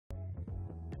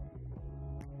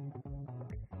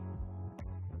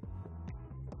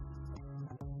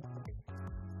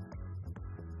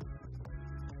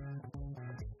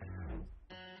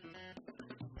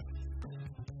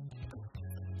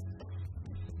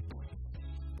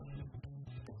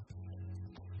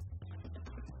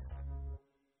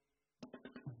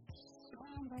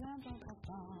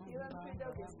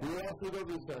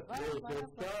ფილმფიდობისაც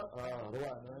და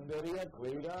 8 ნოემბერია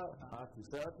კვირა 10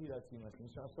 საათი რაც იმას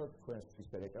ნიშნავს რომ თქვენს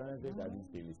თვითონ ეკრანებზე დადის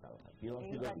დილის თავი.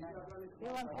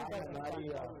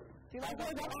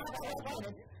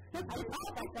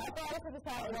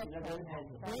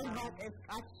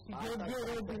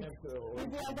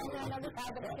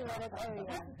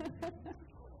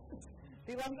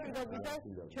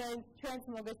 ჩვენს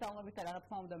მოგესალმებით და რა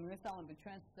თქმა უნდა მივესალმებით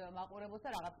ჩვენს მაყურებელს და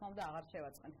რა თქმა უნდა აღარ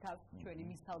შევაწყენთ თავს ჩვენი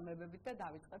მისალმებებით და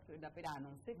დავიწყებთ პირდაპირ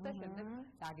ანონსით და შემდეგ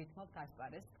დაგითმობთ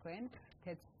გასპარეს თქვენ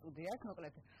თეთრ სტუდიას.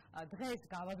 მოკლედ დღეს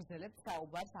გავაგრძელებთ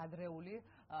საუბარს ადრეული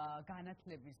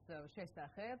განათლების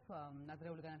შესახებ.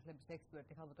 ადრეული განათლების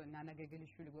ექსპერტი ხალბატონი ნანა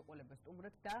გეგელიშვილი გვეყოლება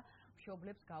სტუმრად და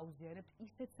მშობლებს გაუზიარებთ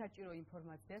ისეთ საჭირო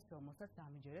ინფორმაციას, რომელსაც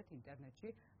ამჯერად ინტერნეტში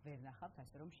ვერ ნახავთ,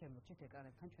 ასე რომ შემოჩით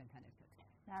ეკრანებთან ჩვენთან ერთად.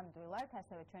 ნამდვილად,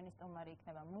 ასევე ჩვენი სტუმარი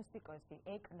იქნება მუსიკოსი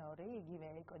ეკნორი, იგივე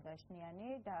ეკო დაშნიანი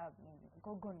და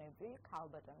გოგონები,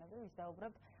 ქალბატონები,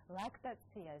 ვისაუბრებთ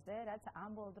ლაქტაციაზე, რაც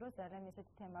ამ ბოლო დროს ძალიან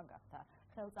ისეთი თემა გახდა.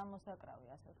 ხელწამოსაკრავი,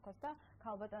 ასე ვთქვათ და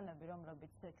ქალბატონები,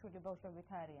 რომლებიც ჩული ბავშვებით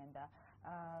არიან და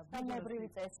ბუნებრივი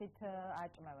წესით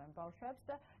აჭმევენ ბავშვებს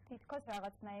და თითქოს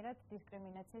რაღაცნაირად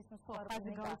დისკრიმინაციის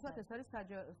მსხვერპლი გავუშვათ, ეს არის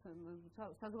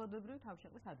საზოგადოებრივი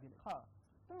თავშეყრის ადგილი. ხო.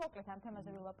 მოკლედ ამ თემაზე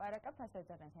ვილაპარაკებთ, ასე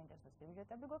ძალიან საინტერესო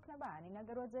სიუჟეტები გვექნება, ანინა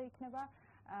გროძე იქნება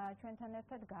ჩვენთან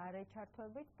ერთად გარე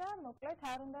ჩართვებით და მოკლედ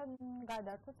არ უნდა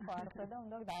გადართოთ სხვა არხზე და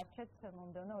უნდა დარჩეთ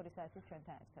მომდევნო 2 საათი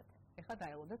ჩვენთან ერთად. ეხლა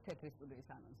დაელოდეთ თეთრი სტუდიის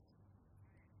ანონსს.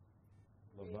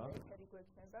 ეთერი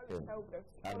გვექნება, ვისაუბრებთ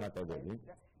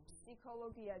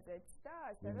ფსიქოლოგიაზეც და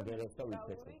ასევე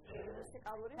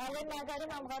მუსიკალური ძალიან მაგარი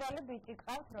მომღერალი ბიჭი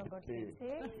ყავს, როგორც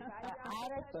იცი.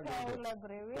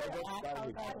 არაჩვეულებრივი,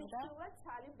 ახალგაზრდა და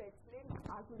ცალი ბეწლი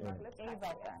აგულმაგლებს. კი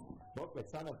ბატონო. მოკლედ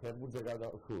სანამ ფერმურზე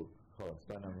გადავხუ, ხო,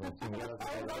 სანამ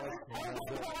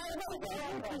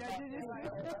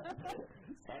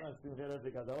სიმღერაზე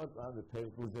გადავალ, ან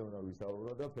ფერმურზე უნდა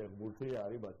ვისაუბრო და ფერმურთი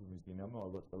არის ბათუმის დინამო,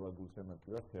 ალბათ ყველა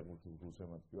გულშემატკივარს, ფერმურთის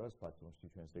გულშემატკივარს ბათუმში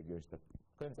ჩვენს რეგიონში და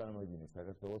თქვენ წარმოგიდგენთ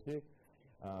საქართველოში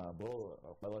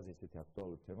ყველაზე ისეთი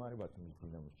აქტუალური თემა არის ბათუმის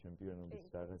დინამოს ჩემპიონობის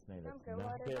რაღაცნაირად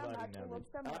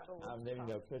ამდენი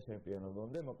გავხსნა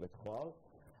ჩემპიონობამდე, მოკლედ ხვალ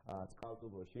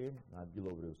წყალტუბოში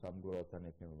ადგილობრივ სამგორალთან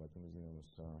ექნება ბათუმის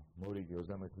დინამოს მორიგი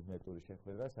 35 მეტრის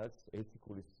შეხვედრა, სადაც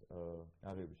ეთიკულის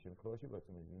აღების შემთხვევაში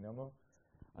ბათუმის დინამო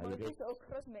მოდის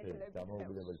ოქროს მედლები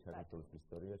დამოუკიდებელი საქართველოს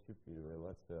ისტორიაში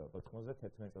პირველად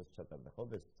 91 წელს ჩატარდა ხო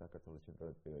ეს საქართველოს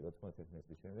ჩემპიონატი 91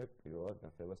 წლის შემდეგ პირველად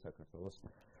გახდება საქართველოს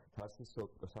თასის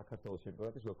საქართველოს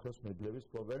ჩემპიონატის ოქროს მედლების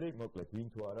მფლობელი. მოკლედ ვინ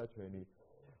თუ არა ჩვენი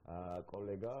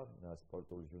კოლეგა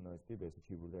სპორტული ჟურნალისტი ბესი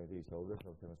ჩიბურდაიძე ისაუბრებს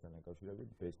ამ თემასთან დაკავშირებით.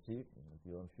 ბესი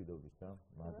დილამშვიდობის და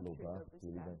მადლობა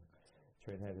დილიდან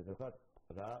ჩვენთან ერთად ხართ.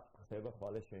 რა ხდება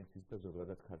ხვალე შენთვის და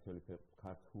ზოგადად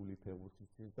ქართული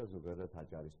ფეხბურთისთვის და ზოგადად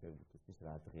აჯარის ფეხბურთისთვის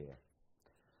რა დღეა?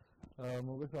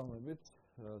 მოგესალმებით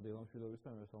დილამშვიდობის და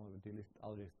მოგესალმებით დილის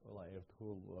ტალღის ყველა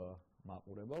ერთგულ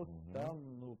მაყურებელს და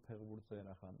ფეხბურთზე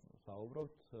ნახან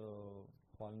საუბრობთ.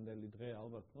 ხვალინდელი დღე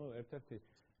ალბათ ერთ-ერთი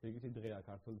რიგითი დღეა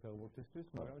ქართული ფეხბურთისთვის,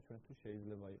 მაგრამ ჩვენთვის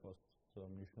შეიძლება იყოს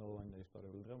მნიშვნელოვანი და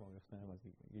ისტორიული დღე. მოგეხსენება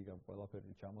გიგამ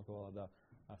ყველაფერი ჩამოთვალა და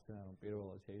ახსენა რომ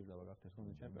პირველად შეიძლება გახდეს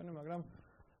გუნდის ჩემპიონი, მაგრამ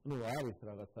არის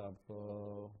რაღაცა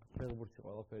ფეხბურთში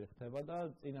ყველაფერი ხდება და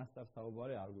წინასწარ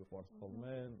საუბარი არ გვიყვარს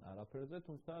ხოლმე არაფერზე,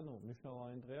 თუმცა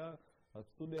მნიშვნელოვანი დღეა.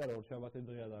 სტუდია რო შაბათი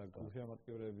დღეა და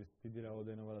გულშემატკივრების დიდი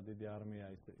რაოდენობა და დიდი არმია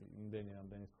იმდენი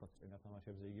რამდენი სხვა წინა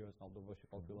თამაშებზე იგივე წყალტუბოში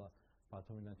ყოფილა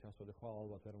ბათუმიდან ჩასული ხვალ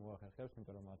ალბათ ვერ მოახერხებს,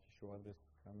 იმიტომ რომ მათი შუადღის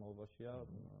განმავლობაშია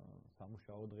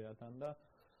სამუშაო დღეათან და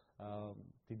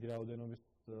დიდი რაოდენობის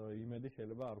იმედი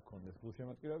შეიძლება არ გქონდეს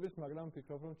გულშემატკივრების, მაგრამ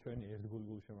ვფიქრობ რომ ჩვენი ერთგული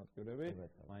გულშემატკივრები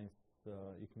მაინც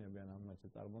იქნებიან ამ მატჩზე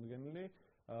წარმოდგენილი.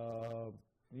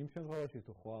 იმ შემთხვევაში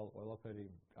თუ ხვალ ყველაფერი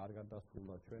კარგად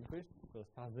დასრულდა ჩვენთვის,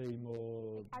 საზეიმო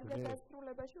კარგად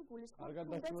დასრულებაში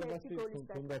გულისხმობ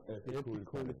თუნდაც ერთი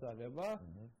გოლის აღება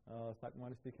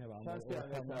საკმარისი იქნება ამ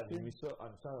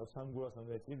სამგურას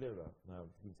უნდა ეწიდება,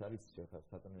 ვინც არის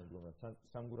სატანეულო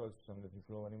სამგურას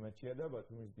მნიშვნელოვანი მატჩია და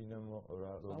ბათუმის დინამო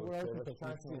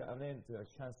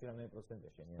შანსი რამე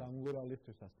პროცენტია.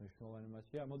 სამგურალისთვისაც მნიშვნელოვანი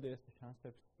მატჩია. მოდი ეს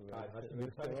შანსებს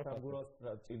სამგურას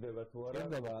წიდება თუ არა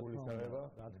გულის აღება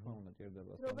რა თქმა უნდა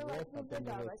ჭირდება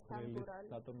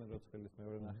სატომე როცხილის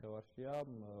მეორე ნახევარშია.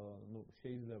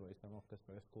 შეიძლება ის მოხდეს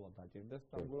რომ ეს გოლა დაჭირდეს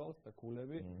სამგურალს და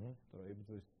გულები, რომ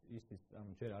იბრძვის ისის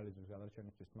ჯერ არ იბრძვის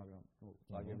გადარჩენისთვის, მაგრამ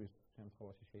ლაგების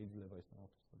შემთხვევაში შეიძლება ის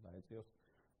მოხდეს და დაეწიოს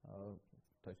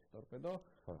თაში ტორპედო.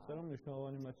 ასე რომ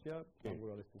მნიშვნელოვანი მატჩია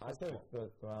სამგურალისთვის. ასე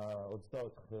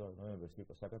 24 ნოემბერს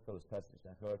იყო საქართველოს თასის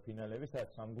ნახევარფინალები, სადაც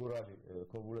სამგურალი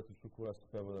ქობულეთის შუქურას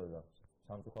ხდებოდა და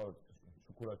სამწუხაროდ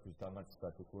უკურათვის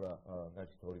დამარცხდა უკურა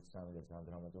გაშ 2-3 და ძალიან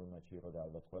დრამატული მატჩი იყო და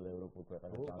ალბათ ყველა ევროპულ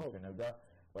ქვეყანაში დამშვენებდა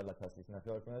ყველა თასის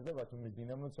ნახევარფინალზე და ბათუმის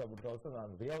დინამოს საბურთალოსთან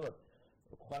ან რეალურად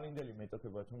ხვალინდელი მეტოქე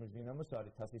ბათუმის დინამოს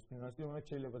არის თასის ფინალისტი,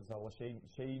 რომელიც შეიძლება ზავა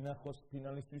შეინახოს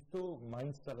ფინალისტის თუ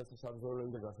მაინც რაღაცა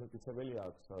სამზარეულო და გასაკეთებელი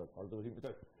აქვს ყალდოზე,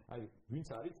 იმიტომ აი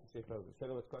ვინც არის ეხლა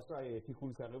შეიძლება თქვას რომ აი ერთი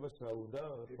ხულის აღებას რა უნდა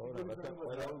ხო რაღაცა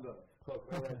ყველა უნდა ხო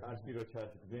ყველა კარგი რო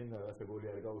ჩაჭდენ რაღაცა გოლი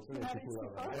არ გაუსწრებს ერთი ხულა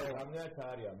რამდენად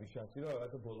არის ამის შანსი რომ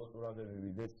რაღაცა ბოლოს ტურამდე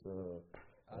მივიდეს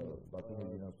ბათუმის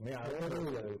დინამოს მე არ ვარ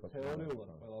თეორიულად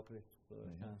ყველაფრის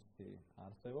შანსი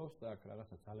არსებობს და აქ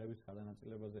რაღაცა ძალების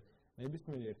გადანაწილებაზე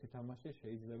ნებისმიერი ერთი თამაში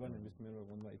შეიძლება ნებისმიერმა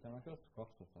გუნდმა ითამაშოს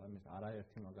გახსოვს ამის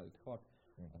არაერთი მაგალითი ხო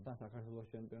თან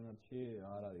საქართველოს ჩემპიონატში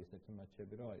არ არის ესეთი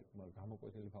მატჩები რომ აი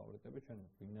გამოკვეთილი ფავორიტები ჩვენ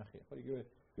ვინახია ხო იგივე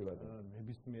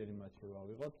ნებისმიერი მატჩი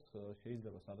ვავიღოთ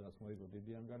შეიძლება სადღაც მოიგო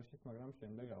დიდი ანგარიშით მაგრამ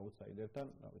შემდეგ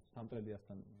აუტსაიდერთან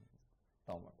სამტრედიასთან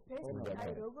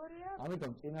აი როგორია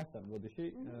ამიტომ წინასწარ მოდიში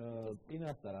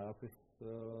წინასწარ არაფრის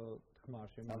თქმა არ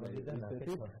შემიძლია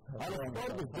ისეთი არა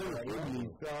სპორტის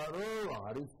ძირითადია რომ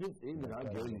არის წინ რა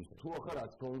გეის თუ ახლა რა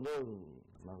თქმა უნდა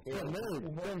მე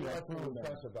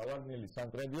უმეტესად დავარნილი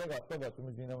სამტრედია გახდა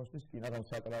ბათუმის დინამოსთვის კი მაგრამ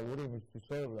საკრალური იმისთვის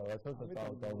რომ რაღაცა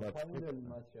დავდავლა ფინალური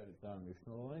მატჩი არის ძალიან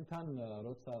მნიშვნელოვანი თან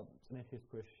როცა წნეხის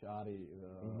ქვეშ არის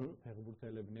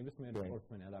ფეხბურთელები ნებისმიერი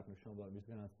სპორტსმენი არ აქვს მნიშვნელობა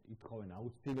მისგანაც ითხოვენ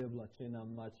აუცილებლად შენ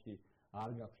ამ მატჩში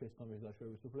არ გაქვს შეცდომის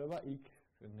დაშვების უფლება იქ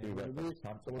ნებები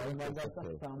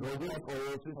როგორ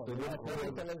ყოველთვის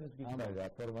ტელევიზიის გიჩნდა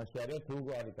ფორმაში არის თუ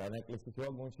არის განაკლისითო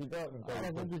გუნდში და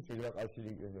პირველ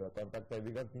კავშირი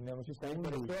კონტაქტები გაქვს დინამოში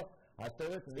საინტერესო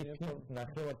ასევე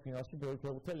ნახევარ ფინალში ბევრი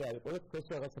ფეხბურთელი არის ყველა ეს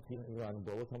რაღაცა ანუ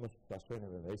ბოლო თამაშს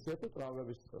დასვენებენ ესეთი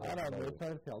ტრავმების არა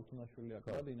ერთადერთი ალთუნაშვილი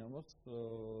აქვს დინამოს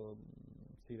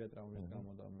მცირე ტრავმის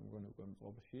გამო და მგონი უკვე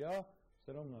მწყობრშია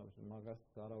ისე რომ მაგას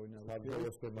არავინ არ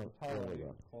ვიცი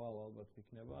ხვალ ალბათ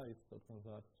იქნება ის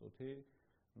 90 წუთი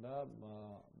და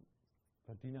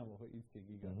დინამო იცი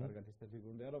გიგა კარგად ისეთი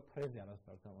გუნდია რომ ფრეზე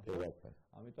არასდროს თამაშობს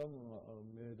ამიტომ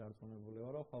მე დარწმუნებული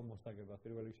ვარ რომ ხვალ მოსაგებად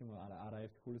პირველ რიგში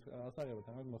არაერთი ხულის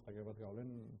ასაღებად ამას მოსაგებად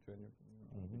გავლენ ჩვენი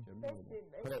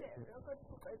ბიჭები როგორც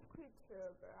უკვე თქვით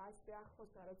ასე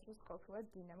ახლოს არაცრუს ყოფილა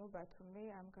დინამო ბათუმი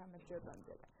ამ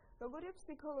გამარჯვებამდე როგორია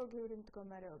ფსიქოლოგიური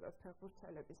მდგომარეობა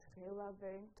ფეხბურთელების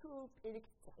ხელავენ თუ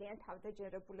პირიქით ძალიან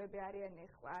თავდაჯერებულები არიან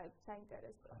ახლა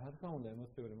საინტერესო რა თქმა უნდა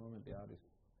ემოციური მომენტი არის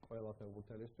ყველა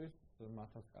ფეხბურთელისთვის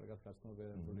მართლაც კარგად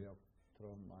გაცნობიერებული აქვს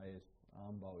რომ აი ეს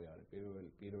ამბავი არის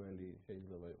პირველი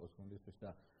შეიძლება იყოს გუნდისთვის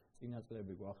და წინა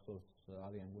წლები გვახსოვს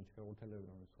არიან გუნდში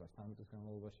ფეხბურთელები რომელიც სხვა 3 წლის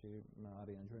განმავლობაში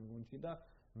არიან ჩვენ გუნდში და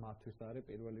მათთვის არის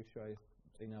პირველ რიგში აი ეს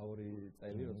წინა 2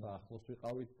 წელი როცა ახლოს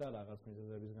ვიყავით და რაღაც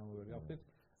მიზეზების გამო ვერ გავხდით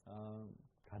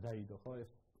გადაიდო ხო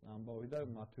ეს ამბავი და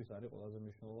მათთვის არის ყველაზე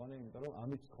მნიშვნელოვანი, იმიტომ რომ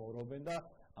ამით ცხოვრობენ და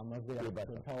ამაზე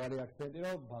არის თავარი აქცენტი,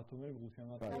 რომ ბათუმი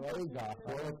გულშემატკივარი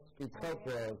გაახსოვს, კითხავთ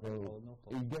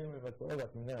იგივე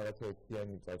მეტყველად მინდა რაღაცა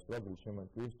ერთიანი წასვლა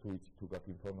გულშემატკივის თუ იცი თუ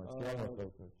გაქვს ინფორმაცია,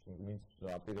 ვინც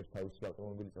აპირებს თავისი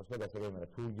ავტომობილის წასვლა გასაგებია,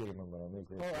 თუ იგივე მაგრამ მე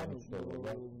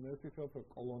მე ვფიქრობ რომ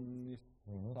კოლონის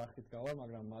სახით გავა,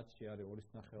 მაგრამ მატჩი არის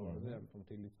 2:9-ზე, ამიტომ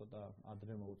თილი ცოტა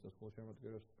ადრე მოუწევს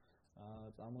გულშემატკივარს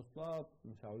წამოსვლა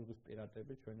შავი ზღვის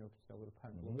პირატები ჩვენი ოფიციალური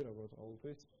ფან-კლუბი როგორც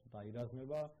ყოველთვის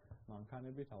დაირაზმება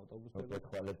მანქანებით ავტობუსებით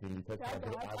ხვალებილითაც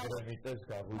აგროვიტეს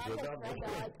გაგვიძოდა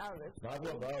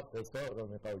მადლობა ესო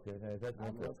რომ იყავით ერთად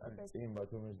წინ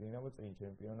ბათუმის დინამო წინ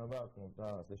ჩემპიონობა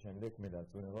და ასე შემდეგ მე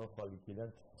დაწუნებავ ხვალიქიდან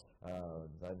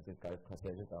ძალიან კარგი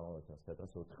ხასიათი წამოვეცა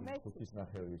 7:05-ის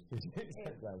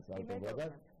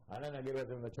განსაკუთრებულად ანა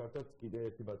ნაგებად უნდა ჩართოთ კიდე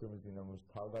ერთი ბათუმის დინამოს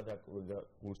თავგადასავლი და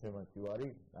გულშემატკივარი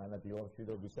ანა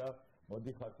დილამშვიდობისა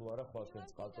მოდი ხარ თუ არა ხვალხენ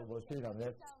წყალტუბოში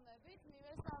რამდენად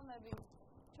მივესალმებით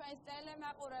ჩვენს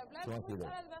ტელემაყურებლებს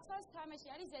უბრალოდ გახსოვს თამაში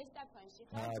არის ზესტაფონში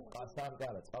ხარ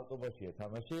სამკარა წყალტუბოშია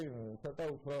თამაში ცოტა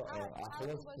უფრო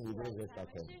ახლოს ვიდრე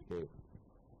ზესტაფონში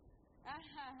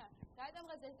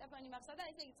გადამღა ზესტაფონი მახსოვდა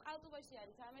ესე იგი წყალტუბოში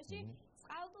არის თამაში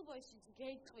წყალტუბოში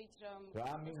გეტყვით რომ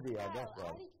რა მინდია გახსოვს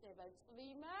არ იქნება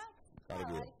წვიმა არ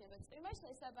იქნება წვიმა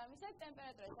შესაბამისად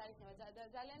ტემპერატურაც არ იქნება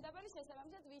ძალიან დაბალი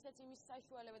შესაბამისად ვისაც იმის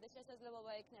საშუალება და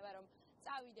შესაძლებლობა ექნება რომ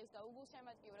წავიდეს და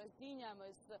უგულშემატკივროს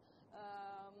დინამოს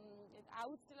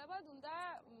აუცილებლად უნდა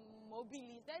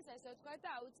მობილიზდეს ესე ვთქვათ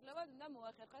და აუცილებლად უნდა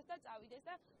მოახერხოს და წავიდეს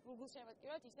და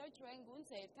უგულშემატკივროთ ისევ ჩვენ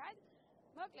გუნდს ერთად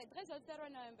მოკლედ დღეს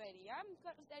 28 ნოემბერია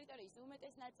ქვეყნის ტერიტორიის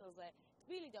უმეტეს ნაწილზე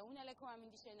თბილი და უნალექო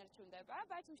ამინდი შენარჩუნდება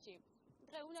ბათუმში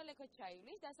დღე უნალექო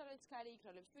ჩაივლის დასავლეთის ქარი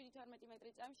იქროლებს 7-12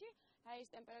 მეტრი წამში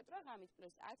ჰაერის ტემპერატურა ღამით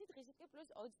 +10 დღისით კი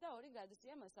 +22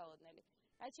 გრადუსია მოსალოდნელი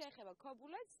რაც შეეხება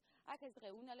ქობულეთს აქ ეს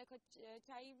დღე უნალექო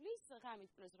ჩაივლის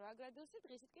ღამით +8 გრადუსი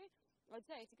დღისით კი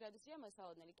 21 გრადუსია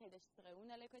მოსალოდნელი, ქედაში დღე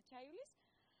უნალექოთ ჩაივლის.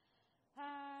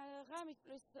 ღამით +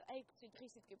 6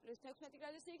 დღისითკი + 16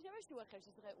 გრადუსი იქნება,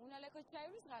 შუახევში დღე უნალექოთ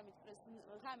ჩაივლის,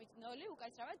 ღამით 0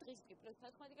 უკაცრავად დღისითკი +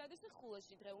 14 გრადუსი,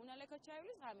 ხულოში დღე უნალექოთ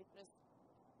ჩაივლის, ღამით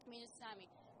 -3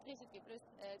 დღისითკი +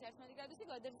 11 გრადუსი,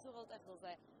 გოდერის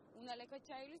უღელტეხილზე უნალექოთ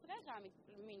ჩაივლის დღე, ღამით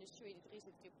 -7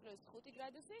 დღისითკი + 5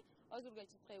 გრადუსი,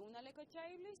 ოზურგეთში დღე უნალექოთ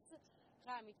ჩაივლის,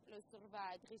 ღამით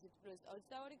 +8 დღისით +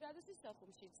 22 გრადუსი,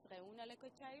 სოხუმშიც დღე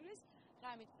უნალექოთ ჩაივლის,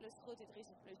 ღამით +5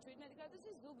 დღისით + 17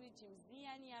 გრადუსი, ზუგდიდში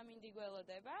მზიანი ამინდი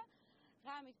გველოდება,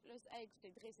 ღამით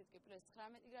 +6 დღისით +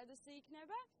 19 გრადუსი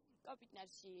იქნება,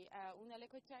 კოპიტნარში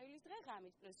უნალექოთ ჩაივლის დღე,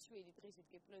 ღამით +7 დღისით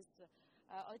 +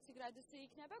 20 გრადუსი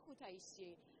იქნება, ქუთაისში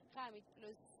ღამით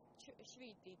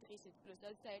 +7 დღისით +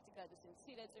 21 გრადუსი,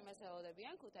 მცირე წვიმას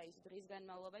ელოდებიან ქუთაისში დღის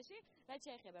განმავლობაში, რაც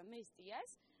შეეხება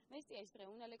მესტიას. მესტიაში დღე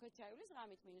უნალექოთ ჩაივლის,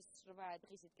 ღამით -8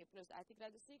 დღისით + 10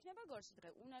 გრადუსი იქნება, გორში დღე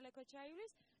უნალექოთ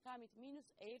ჩაივლის, ღამით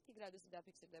 -1 გრადუსი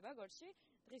დაფიქსირდება გორში,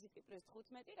 დღისით +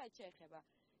 15, რაც შეეხება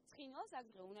ცხინვალს, აქ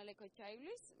დღე უნალექოთ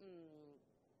ჩაივლის,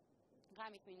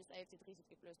 ღამით -1 დღისით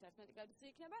 + 11 გრადუსი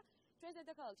იქნება, ჩვენს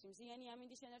დედაქალაქში მზიანი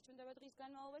ამინდი შენარჩუნდება დღის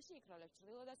განმავლობაში, იქროლებს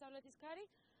ჩრდილო-დასავლეთის ქარი,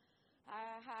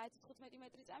 10-15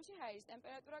 მეტრი წამში, ჰაერის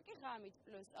ტემპერატურა კი ღამით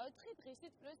 +4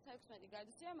 დღისით + 16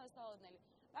 გრადუსია მოსალოდნელი.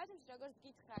 ბათუმში როგორც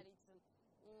გითხარით,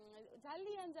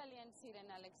 ძალიან მცირე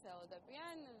ნალექს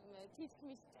ელოდებიან,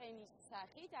 თითქმის ტენის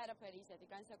სახით, არაფერი ისეთი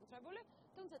განსაკუთრებული,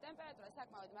 თუმცა ტემპერატურა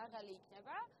საკმაოდ მაღალი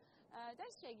იქნება და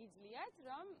შეგიძლიათ,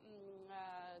 რომ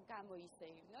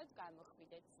გამოისეირნოთ,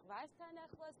 გამოხვიდეთ ზღვასთან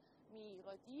ახლოს,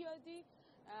 მიიღოთ იოდი,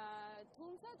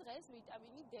 თუმცა დღეს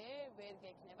ვიტამინი D ვერ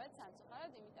გექნებათ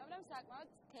სამწუხაროდ, იმიტომ რომ საკმაოდ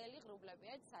სქელი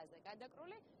ღრუბლებია ცაზე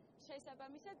გადაკრული,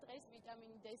 შესაბამისად დღეს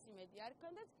ვიტამინი D-ს იმედი არ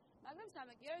გქონდეთ, მაგრამ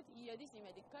სამაგიეროდ იოდის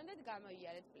იმედი გქონდეთ,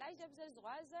 გამოიარეთ პლაჟებზე,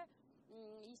 ზღვაზე,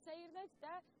 ისეირნეთ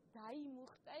და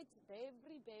დაიმუხტეთ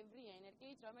ბევრი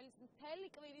ენერგიით, რომელიც მთელი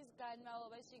კვირის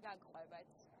განმავლობაში გაგყვებათ.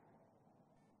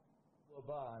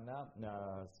 ანა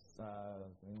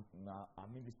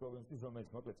ამინდის პრობლემის რომელიც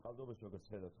მოკლედ წყალდობაში როგორც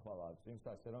ხედავთ ხვალ აწვიმს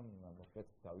ასე რომ მოკლედ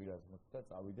დავირაზმოთ და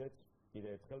წავიდეთ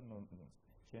კიდევ ერთხელ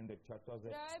შემდეგ ჩართვაზე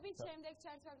დროებით შემდეგ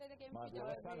ჩართვამდე და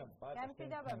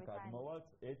გემკვიდრებით გადმოვალთ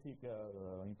ერთი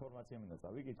ინფორმაცია მინდა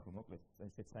წავიკითხო მოკლედ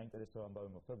ესეც საინტერესო ამბავი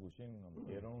მოხდა გუშინ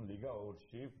ეროვნული ლიგა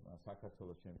 2-ში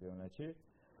საქართველოს ჩემპიონატში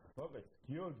მოკლედ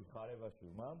გიორგი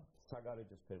ხარებაშვილმა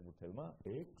საგარეჯოს ფეხბურთელმა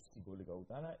 6 გოლი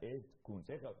გაუტანა ერთ გუნდს.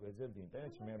 ეხლა ვეძებდი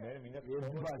ინტერნეტში მე მინდა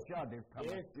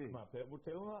ერთმა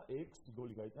ფეხბურთელმა 6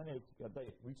 გოლი გაიტანა ერთი და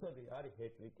ვიცოდი არის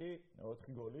ჰეტრიკი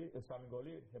 4 გოლი 3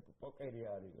 გოლი პოკერი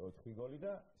არის 4 გოლი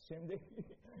და შემდეგ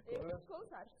ერთ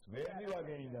გოლს არის. ვერნი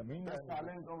ვაგენიდა მინდა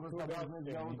ტალენტოვრო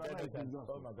საბაზმეჯი გაუტანა ეს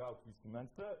თორმა გაქვს ის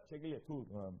იმანს და შეგიძლია თუ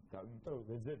იმიტომ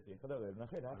ვეძებდი ეხლა და ვერ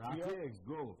ნახე რა ქვია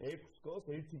 6 გოლს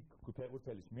ერთი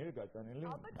ფეხბურთელის მიერ გაიტანილი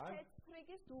ალბათ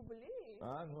ჰეტრიკის დუბლი?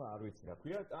 ანუ არ ვიცი რა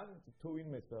ქვია, ან თუ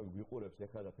ვინმეს ვიყურებს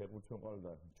ეხლა და ფეხბურთს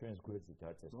უყურებდა ჩვენს გვერდზე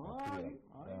დაწეს. აი,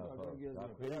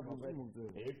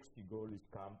 6 გოლის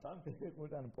გამტან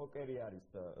ფეხბურთი, ანუ პოკერი არის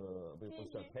და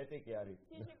ჰეტრიკი არის.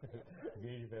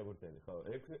 გიჟი ფეხბურთელი, ხო.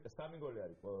 3 გოლი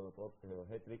არის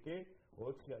ჰეტრიკი,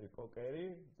 4 არის პოკერი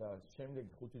და შემდეგ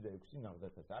 5 და 6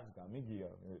 ნახდასაც. არც გამიგია.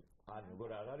 ან როგორ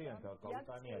არ არიან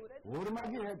გაუტანია.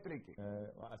 ორმაგი ჰეტრიკი.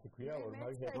 ასე ქვია,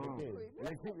 ორმაგი ჰეტრიკი.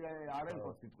 არ არის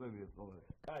სიტყვები ეს ყოველ.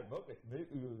 კაი, მოკლედ,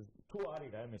 თუ არის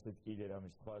რაიმე ესეთი კიდე რამე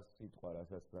სხვა სიტყვა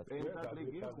რასაც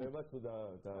გაგიწევდა თუ და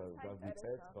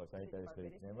გაგიწევთ, ხო, საინტერესო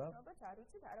იქნება. არ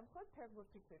ვიცით, არა მხოლოდ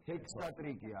ფეხბურთის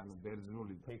ჰექსატრიკი, ანუ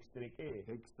ბერძნული ჰექსტრიკი?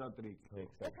 ჰექსატრიკი.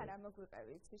 ეხლა რა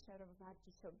მოგვიყევი, იცი შენ რომ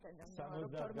ვარჯიშობ და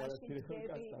ფორმაში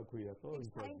ქვია, ხო?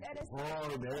 საინტერესო.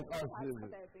 მე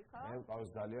ყავს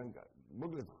ძალიან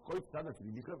მოკლედ, ხო, სადაც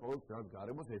ვიდიხარ, ყოველთვის რაღაც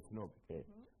გარემოს ეცნობი.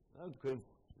 და თქვენ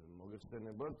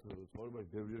მოგეხსენებათ, ცხოვრებაში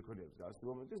ბევრი რქონია გასული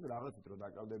მომენტის, რაღაცით რომ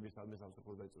დაკავდები სადმე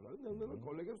სამსახურს დაიწყო, და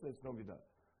კოლეგებს ეცნობი და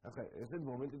ახლა ესეთ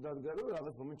მომენტი დადგა, რომ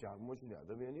რაღაც მომენტში აღმოჩნდა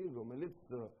ადამიანი, რომელიც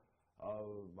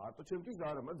მარტო ჩემთვის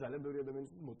არა, მაგრამ ძალიან ბევრი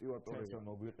ადამიანისთვის მოტივატორია. ეს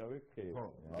მოგვიყევი, კი. ხო,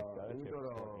 იმიტომ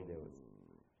რომ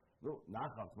ну,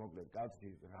 ნახავთ მოკლედ კაცი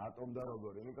რატომ და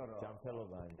როგორ, იმიტომ რომ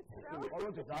ჯანმრთელობანი.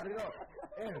 ყოველთვის არის რომ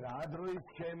რა დროის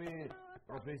ჩემი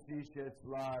პროფესიის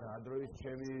შეცვლა, რა დროის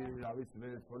ჩემი, რა ვიცი, მე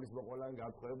სკოლის მოყოლან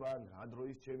გაწყვება, რა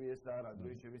დროის ჩემი ესა, რა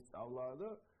დროის ჩემი სწავლა და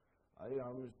აი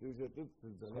ამ სიუჟეტით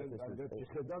ძალიან კარგად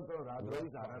შეხედავთ, რომ რა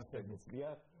დროის არ არსებობს.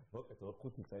 მოკლედ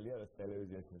 4-5 წელია რაც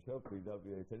ტელევიზიაში მუშაობ,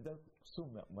 პირდაპირ ეთერი და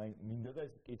სულ მინდოდა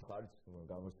ეს კითხვა არის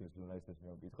გამოსცემს ჟურნალისტებს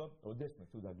მეკითხა, ოდესმე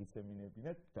თუ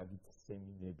დაგიცემინებინათ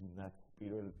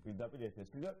პირდაპირ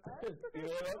ეთერში და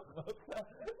პირველად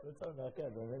როცა ნახე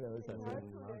ადამიანებს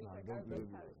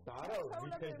და არა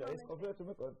ვიცი ეს ყოფილა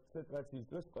თუმე კონცენტრაციის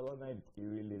დროს ყველანაირი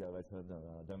ტკივილი რაღაცა და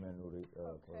ადამიანური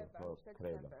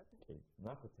ხრება. კი.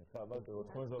 ნახოთ ხა ალბათ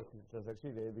 90 წელსში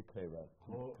რეები ხრება.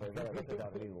 ხრება რაღაცა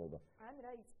დაღლილობა. ან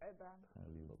რა იწყება?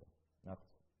 დაღლილობა. ნახოთ.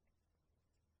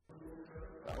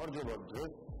 გამარჯობა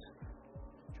დღეს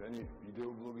ჩვენი ვიდეო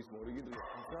ბლოგის მორიგი დღე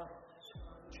თუმცა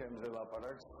ჩემზე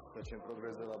ლაპარაკს და ჩემ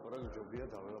პროგრესზე ლაპარაკს ჯობია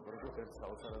დაველაპარაკოთ ერთ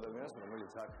საოცარ ადამიანს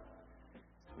რომელიც აქ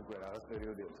უკვე რაღაც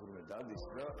პერიოდია თურმე დადის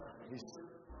და ის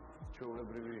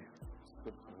ჩვეულებრივი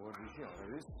ვორდიში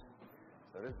არის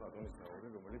სადაც ბატონის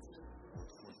თავი რომელიც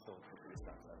 84 წლის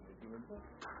აღწარმოებდა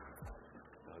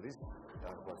დადის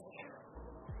დარბაზში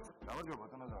გამარჯობა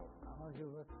ბატონო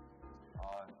გამარჯობა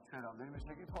ჩვენ რამდენიმე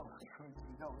შეკითხვა ჩვენ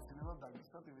ვიდა უცნაურად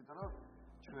დაგისვათ იმიტომ რომ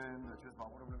ჩვენს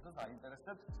მაყურებლებსაც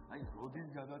აინტერესებს აი როდის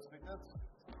გადაწყვეტათ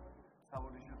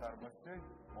საბოდიშო დარბაზში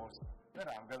მოსვლა და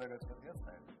რამ გადაგაწყვეტიათ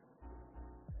საერთოდ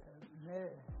მე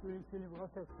სულ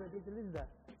მოგწევთ წლის და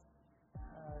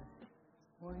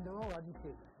მოინდა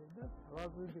ვადიშეთ და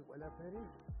ვაგვიდი ყველაფერი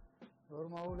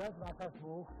ნორმალურად მაგას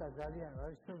მოუხდა ძალიან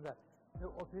რაშორდა მე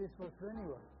ოფისის სპორტსმენი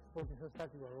ვარ სპორტის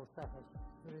ოსტატი ვარ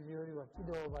ოსტატში რეგიონი ვარ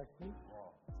კიდეობაში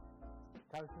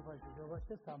თავისუფლებას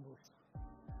და სამბურში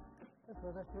და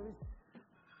პროდუქტორის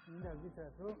მინდა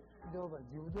გითხრათ რომ კიდეობა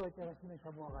ჯიუდო აჭარაში მე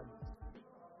ჩამოაყალიბე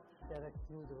აჭარაში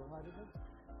ჯიუდო მომარიდა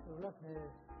სულაც მე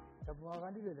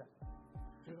ჩამოაყალიბე და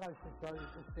ვიღაც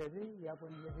სპეციალისტები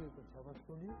იაპონიელი იყო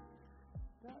ჩამოსული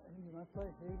და იმასვე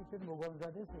შეიძლება ჩვენ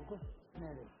მოგვამზადეს როგორც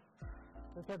მერე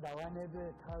თუმცა დავანებე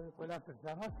თავი ყველაფერს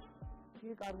ამას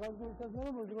კი კარგად გულწრფელს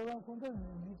რომ მოძრაობა მქონდა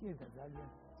მიჭირდა ძალიან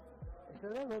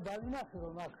ესე რომ დავინახე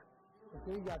რომ აქ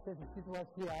ესე იგი ასეთი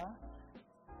სიტუაციაა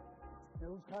მე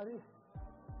ვუხარი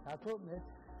რატო მე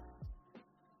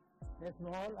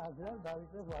მოვალ აზრად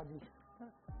დავიწყე ვადიში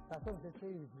რატომ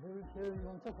ესე იგი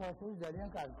მომცა ხალხური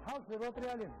ძალიან კარგი ხალხს ვერ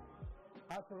ვატრიალებ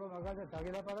ხალხს რომ მაგალითად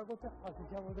დაგელაპარაკოთ და ხალხი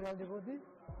ჩამოდრალდებოდი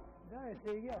და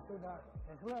ესე იგი ასე და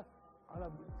ეხლა არა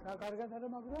საკარგად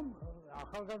არა მაგრამ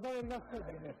ახალგაზრდა ვერ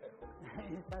გასწრებენ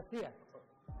ისაცია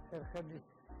ერხების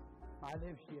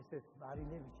მალებში ესეც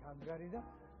მარილები ჩამდგარი და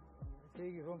ესე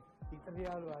იგი რომ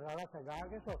იტრიალვა რაღაცა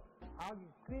გააკეთო აგი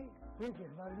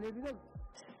ფრიქის მარილები და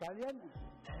ძალიან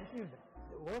მიწირდა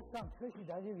 2-3 წელში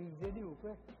დაჟე ვიგზელი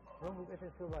უკვე რომ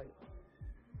უკეთესობა იყო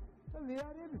და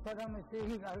ვიარები სადამ ესე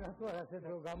იგი კარგად ვარ ასეთ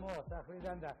რომ გამოვა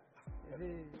სახლიდან და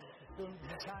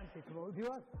ჩანჩით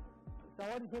მოდივარ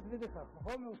დავადი შეგვიძლია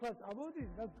ხომ უბრალოდ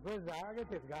აბოდის და დღეს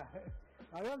დააგეთეთ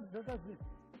მაგრამ ცოტა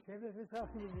შეიძლება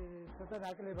ცოტა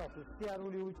ნაკლებად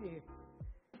სიარული უჭირს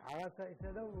რაღაცა ისე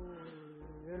და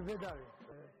ვერ ვედავი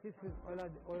სიტყვის ყველა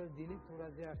დილით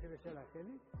თურაზე ახლა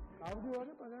შელახელი ავდივარ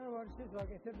და პატარა ვარშის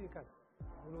ვაკეთებ იქაც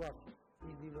ულვარ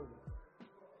იდილობ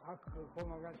აქ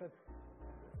ხომ მაგათაც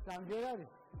სამჯერ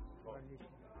არის ვარჯიში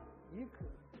იქ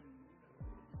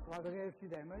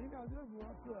კვადრატში და იმაში გავდივარ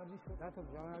ბუასო არის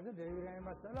რატომ გავანაზე ბევრი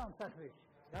ამასალა ამ სახლში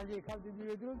დაჟე ხალხი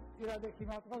მივედრო პირადად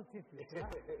იმაყავს სიტყვის რა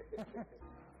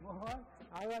მოვა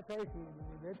ალბათ ეს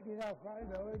მეტკინა ხარ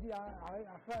დავედი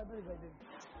ახლა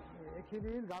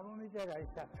ექიმი გამომიწერა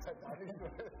ის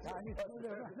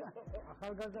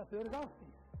ახალგაზრდა ვერ გავხდი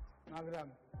მაგრამ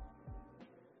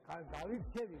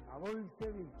გავიქცევი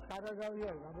ამოვიქცევი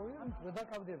კარაგავია გამოვიდა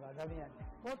გადაკავდება ადამიანი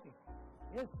ხოთი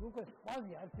ეს უკვე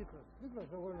სხვაზე არ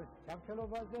ფიქრობს როგორც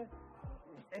ჯანმრთელობაზე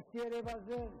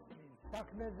წესიერებაზე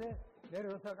საქმეზე მე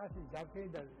როცა კაცი ჯანმრთელი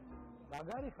და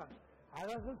მაგარი ხარ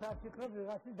არასდროს არ ფიქრობ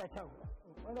ვიღაცის დაჩაგვრა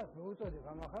ყველას მოუწოდებ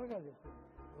ამ ახალგაზრდებს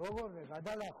როგორმე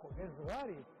გადალახო ეს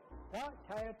ზღარი და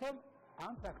ჩაერთო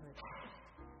ამ საქმეს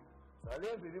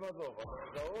ძალიან დიდი მადლობა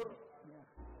ბატონო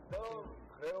და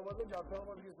ხეობაზე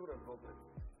ჯანმრთელობას გისურვებ მოკლედ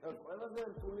ყველაზე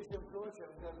რთული შემთხვევა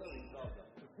შემდგარდა ვიწავდა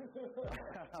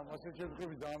ამას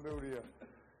შემთხვევები ძალიან ბევრია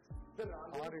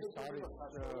არის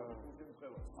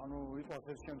ანუ ვიყავს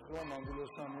ეს შემთხვევა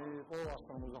ნამდვილად იყო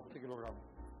 155 კილოგრამი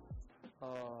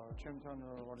ჩემთან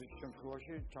ვარჯიშის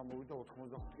შემთხვევაში ჩამოვიდა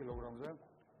 85 კილოგრამზე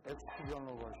 6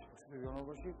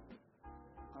 თვიანობაში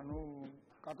ანუ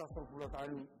კატასტროფულად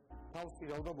აი თავს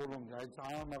პირავდა ბოლომდე აი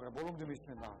ძალიან მაგრამ ბოლომდე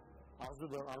მისმენდა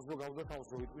აღზო გავდა თავს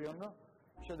რო იტყვიან და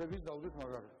შედეგის დავდეთ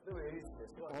მაგარი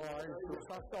აი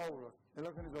სასწაულად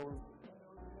ელაქენი დაულ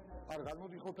არ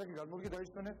გადმოდი ხო ფეხი გადმოდი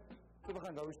დაისვენე ცოტა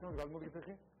ხანი დავისვენოთ გადმოდი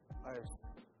ფეხი აი ეს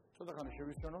ცოტა ხანი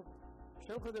შევისვენოთ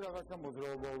შევხედე რაღაცა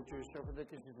მოძრაობა უჭირს შევხედე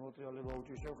კისრის მოტრიალება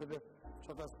უჭირს შევხედე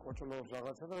ცოტა კოჭლობს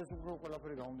რაღაცა და ეს უფრო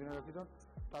ყველაფერი გამომდინარე აქედან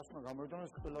დასკვნა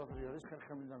გამოიტანოს ყველაფერი არის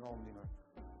ხერხემლიდან გამომდინარე.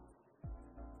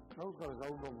 გაუდგარ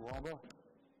გაუგებო აბა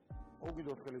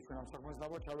მოგიდოთ ხელი ჩვენ ამ საქმეს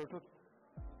და ჩავერთოთ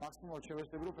მაქსიმალურად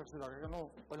შევესწრებო რომ ფეხზე დაგეგანო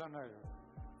ყველანაირად.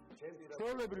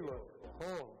 შეულებრივად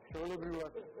ხო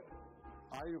შეულებრივად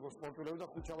აი იყო სპორტულები და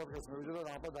ხუთ ჩაბარგეს მევიდა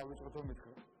და აბა დავიწყეთო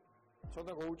მითხრა.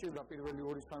 ცოტა გაუჭირდა პირველი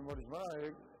ორი სამვარის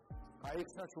მაგრამ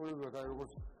აიხსნა შეულებრივად აი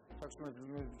როგორც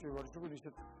საქმეში ვარჩები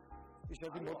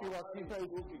ისეთი მოტივაციით და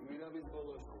იგი გვინამის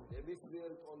ბოლოს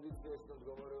ნებისმიერ კონდიციასთან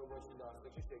მდგომარეობაში და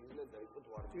ასეთი შეგიძლიათ დაიწყოთ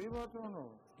ვარჯიში. კი ბატონო,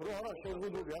 დრო არა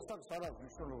შეზღუდული, ასაკს არ აქვს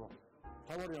მნიშვნელობა.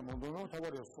 თავარია მონდომო,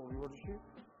 თავარია სპორტი ვარჯიში,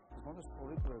 მოდი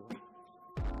სპორტი პრეზო.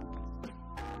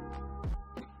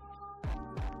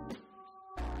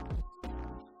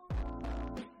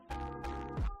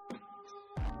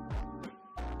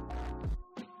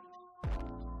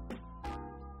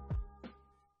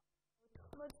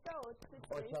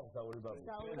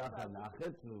 ახლა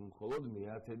ნახეთ მხოლოდ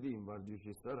მეათედი იმ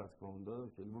ვარჯიშის და რა თქმა უნდა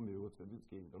შეიძლება მივოცებიც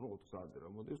კი იმიტომ რომ 4 საათი რა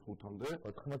მოდის 5-მდე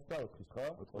 84-ის ხო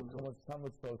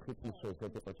 64 წლის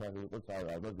შეხედე ყოჩარი იყო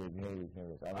ალბათ გეგმები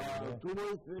იქნება თუ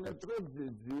მოიწინეთ რომ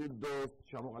ძირდოს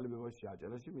ჩამოყალიბებაში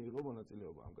აჭარაში მიიღო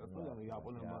მონაწილეობა ამ კაცმა ანუ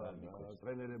იაპონელმა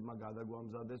ტრენერებმა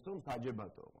გადაგვამზადეს რომ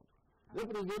საჯებათო და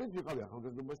პრეზიდენტი იყავი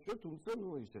ახალგაზრდობაში თუმცა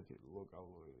ნუ ისეთი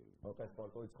ლოკალური ოკეი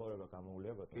სპორტული ცხოვრება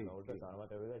გამოულია ბატონო და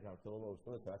წარმატებები და ჯანმრთელობა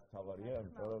უშუალოდ რაც თავარია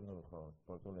იმიტომ რომ ნუ ხო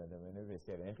სპორტული ადამიანები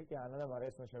ესე არიან ეხი კი ანა და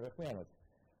მარიასმა შევეხმიანოთ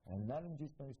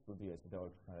ნანჯისტონის სტუდიაში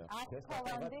დავარქვა ეს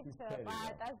თავანდის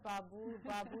პაატას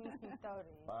ბაბუის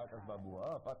ისტორია პაატას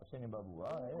ბაბუა პაატა შენი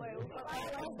ბაბუა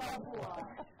პაატას ბაბუა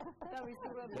და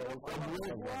ვისურვებ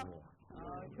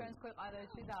ჩვენს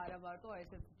ქვეყანაში და არა მარტო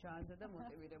ესეთ ჯანზე და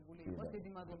მოტივირებული იყოს.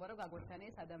 დიდი მადლობა რომ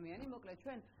გაგვეცანიეს ადამიანი. მოკლედ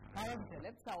ჩვენ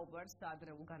გავაგრძელებთ საუბარს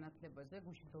ადრეულ განათლებაზე,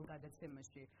 გუშინდელ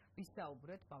გადაცემაში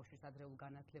ვისაუბრეთ ბავშვის ადრეულ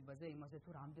განათლებაზე, იმაზე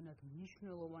თუ რამდენად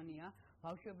მნიშვნელოვანია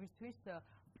ბავშვებისთვის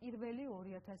პირველი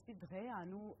 2000 დღე,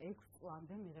 ანუ 6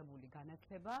 წლამდე მიღებული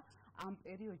განათლება. ამ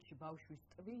პერიოდში ბავშვის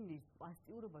ტვინის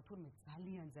პლასტიურობა თურმე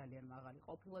ძალიან მაღალი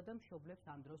ყოფილა და მშობლებს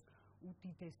ამ დროს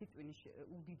უდიდესი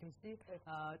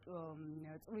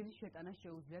წვირის შეტანა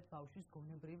შეუძლიათ ბავშვის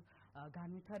გონებრივ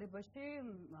განვითარებაში.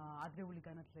 ადრეული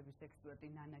განათლების ექსპერტი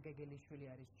ნანა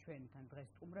გეგელიშვილი არის ჩვენთან დღეს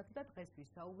სტუმრად და დღეს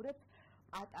ვისაუბრებთ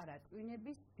პატარა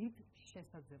ტვინების დიდ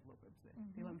შესაძლებლობებზე.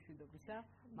 დილამშვიდობისა,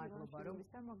 მადლობა რომ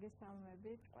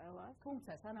მოგესალმებით ყველას.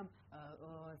 თუმცა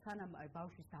სანამ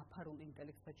ბავშვის დაფარულ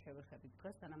ინტელექტსაც შევეხებით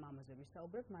დღეს, სანამ ამაზე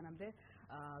ვისაუბრებთ, მანამდე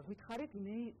გითხარით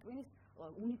ტვინის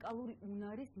უნიკალური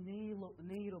უნარის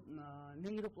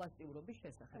ნეიროპლასტიურობის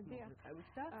შესახებ მოგვიყევით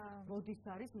და როდის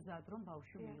არის მზად რომ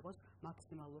ბავშვი მიიღოს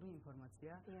მაქსიმალური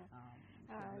ინფორმაცია.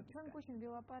 ჩვენ გუშინ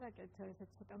ვილაპარაკეთ ესეც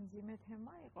ცოტა მძიმე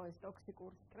თემა იყო ეს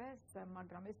ტოქსიკურ სტრესს,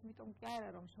 მაგრამ ეს იმიტომ კი არა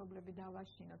რომ მშობლები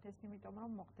დავაშინოთ, ეს იმიტომ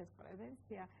რომ მოხდეს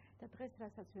პრევენცია და დღეს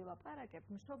რასაც ვილაპარაკებთ,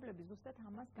 მშობლები ზუსტად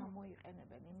ამას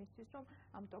გამოიყენებენ იმისთვის რომ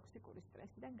ამ ტოქსიკური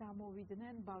სტრესიდან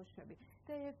გამოვიდნენ ბავშვები.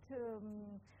 და ერთ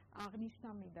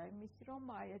აღნიშნა მინდა იმის რომ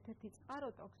აი ერთ-ერთი წყარო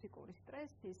ტოქსიკური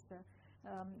სტრესის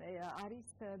არის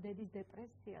დედის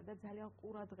დეპრესია და ძალიან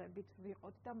ყურადღებით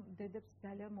ვიყოთ და დედებს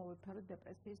ძალიან მოვეფეროთ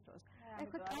დეპრესიის დროს.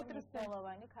 ეხლა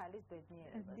კადრისელოვანი ქალის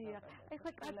ბედნიერება.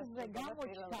 ეხლა კადრზე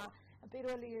გამოჩნდა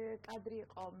პირველი კადრი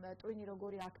იყო ტვინი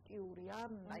როგორი აქტიურია,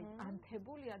 აი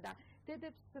ანთებულია და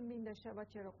დედებს მინდა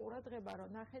შევაჩერო ყურადღება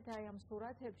რომ ნახეთ აი ამ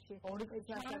სურათებში ორი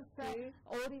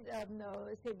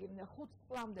ესე იგი 5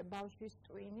 წლამდე ბავშვის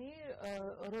ტვინი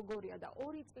როგორია და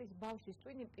 2 წლის ბავშვის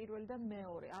ტვინი პირველიდან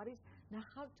მეორე არის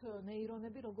ნახავთ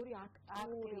ნეირონები როგორი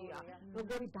აქტიურია,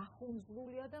 როგორი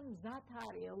დახუნძლულია და მზად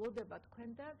არის ელოდება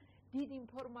თქვენთან დიდ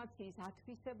ინფორმაციის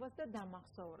ათვისებას და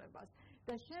დამახსოვრებას.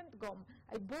 და შემდგომ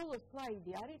აი ბოლო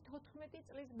სლაიდი არის 14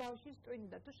 წლის ბავშვის ტვინი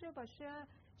და თუ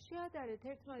შეადარეთ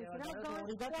ერთმანეთს რა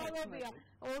განსხვავებია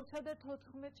 2 და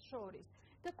 14 შორის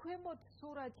და ქვემოთ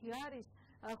სურათი არის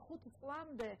 5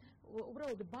 წლამდე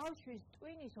უბრალოდ ბავშვის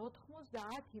ტვინის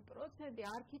 90%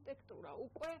 არქიტექტურა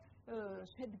უკვე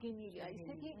შედგენილია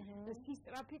ისეთი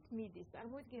სისწრაფით მიდის.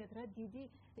 წარმოიდგინეთ რა დიდი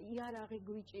იარაღი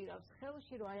გვიჭირავს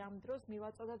ხელში რომ აი ამ დროს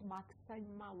მივაწოდოთ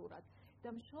მაქსიმალურად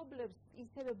და მშობლებს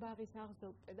ისევე ბაღის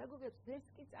აღზრდ პედაგოგებს ეს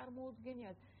კი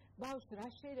წარმოუდგენიათ ბავშვს რა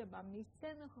შეიძლება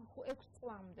მისცენ 6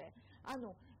 წლამდე. ანუ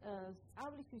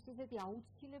სწავლისთვის ისეთი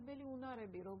აუცილებელი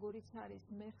უნარები, როგორიც არის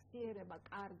მეხსიერება,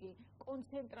 კარგი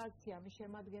კონცენტრაცია, მის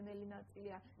შემადგენელი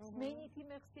ნაწილია, სმენითი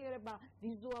მეხსიერება,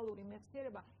 ვიზუალური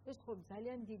მეხსიერება, ეს ხო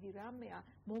ძალიან დიდი რამეა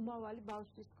მომავალი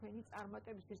ბავშვის თქვენი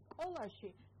წარმატებისთვის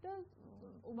სკოლაში და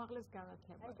უმაღლეს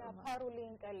განათლებაში. დაფარული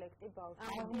ინტელექტი ბავშვი.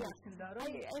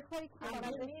 აი, ეხლა იქ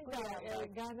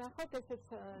განახოთ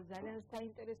ესეც ძალიან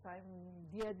საინტერესო აი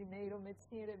დიადი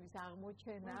ნეირომეცნიერების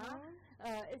აღმოჩენა.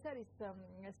 ეს არის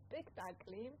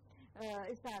სპექტაკლი,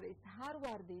 ეს არის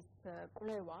ჰარვარდის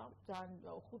კვლევა,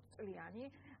 ძალიან 5 წლიანი.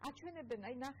 აჩვენებენ,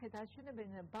 აი ნახეთ, აჩვენებენ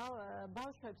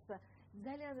ბავშვებს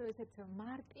ძალიან ესეთ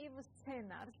მარტივ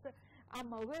სცენარს ამ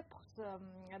ვეფხს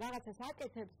რაღაცას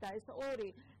აკეთებს და ეს ორი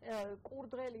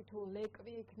კურდღელი თუ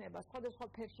ლეკვი იქნება სხვადასხვა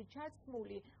ფერში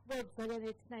ჩაცმული, ვეფხს ძალიან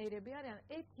ერთნაირები არიან.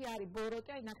 ერთი არის ბოროტი,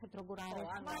 აი ნახეთ როგორ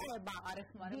არეხმარება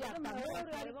და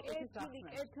მეორე არის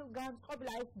კეთილგანწყობილი,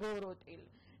 აი ეს ბოროტი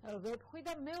ვეფხვი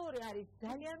და მეორე არის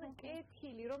ძალიან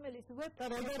კეთილი, რომელიც ვეფხს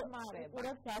ეხმარება.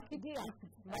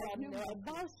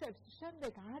 ბავშვებს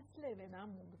შემდეგ აძლევენ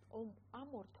ამ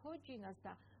ორ თოჯინას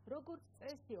და როგორც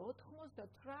წესი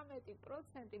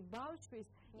 98% ბავშვის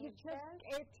ირჩევს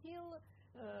კეთილ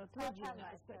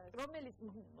თოჯინას, რომელიც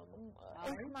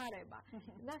ეხმარება.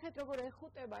 ნახეთ როგორ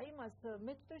ეხუტება იმას,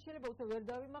 მე თვითონ შეიძლება უცებ ვერ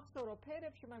დავიმახსოვრო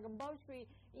ფერებში, მაგრამ ბავშვი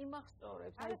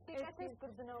იმახსოვრებს. აი ეს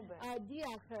გრძნობაა.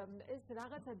 დიახ, ეს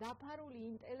რაღაცა დაფარული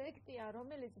ინტელექტია,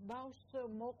 რომელიც ბავშვს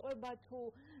მოყვება თუ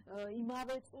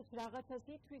იმავე წუთს რაღაცას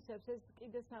ითვისებს, ეს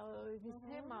კიდე ის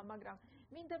თემა, მაგრამ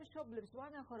მინდა მშობლებს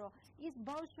ვანახო, რომ ის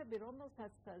ბავშვები,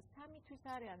 რომელსაც 3 თვის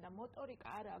არიან და მოტორიკა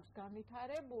არ აქვს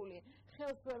განვითარებული,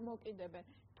 ხელს ვერ მოკიდებენ,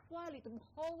 თვალით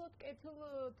მხოლოდ კეთილ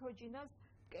თოჯინას,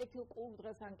 კეთილ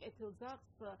კურდღელს ან კეთილ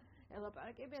ძაღლს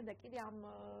ელაპარაკებიან და კიდე ამ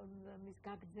მის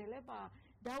გაგრძელება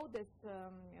დაუდეს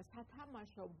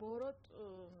სათამაშო ბოროტ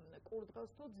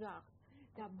კურდღელს თუ ძაღლს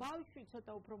და ბავშვი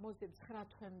ცოტა უფრო მოძებს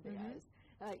 9 თვემდე არის.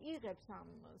 იღებს ამ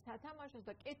სათამაშოს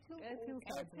და კეთილს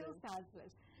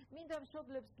აძლევს. მინდა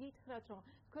მშობლებს გითხრათ, რომ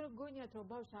თქვენ გგონიათ, რომ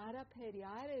ბავშვს არაფერი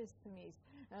არ ესმის,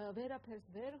 ვერაფერს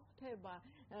ვერ ხვდება,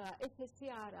 ესე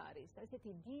არ არის.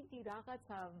 ესეთი დიდი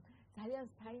რაღაცა ძალიან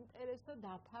საინტერესო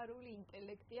დაფარული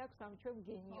ინტელექტი აქვს ამ ჩვენ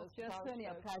გენიოს.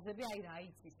 შეასწავლია ფრაზები, აი რა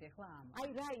იცის ახლა ამ. აი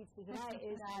რა იცის, რა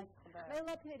ეს.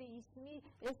 ყველაფერი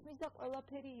ესმის და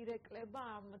ყველაფერი ირეკლება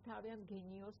ამ თავიანთ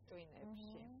გენიოს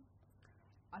ტვინებში.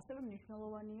 ასევე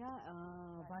მნიშვნელოვანია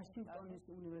ვაშინგტონის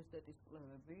უნივერსიტეტის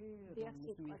კვლევები,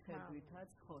 რომლის მიხედვითაც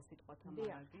ხო სიტყვათა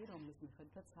მარაგი, რომლის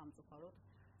მიხედვითაც სამწუხაროდ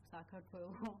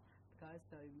საქართველოს დგას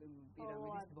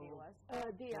პირამიდის ბოლოს.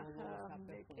 დიახ,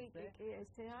 კი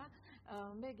ესეა.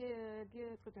 მე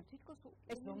გეტყვით თითქოს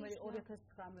ეს რომელი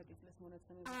 2019 წლის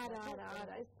მონაცემები?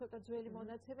 არა, ეს ცოტა ძველი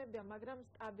მონაცემებია, მაგრამ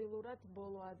სტაბილურად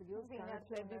ბოლო ადგილს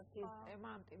განათლების სისტემა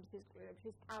ამ ტიპის კვლევებში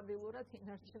სტაბილურად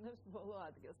ინარჩუნებს ბოლო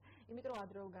ადგილს. იმიტომ რომ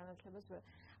ადრეულ განათლებას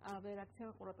ვერ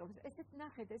აქცევენ ყურადღებას. ესეც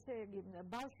ნახეთ, ესე იგი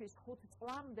ბავშვის 5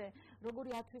 წლამდე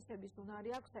როგორი ათვისების უნარი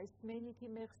აქვს, აი სმენითი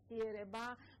მეხსიერება,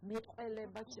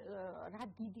 მეტყველება, რა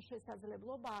დიდი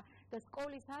შესაძლებლობაა და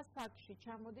სკოლის ასაკში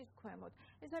ჩამოდის ქვემოთ.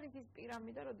 ეს არის ის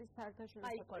პირამიდა, როდის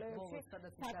საერთაშორისო კვლევებში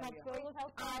საქართველოს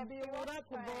სტაბილურად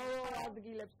ბოლო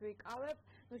ადგილებს ვიკავებთ.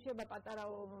 ნუ შეიძლება პატარა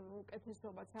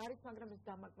უკეთესობაც არის, მაგრამ ეს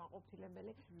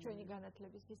დამაკმაყოფილებელი ჩვენი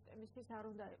განათლების სისტემისთვის არ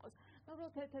უნდა იყოს.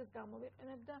 უბრალოდ ერთ-ერთს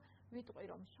გამოვიყენებ და ვიტყვი,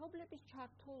 რომ მშობლების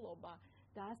ჩართულობა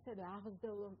და ასევე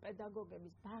აღზრდელ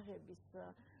პედაგოგების, ბაღების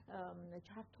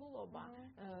ჩართულობა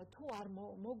თუ არ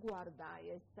მოგვარდა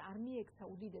ეს, არ მიექცა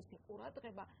უდიდესი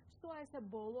ყურადღება, სულ ესე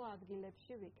ბოლო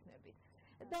ადგილებში ვიქნებით.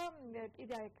 და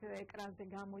კიდე ეკრანზე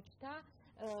გამოჩნდა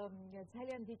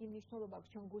ძალიან დიდი მნიშვნელობა აქვს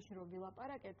ჩვენ გუშინ რომ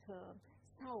ვილაპარაკეთ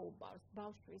საუბარს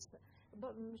ბავშვის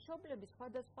მშობლები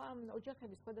სხვადასხვა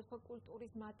ოჯახების სხვადასხვა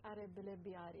კულტურის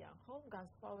მატარებლები არიან, ხო,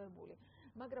 განსხვავებული.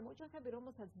 მაგრამ ოჯახები,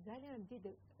 რომელსაც ძალიან დიდ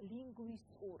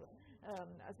ლინგვისტურ,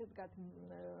 ასე ვთქვათ,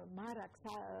 მარაკს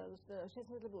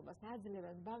შესაძლებლობას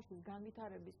აძლევენ ბავშვის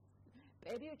განვითარების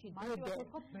პერიოდში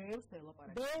ბევრს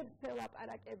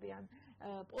ელაპარაკებიან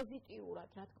პოზიტიურად,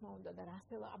 რა თქმა უნდა, და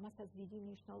ამასაც დიდი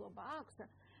მნიშვნელობა აქვს.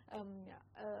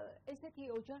 ესეთი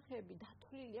ოჯახები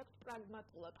დათვლილი აქვს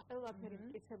პრაგმატულად, ყველაფერი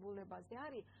მტკიცებულებაზე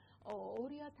არის.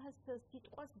 2000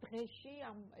 სიტყვას დღეში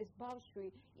ეს ბავშვი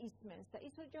ისმენს და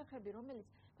ის ოჯახები, რომელიც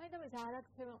მაინც არ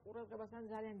აქცევენ ყურადღებას ან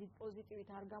ძალიან დიდ პოზიტივით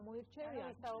არ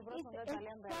გამოირჩევიან,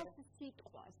 ის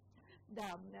სიტყვას და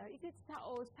ისეთ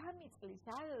 3 წლის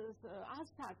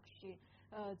ასაკში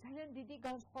ძალიან დიდი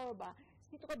განსხვავება.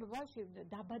 სიტყვები ბავშვი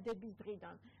დაბადების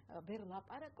დღიდან ვერ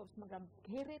ლაპარაკობს, მაგრამ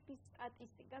გერების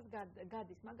სტატისტიკას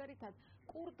გადის. მაგალითად,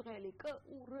 კურდღელი,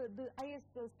 აი ეს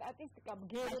სტატისტიკა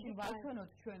გერების ვაჩვენოთ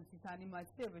ჩვენს ის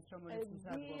ანიმაციებს, რომელიც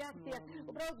მზადდება.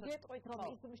 უბრალოდ გეტყვით, რომ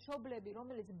ის მშობლები,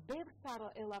 რომელიც ბევრს არ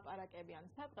ელაპარაკებიან,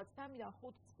 სადღაც 3-დან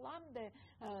 5 წლამდე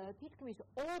თითქმის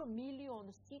 2 მილიონ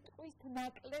სიტყვის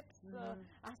ნაკლებს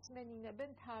ასმენინებენ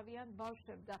თავიანთ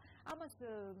ბავშვებს და ამას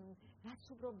რაც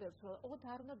უბრალოდ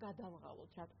არ უნდა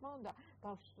გადავღალოთ, რა თქმა უნდა,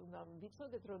 ბავშვს უნდა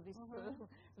ვიცოდეთ, როდის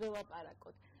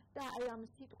ველაპარაკოთ. და აი ამ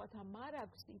სიტყვათა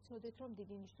მარაგს იცოდეთ, რომ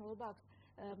დიდი მნიშვნელობა აქვს.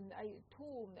 აი თუ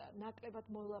ნაკლებად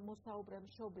მოსაუბრე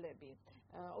მშობლები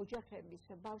ოჯახების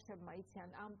ბავშვებმა იციან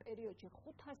ამ პერიოდში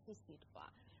 500 სიტყვა,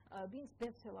 ვინც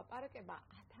ბევრს ელაპარაკება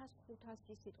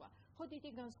 1500 სიტყვა. ხო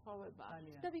დიდი განსხვავებაა.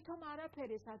 და ვითომ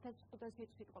არაფერი ეს 1500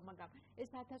 სიტყვა, მაგრამ ეს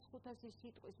 1500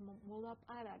 სიტყვის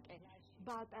მოლაპარაკე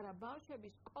პატარა ბავშვები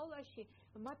სკოლაში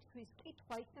მათთვის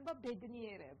კითხვა იქნება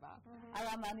ბედნიერება. აი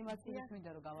ამ ანიმაციას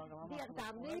მინდა რომ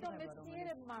გავაგზავნო.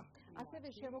 ნეირომეცნიერებმა ასევე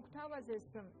შემოგთავაზეს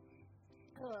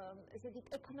ესეთი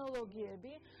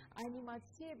ტექნოლოგიები,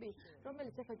 ანიმაციები,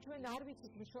 რომელიც ახლა ჩვენ არ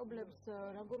ვიცით მშობლებს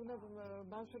როგორ უნდა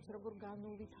ბავშვებს როგორ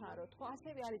განუვითაროთ. ხო,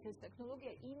 ასევე არის ეს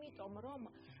ტექნოლოგია, იმიტომ რომ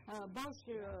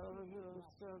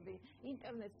ბავშვები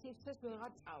ინტერნეტ სივრცეს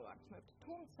ვეღარ წავართმევთ.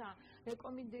 თუმცა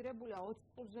რეკომენდირებულია 20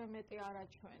 წუთზე მეტი არ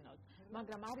აჩვენოთ,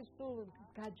 მაგრამ არის სულ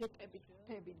გაჯეტებით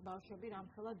ხვდებით ბავშვები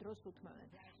რამხელა დროს უთმევენ.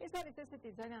 ეს არის ესეთი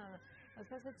ძალიან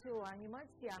სასაცილო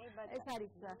ანიმაცია, ეს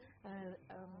არის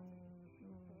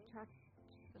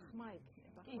ხმა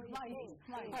იქნება. ეს არის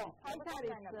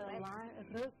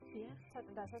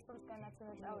ცოტა დასასრულს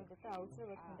განაცემად წავიდეთ და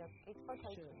აუცილებლად მინდა ვკითხოთ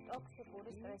აი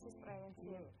ტოქსიკური სტრესის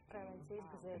პრევენციის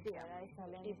გზები. აი ეს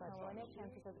ძალიან მნიშვნელოვანია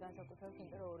ჩემთვისაც განსაკუთრებით,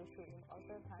 იმიტომ რომ ორი შვილი მყავს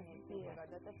და თან ერთი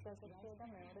გადაწყვეტს დასაწყისში და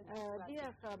მეორე.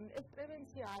 დიახ, ეს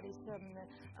პრევენცია არის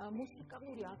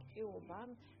მუსიკალური აქტივობა,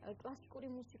 კლასიკური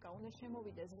მუსიკა უნდა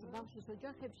შემოვიდეს ბავშვის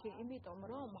ოჯახებში, იმიტომ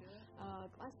რომ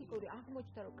კლასიკური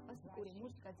აღმოჩნდა რომ კლასიკური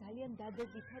მუსიკა ძალიან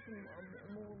დადებითად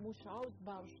მუშაობს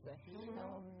ბავშვზე.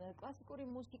 კლასიკური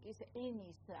მუსიკის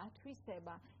ენის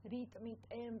ათვისება, რიტმი,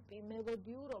 ტემპი,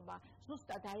 მელოდიურობა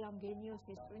ზუსტად აი ამ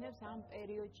გენიოსის წვინებს ამ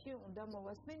პერიოდში უნდა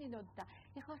მოვასმენინოთ და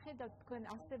ეხლა ხედავთ თქვენ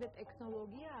ასევე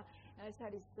ტექნოლოგია, ეს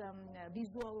არის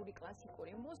ვიზუალური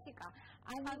კლასიკური მუსიკა,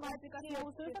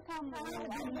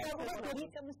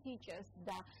 რიტმს იჭერს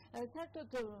და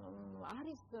საერთოდ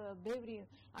არის ბევრი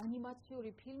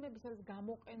ანიმაციური ფილმები, სადაც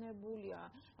გამოყენებულია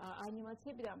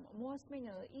ანიმაციები და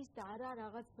მოასმენინო ის და არა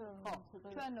რაღაც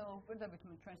ჩვენ პირდაპირ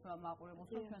ჩვენს მაყურებელს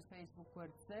ჩვენს Facebook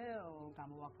გვერდზე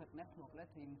გამოვაქვეყნებთ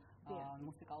მოკლედ იმ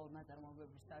მუსიკალურ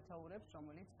ნაწარმოებების სათაურებს,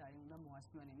 რომელიც აი უნდა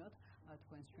მოასმენინოთ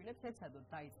თქვენს შვილებს, ეცადოთ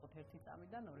დაიწყოთ ერთი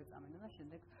წამიდან, ორი წამიდან და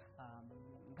შემდეგ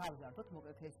გავზარდოთ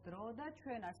მოკლედ ეს დრო და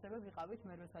ჩვენ ასევე ვიყავით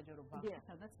მერვე საჯარო ბაღში,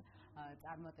 სადაც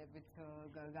წარმატებით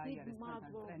გაიარეს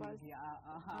ტრენინგი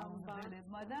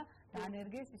აუზრელებმა და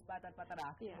დანერგეს ის პატარ-პატარა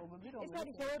აქტივობები, ეს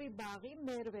არის ორი ბაღი,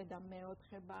 მერვე და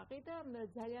მეოთხე ბაღი და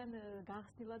ძალიან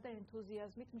გახსნილად და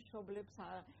ენთუზიაზმით მშობლებს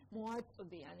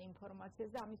მოაწვდიან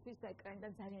ინფორმაციას და ამისთვის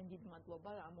ეკრანიდან ძალიან დიდი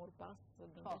მადლობა ამ ორ ბაღს.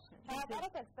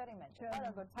 ჩავატარეთ ექსპერიმენტი.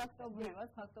 როგორც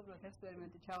ფაქტობრივად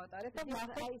ექსპერიმენტი ჩავატარეთ და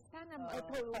აი სანამ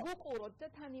ვუყუროთ და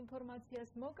თან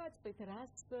ინფორმაციას მოგაწვით,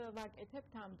 რას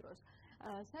ვაკეთებთ ამ დროს.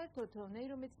 საერთოდ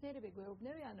ნეირომეცნიერები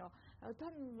გვეუბნებიან, რომ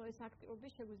თან ეს აქტივობები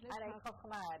შეგვიძლია არა ხო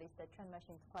ხმა არის და ჩვენ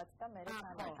მაშინ თქვათ და მე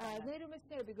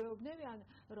ნეირომეცნიერები გვეუბნებიან,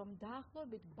 რომ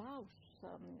დაახლოებით ბავშვს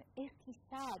 1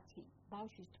 საათი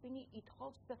ბავშვის ტვინი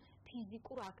ითხოვს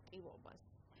ფიზიკურ აქტივობას.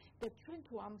 და ჩვენ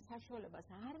თუ ამ საშუალებას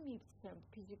არ მივცემთ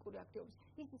ფიზიკური აქტივობის,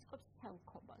 ის იწყებს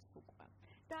ცელქობას უკვე.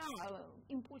 და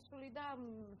იმპულსური და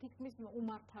თითქმის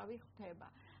უმართავი ხდება.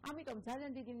 ამიტომ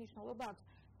ძალიან დიდი მნიშვნელობა აქვს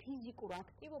ფიზიკურ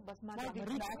აქტივობას, მაგრამ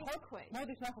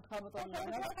მოდით ნახოთ ხალბატონო,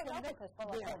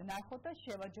 ნახოთ და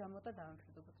შევაჯამოთ და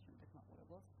დავამშვიდობოთ შემდეგ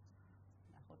მაყურებელს.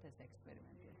 ნახოთ ეს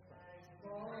ექსპერიმენტი.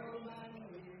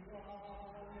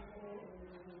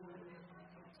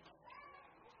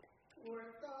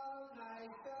 Work all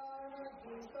night,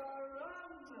 do the run.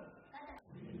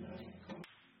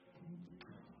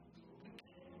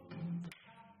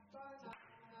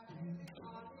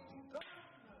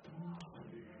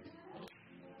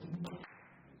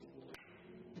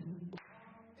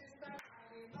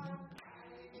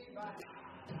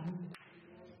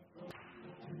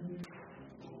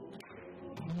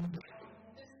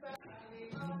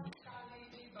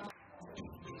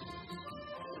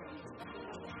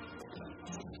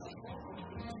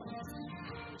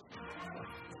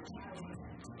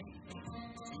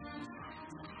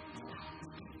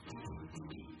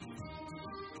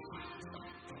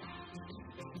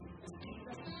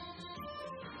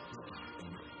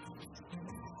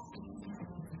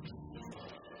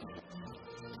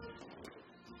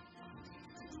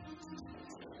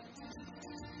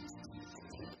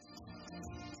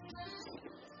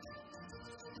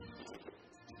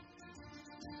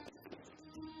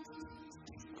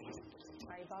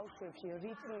 ბავშვებში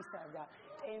რიტმისა და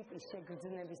ტემპის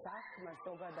შეგრძნების აღქმა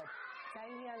ზოგადად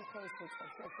ძალიან ხელს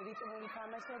უწყობს ეს რიტმული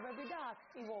თამაშებები და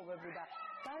აქტივობები და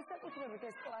განსაკუთრებით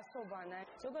ეს კლასობანა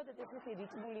ზოგადად ესეთი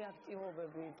რიტმული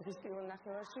აქტივობები დღის პირველ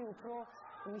ნახევარში უფრო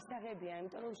მისაღებია,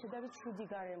 იმიტომ რომ შედარებით შვიდი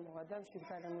გარემოა და შვიდ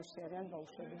გარემოში არიან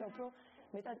ბავშვები და უფრო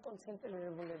მეტად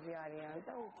კონცენტრირებულები არიან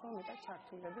და უფრო მეტად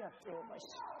ჩართულები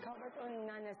აქტივობაში. ქალბატონი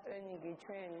ნანას ტრენინგი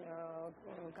ჩვენ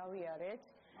გავიარეთ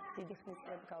დიდი ხნის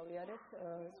წლები გავიარეთ.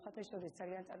 სხვათა შორის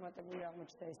ძალიან წარმატებული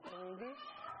აღმოჩნდა ეს ტრენინგი.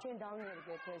 ჩვენ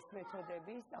დავნერგეთ ეს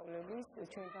მეთოდები, სწავლების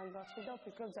ჩვენთან ბავშვი და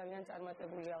ვფიქრობ ძალიან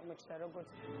წარმატებული აღმოჩნდა როგორც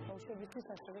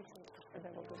ბავშვებისთვის, ასევე ჩვენთვის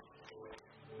პედაგოგებისთვის.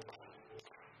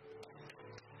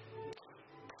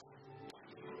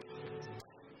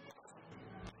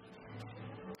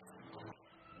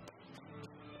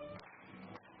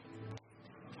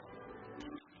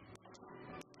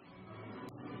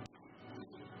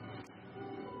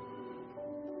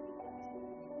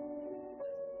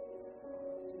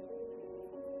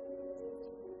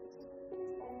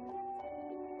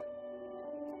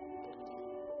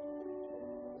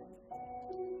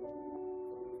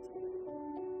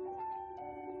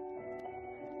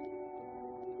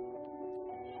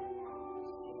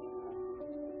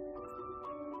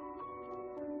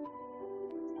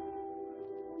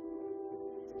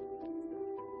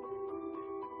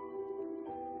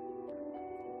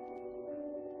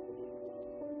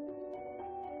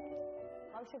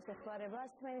 ბავშვებს ეხმარება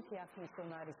სმენითი ახლის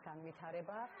უნარის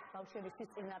განვითარება,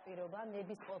 ბავშვებისთვის წინაპირობა,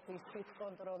 ნების ყოფის,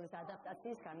 თვითკონტროლის,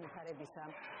 ადაპტაციის განვითარებისა.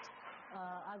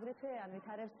 აგრეთვე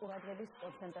ანვითარებს ყურადღების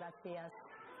კონცენტრაციას,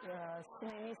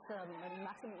 სმენის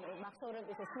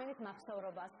სმენით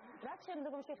მახსოვრობას, რაც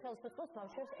შემდგომში ხელს უწყობს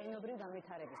ბავშვებს ენობრივ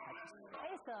განვითარებისათვის.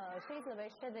 ეს შეიძლება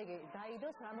ეს შედეგი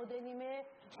დაიდოს რამოდენიმე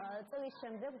წლის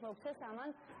შემდეგ მოგვცეს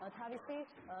ამან თავისი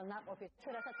ნაყოფი.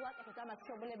 ჩვენ რასაც ვაკეთებთ, ამას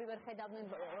მშობლები ვერ ხედავდნენ,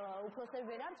 უფროსები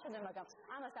ვერ ამჩნევდნენ, მაგრამ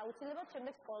ამას აუცილებლად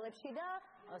შემდეგ სკოლებში და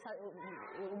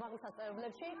უმაღლეს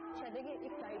სასწავლებლებში შედეგი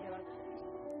იქ დაიდება.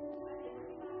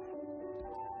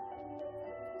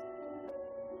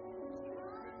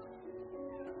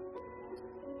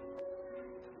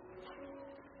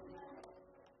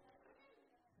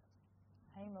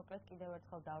 მოკლედ კიდევ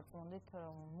ერთხელ დავწმუნდით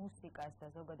მუსიკას და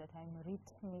ზოგადად აი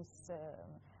რითმის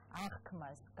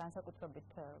აღქმას განსაკუთრებით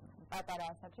პატარა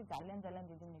ასაკში ძალიან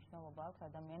დიდი მნიშვნელობა აქვს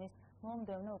ადამიანის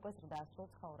მომდევნო უკვე ზრდასრულ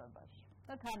ცხოვრებაში.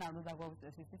 და თან არ უნდა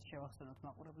გვაუწყდეს ისიც შევახსენოთ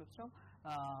მაყურებლებს, რომ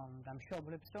და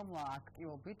მშობლებს, რომ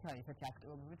აქტივობით, აი ესეთი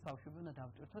აქტივობებით ბავშვები უნდა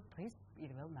დავტვირთოთ დღის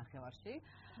პირველ ნახევარში.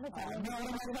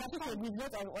 შეგვიძლია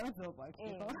წავიყვანოთ ზოოპარკში,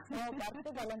 ხო?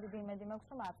 ზოოპარკში ძალიან დიდი იმედი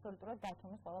მაქვს, რომ აბსოლუტურად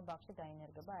დათომის ყველა ბაღში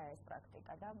დაინერგება ეს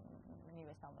პრაქტიკა და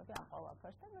მივესალმები ამ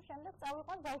ყველაფერს და ნუ შემდეგ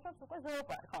წავიყვან ბავშვებს უკვე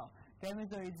ზოოპარკში. ხო,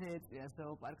 გემეზოიძე ეწვია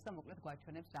ზოოპარკს და მოკლედ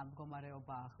გვაჩვენებს რა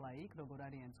მდგომარეობა ახლა იქ, როგორ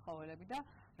არიან ცხოველები და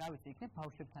რა ვიცი, იქნებ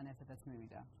ბავშვებთან ერთადაც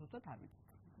მივიდა. ზუსტად არ ვიცი.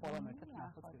 ყველამ ერთად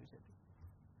ნახოთ ვიზიტი.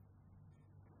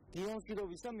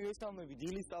 დიონსიროვის და მივესალმები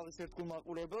დილის ტალღის ერთგულ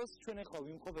მაყურებელს. ჩვენ ახლა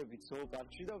ვიმყოფებით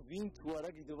ზოოპარკში და ვინ თუ არა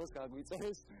გიდობას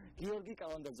გაგვიწერეს გიორგი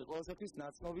კალანდაძე, ყოველთვის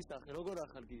ნაცნობის სახე. როგორ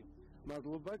ახალ გიო?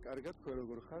 მადლობა, კარგად, თქვენ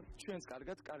როგორ ხართ? ჩვენს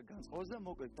კარგად განწყობს და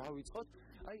მოკლედ დავიწყოთ.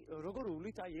 აი, როგორ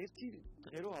უვლით აი ერთი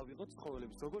დღე რო ავიღოთ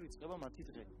ცხოველებს, როგორ იწყება მათი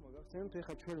დღე? მოგახსენებთ,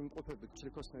 ეხლა ჩვენ ვიმყოფებით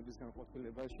ჩირქოსნების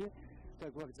განყოფილებაში და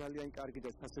გვაქვს ძალიან კარგი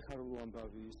და სასიხარულო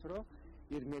ამბავი ის, რომ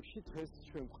ირმებში დღეს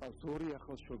ჩვენ გვყავს ორი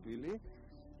ახალშობილი,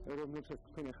 რომლებსაც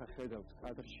თქვენ ახლა ხედავთ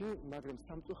კადრში, მაგრამ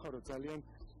სამწუხაროდ ძალიან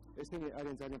ესენი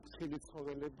არიან ძალიან ფრთხილი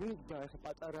ცხოველები და ახლა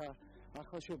პატარა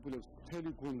ახალშობილებს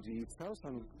მთელი გუნდი იცავს,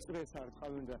 ანუ წრეს არ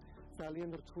ყავენ და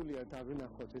ძალიან რთულია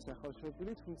დავინახოთ ეს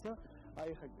ახალშობილი, თუმცა აი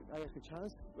ახლა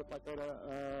ჩანს პატარა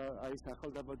აი ეს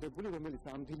ახალდაბადებული, რომელიც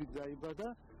ამ დილით დაიბადა,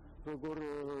 როგორ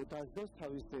დაძდოს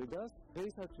თავის დედას.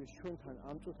 დღეისათვის ჩვენთან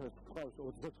ამ წუთას გვყავს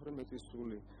 32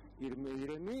 სული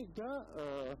ირემი და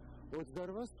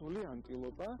 28 სული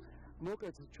ანტილოპა.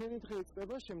 მოკლედ ჩვენი დღე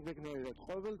იწყება შემდეგნაირად.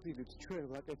 ყოველ დილით ჩვენ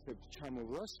ვაკეთებთ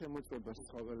ჩამოვლას, შემოწმებას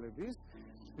ცხოველების,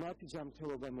 მათი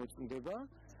ჯანმრთელობა მოწმდება.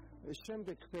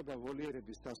 შემდეგ ხდება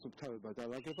ვოლიერების დასუფთავება და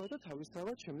ლაგება და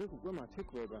თავისთავად შემდეგ უკვე მათი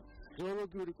კვება.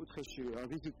 გეოლოგიური კუთხეში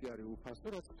ვიზიტი არის უფასო,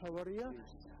 რაც მთავარია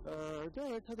და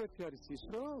ერთადერთი არის ის,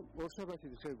 რომ ორშაბათი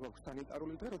დღე გვაქვს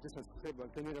სანიტარული დღე, როდესაც ხდება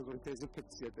გენერალური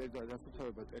დეზინფექცია და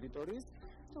დასუფთავება ტერიტორიის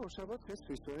და ორშაბათ დღეს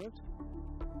ვისვენებთ.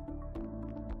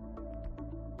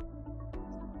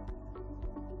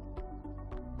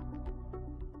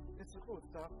 ეს იყო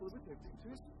დაახლოებით ერთი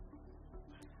თვის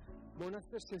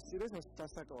მონასტერს ესწირეს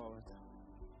დასაკლავად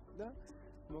და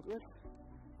მოკლედ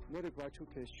მე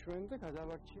გვაჩუქეს ჩვენ და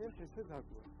გადავარჩიეთ ესე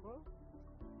დაგვარ, ხო?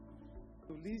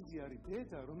 ლიზი არის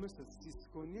დედა, რომელსაც ის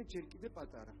გონია ჯერ კიდე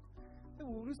პატარა. და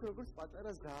ურის როგორც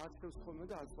პატარას დააცრევს ხოლმე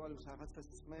და აწვალებს რაღაცას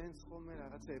წმენს ხოლმე,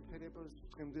 რაღაცა ეფერებს,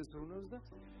 დღემდე ზრუნავს და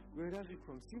ვერ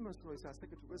აღიქრომს იმას, რომ ეს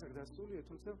ასაკით უკვე გასულია,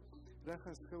 თუმცა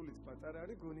რახან სხეულიც პატარა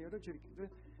არის, გონია რომ ჯერ კიდე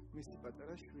მისი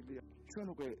პატარა შვილია. ჩვენ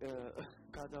უკვე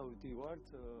გადავდივართ,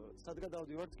 სად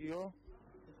გადავდივართ გიო?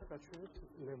 ეხლა გაჩვენებთ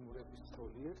ლემურების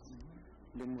ცხოველებს.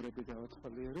 ლემურები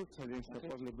დავაცხალიარებ, ძალიან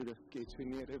საყვარლები და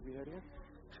კეჩვინიერები არიან.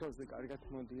 ხელზე კარგად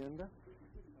მოდიან და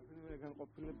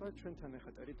განყოფილება ჩვენთან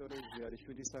ახლა ტერიტორიაზე არის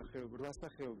 7 სახეობა, 8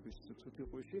 სახეობის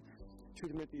თუთიყუში,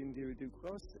 17 ინდივიდი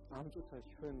გვყავს. ამ წუთას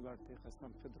ჩვენ ვართ ახლა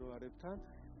სამხედრო არებთან.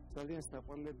 ძალიან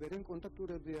საყვარლებიანი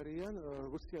კონტაქტურები არიან,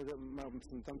 როგორც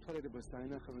დამთავრებას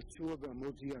დაინახავენ, ცდილობენ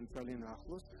მოდიან ძალიან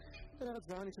ახლოს და რაღაც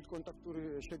ძალიან ისეთ კონტაქტური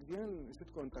შეგდიან ისეთ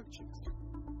კონტაქტში.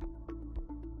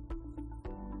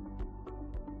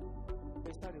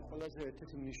 ეს არის ყველაზე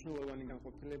ერთ-ერთი მნიშვნელოვანი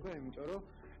განყოფილება, იმიტომ რომ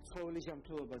ცხოველის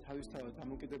ჯანმრთელობა თავისთავად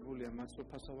დამოკიდებულია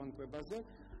მასოფასოვან კვებაზე.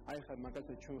 აი ხა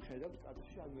მაგალითად ჩვენ ხედავთ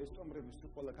კადრში, ანუ ეს სტომრების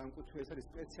ყველა განკუთვნილი ეს არის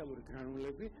სპეციალური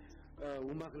გრანულები,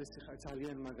 უმაღლესი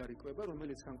ძალიან მაგარი კვება,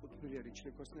 რომელიც განკუთვნილი არის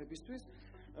ჩლიქოსნებისთვის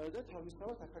და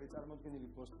თავისთავად აქ არის წარმოდგენილი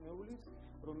ბოსტნეულით,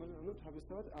 რომელიც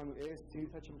თავისთავად ანუ ეს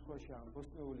ძირითად შემთხვევაში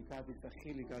ბოსტნეული გადის და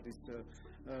ხილი გადის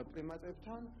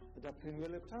პრიმატებთან და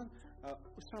ფრინველებთან.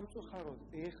 სამწუხაროდ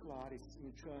ეხლა არის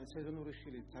სეზონური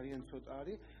ხილი ძალიან ცოტა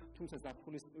არის, თუმცა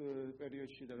ზაფხულის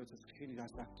პერიოდში და როდესაც ხილი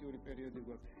აქტიური პერიოდი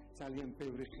გვაქვს, ძალიან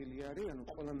ბევრი ხილი არის, ანუ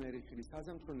ყველანაირი ხილი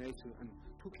საზამთრო ნეიჩი, ანუ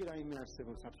თუ კი რაიმე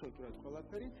არსებობს აბსოლუტურად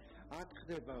ყველაფერი, აქ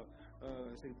ხდება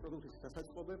ესეთი პროდუქტის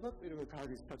დასაწყობება, პირველ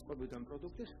გადის საწყობიდან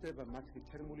პროდუქტი, ხდება მათი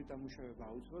თერმული დამუშავება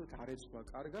აუცილებლად, გარეცვა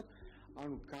კარგად,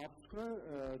 ანუ გაფრთხვა,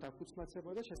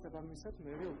 დაქუცმაცება და შესაბამისად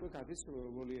მერე უკვე გადის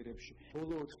ვოლიერებში.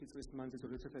 ბოლო 4 წლის მანძილზე,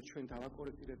 როდესაც ჩვენ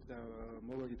დავაკორექტირებთ და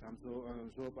მოვედით ამ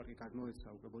ზოოპარკი გადმოეცა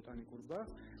უკვე ბოტანიკურ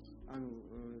ბაღს, ანუ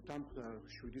დამხდა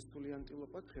 7 წული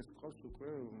ანტილოპა, დღეს გვყავს უკვე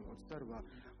 28.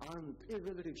 ან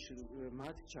პირველ რიგში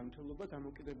მათი ჯანმრთელობა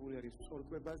დამოკიდებული არის სწორ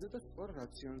კვებაზე და სწორ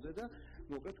რაციონზე და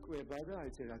მოკლედ კვება და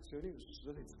აი ეს რაციონი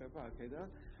ზუსტად იწყება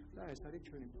აქედან და ეს არის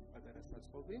ჩვენი პატარა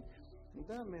საწყობი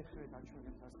და მე ხე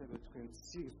გაჩვენებთ ასევე თქვენ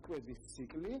კვების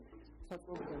ციკლი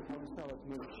საწყობიდან თავისთავად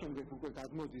მე შემდეგ უკვე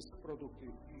გადმოდის პროდუქტი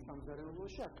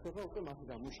სამზარეულოში აქ ხდება უკვე მათი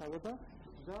დამუშავება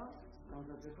და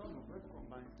გამზადება მოკლედ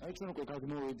კომბაინში. აი ჩვენ უკვე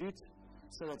გადმოვედით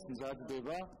სადაც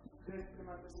მზადდება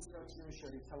რაციონში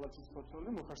არის სალათის ფოთოლი,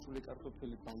 მოხარშული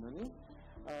კარტოფილი, ბანანი.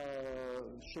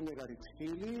 შემდეგ არის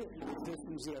თხილი,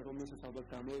 ზესუმზირა, რომელსაც ალბათ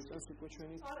გამოიწვევს უკვე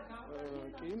ჩვენი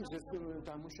კი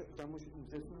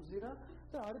ზესუმზირა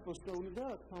და არის ბოსტნეული და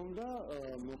თქმა უნდა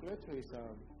მოკლედ ისა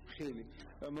ხილი.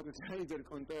 მოკლედ ჰაიდერ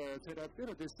კონტერაპია,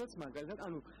 როდესაც მაგალითად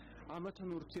ანუ ამათთან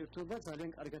ურთიერთობა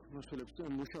ძალიან კარგად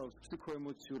მუშაობს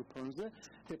ფსიქოემოციურ ფონზე,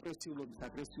 დეპრესიულობის,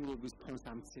 აგრესიულობის ფონს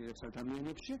ამცირებს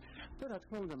ადამიანებში და რა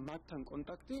თქმა უნდა მათთან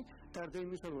კონტაქტი გარდა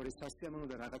იმისა, რომ არის სასიამოვნო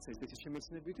და რაღაცა ისეთი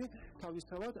შემეცნებითი,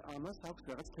 თავისთავად ამას აქვს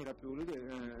რაღაც თერაპიული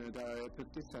და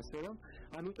ეფექტიც ასე რომ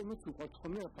ამიტომაც უყვართ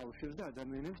ხოლმე ბავშვებს და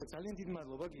ადამიანებს. ძალიან დიდი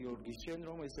მადლობა გიორგი, შენ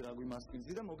რომ ესე რა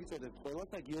გვიმასპინძი და მოგიწოდებთ ყველას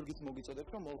და გიორგიც მოგიწოდებთ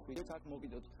რომ მოხვიდეთ აქ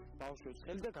მოგიდოთ ბავშვებს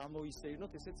ხელი და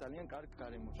გამოისეირნოთ ესე ძალიან კარგ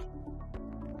გარემოში.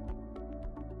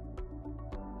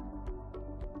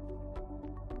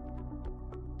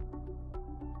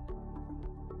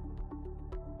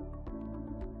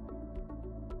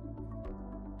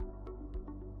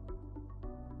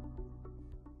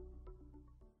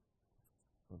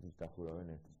 დახურავენ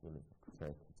ერთის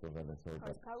ზოგადად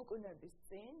საუკუნეების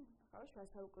წინ, ხო, შუა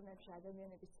საუკუნეებში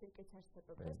ადამიანების ცირკიც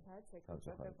არსებობდა, სადაც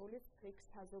ეკონტროლებული ცირკს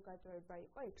საზოგადოება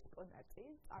იყო ექსპონატი,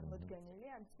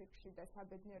 წარმოდგენილი ამ ცირკში და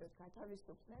საბედნიეროდ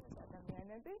გათავისუფლდნენ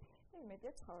ადამიანები,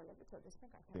 იმედია ცხოველები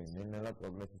თოდესმე გათავისუფლდნენ. ნელა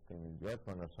პროგრესის თემებია,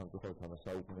 თორემ სამწუხაროდ ამ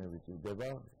საუკუნეები წირდება,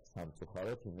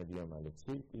 სამწუხაროდ იმედია მალე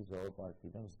ცირკი,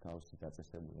 ზოოპარკი და მსგავსი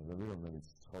დაწესებულებები,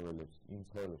 რომელიც ცხოველებს, იმ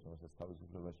ცხოველებს, რომელსაც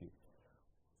თავისუფლებაში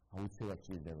აუცილებლად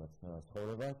ჭირდებათ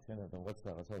ცხოვრება, ჩვენ რადგანაც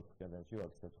რაღაცა 4 კედელში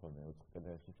ვაქცევთ ხოლმე, 4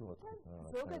 კედელში თუ 4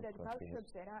 ზოგადად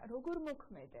ბავშვებზე როგორ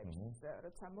მოქმედებს,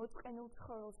 როცა მოწყენილ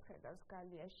ცხოველს ხედავს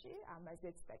გალიაში,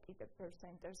 ამაზეც და კიდევ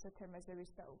პერსენტერზე თემაზე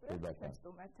ვისაუბრებ ჩვენ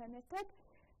სტუმართან ერთად.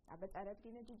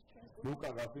 აბაწარადგინე დიდი ჩვენ ლუკა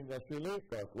გაფინდაშვილი,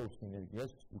 კლუბ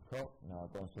სინერგიას უფრო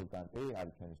კონსულტანტი,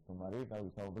 არის ჩვენი სტუმარი და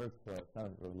ვისაუბრებთ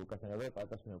თან ლუკასთან და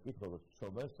პატასინო კითხულობს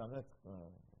შობეს, სანამ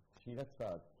ხშირად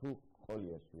თუ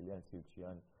ყოლია შვილი ან ცირკში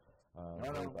ან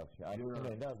ზოოპარკში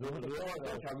არის და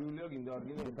ზოგადად ჩაგივლია გინდა არ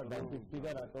გინდა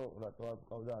და რატო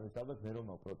აკავდა არის ალბათ მე რომ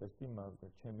პროტესტი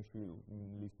ჩემი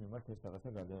შვილის მიმართ ეს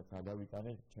რაღაცა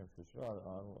გადავიტანე ჩემს შვილს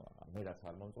რომ მე რაც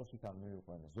არ მომწონს ის არ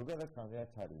მივიყვანე ზოგადად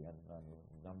რამდენად არიან ანუ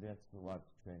რამდენად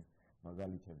ვართ ჩვენ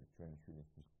მაგალითები ჩვენი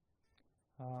შვილისთვის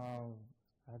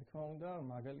რა თქმა უნდა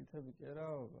მაგალითები კი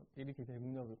არა პირიქით ეგ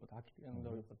უნდა ვიყოთ აქტიანი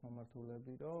უნდა ვიყოთ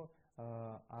მომართულები რომ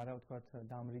არა ვთქვათ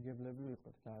დამრიგებლები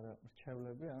ვიყოთ და არა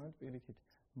რჩევლები, არამედ პირიქით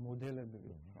მოდელები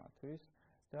ვიყოთ მათთვის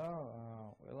და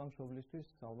ყველა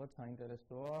მშობლისთვის ალბათ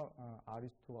საინტერესოა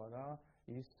არის თუ არა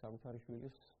ის საკუთარი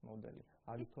შვილის მოდელი.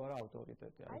 არის თუ არა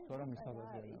ავტორიტეტი, არის თუ არა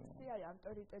მისაღებია. აი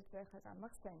ავტორიტეტზე ხა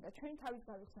გამახსენდა. ჩვენ თავის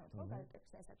გავიხსენოთ ხო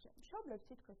გარკვეულ ასაკში. მშობლებს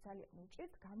თითქოს ძალიან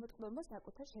უჭირთ გამოწყობა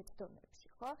საკუთარ შეცდომებში,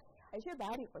 ხო? აი შეიძლება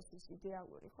არ იყოს ის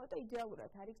იდეალური, ხო? და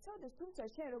იდეალურად არ იქცეოდეს, თუმცა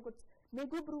შენ როგორც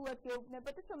მეგობრულად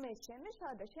გეუბნებოდეს, რომ მე შემეშვა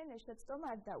და შენ ეს შეცდომა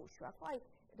არ დაუშვა, ხო? აი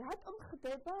რატომ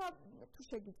ხდება თუ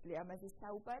შეგიძლია ამაზე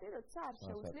საუბარი, როცა არ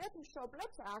შეუძლიათ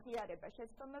მშობლებს აღიარება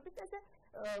შეცდომებით ესე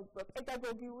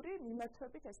პედაგოგიური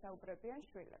მიმართვებით ესაუბრებიან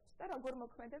შვილებს და როგორ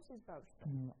მოქმედებს ის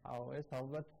ბავშვი? აუ ეს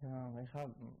ალბათ ეხა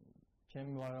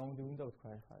ჩემი ვარაუდი უნდა ვთქვა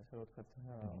ეხა ესე რომ ვთქვათ,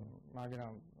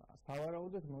 მაგრამ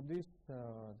სავარაუდოდ მოდის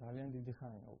ძალიან დიდი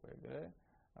ხანია უკვე ეგრე,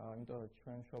 იმიტომ რომ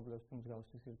ჩვენ მშობლებს თუ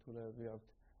მსგავსი სირთულეები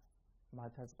აქვთ,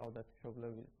 მათაც ყავდათ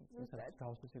მშობლები, ისაც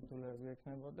მსგავსი სირთულეები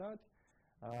ექნებოდათ.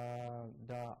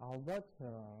 და ალბათ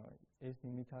ეს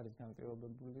იმით არის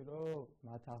განპირობებული, რომ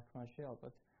მათ აღქმაში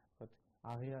ალბათ ვთქვათ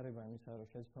აღიარება იმისა, რომ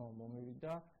შეცდომა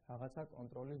მომივიდა, რაღაცა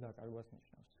კონტროლის დაკარგვას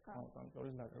ნიშნავს.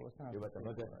 კონტროლის დაკარგვასთან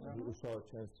აკავშირებს. მაგრამ უშუალოდ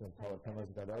ჩვენს თავად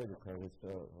თემაზე გადავიდეთ, ხერხით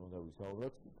უნდა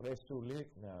ვისაუბროთ პრესული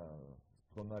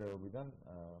მდგომარეობიდან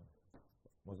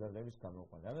მოზარდების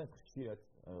გამოყვანა. ამას ხშირად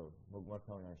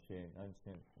მოგმართავენ შენ, ან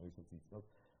შენ ვისაც იცნობ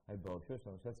აი ბავშვებს,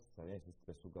 რომელსაც ძალიან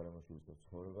სტრესულ გარემოში უწევს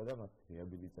ცხოვრება და მათ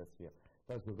რეაბილიტაცია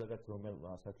და ზოგადად რომელ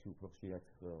ასაკში უფრო ხშირად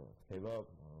ხდება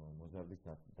მოზარდის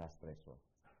დასტრესვა.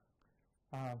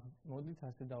 მოდით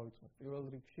ასე დავიწყოთ. პირველ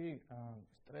რიგში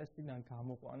სტრესიდან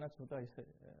გამოყვანა ცოტა ისე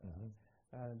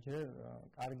ჯერ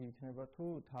კარგი იქნება თუ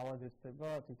თავად ეცდება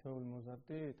თითოეული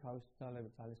მოზარდი თავის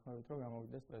ძალისხმევით რომ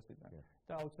გამოვიდეს სტრესიდან.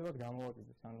 და აუცილებლად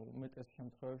გამოვაკიდებს, ანუ უმეტეს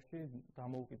შემთხვევებში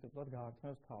დამოუკიდებლად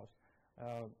გაართმევს თავს.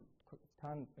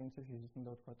 თან პრინციპში ის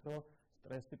უნდა ვთქვათ, რომ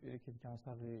სტრესი პირიქით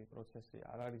განსაღი პროცესი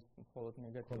არ არის მხოლოდ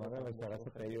ნეგატიური. მაგრამ ეს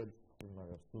რაღაცა პერიოდი,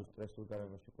 მაგრამ თუ სტრესულ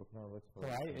გარემოში ყოფნა ალბათ ხო,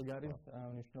 აი ეგ არის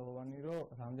მნიშვნელოვანი, რომ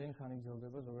რამდენი ხანი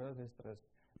გრძელდება ზოგადად ეს სტრესი.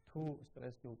 თუ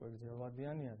სტრესი უკვე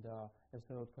გრძელვადიანია და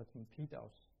ესე რომ ვთქვათ,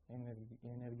 ფიტავს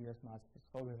ენერგიას მაწვდის,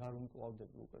 ხო, ვეღარ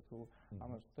უმკლავდები უკვე თუ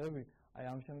ამას ხვდები, აი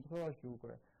ამ შემთხვევაში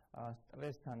უკვე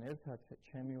სტრესთან ერთად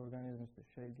ჩემი ორგანიზმისთვის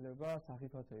შეიძლება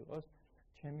სახიფათო იყოს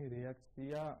ჩემი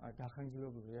რეაქცია,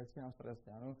 გახანგრძლივებული რეაქცია ამ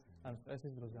სტრესთან, ანუ ამ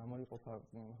სტრესის დროს გამოიყოფა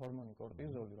ჰორმონი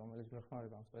კორტიზოლი, რომელიც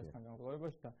გვეხმარება ამ სტრესთან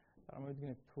გამკლავებაში და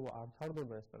წარმოიდგინეთ, თუ არ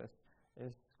თარდება ეს სტრესი,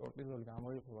 ეს კორტიზოლი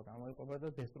გამოიყოფა და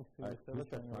დესტრუქციული ხდება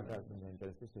ჩვენი ორგანიზმი. მაგას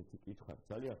ინტერესებს ერთი კითხვა.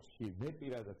 ძალიან ხშირ მე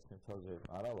პირადად თავზე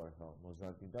არა ვარ ხო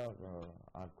მოზარდი და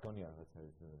არ მქონია რაღაცა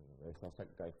ეს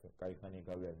ასაკი кайხანი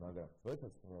გავიარე, მაგრამ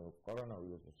როდესაც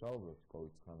კორონავირუსზე საუბრობთ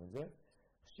COVID-19-ზე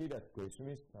ხშირად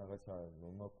გვესმის რაღაცა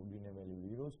მომაკვდინებელი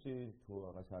ვირუსი, თუ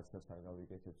რაღაცა არცაც არ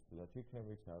გავიკეთებთ და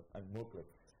თვითმებით, ან მოკლედ.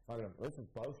 მაგრამ როდესაც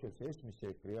ბავშვებს ესმის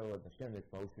ეგ რეალურად და შემდეგ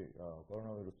ბავშვი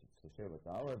კორონავირუსით შეიძლება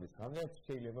დაავადდეს, რამდენად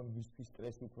შეიძლება მისთვის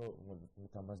სტრესი უფრო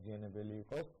დამაზიანებელი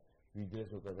იყოს, ვიდრე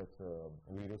ზოგადად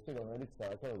ვირუსი, რომელიც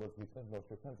რაღაცა როგორც ვიცით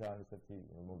ბავშვებთან ძალიან ისეთი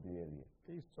მობიელია.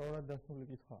 ის სწორად დასმული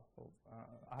კითხვაა, ხო.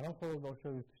 არა მხოლოდ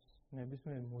ბავშვებისთვის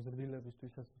ნებისმიერ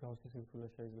მოზრდილებისთვისაც მსგავსი სირთულე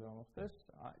შეიძლება მოხდეს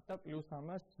და პლუს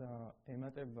ამას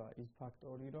ემატება ის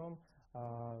ფაქტორი, რომ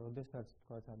როდესაც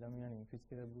თქვათ ადამიანი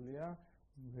ინფიცირებულია,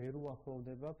 ვერ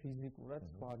უახლოვდება ფიზიკურად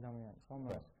სხვა ადამიანს, ხო?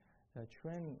 მას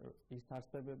ჩვენ ის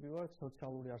არსებები ვართ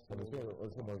სოციალური არსებები.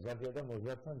 όσο მოზარდია და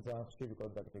მოზარდთან ძალიან ხშირი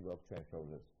კონტაქტი გვაქვს ჩვენ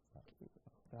შობლებს.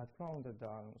 რა თქმა უნდა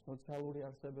და სოციალური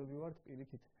არსებები ვართ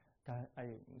პირიქით აი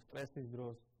სტრესის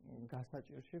დროს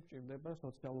გასაჭირში ვჭირდება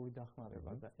სოციალური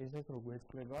დახმარება და ესეც რო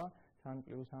გვეწყდება თან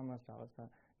პლუს ამას რაღაცა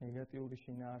ნეგატიური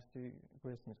შინაარსი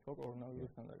გვესმის ხო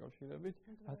კორონავირუსთან დაკავშირებით,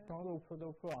 რა თქმა უნდა უფრო და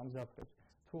უფრო ამზაფრებს.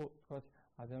 თუ თქვათ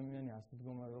ადამიანი ასეთ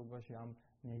მდგომარეობაში ამ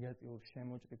ნეგატიურ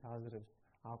შემოჭრით აზრებს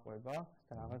აყვება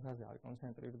და რაღაცაზე არ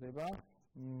კონცენტრირდება,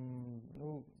 ну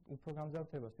უფრო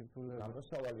გამზარდება სირთულეები.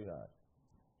 გამოსავალი რა არის?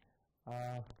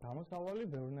 გამოსავალი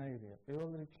ბევრნაირია.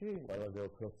 პირველ რიგში ყველაზე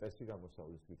უფრო სტრესი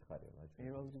გამოსავლის ვითხარია მათ.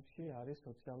 პირველ რიგში არის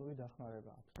სოციალური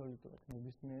დახმარება, აბსოლუტურად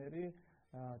ნებისმიერი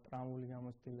ტრაუმული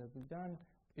გამოცდილებიდან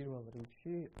პირველ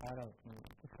რიგში არა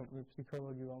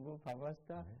ფსიქოლოგი ვამბობ ამას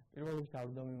და პირველ რიგში არ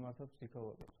უნდა მიმართოთ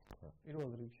ფსიქოლოგებს.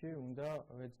 პირველ რიგში უნდა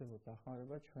ვეძებოთ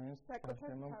დახმარება ჩვენს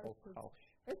გარშემო ხალხში.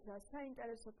 ეს რა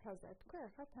საინტერესო ფრაზაა თქვა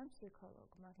ახლა თან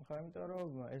ფსიქოლოგმა. ხო, იმიტომ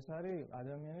რომ ეს არის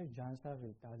ადამიანის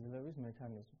ჯანსაღი დაძლევის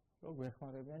მექანიზმი. რომ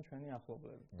გვეხმარებიან ჩვენი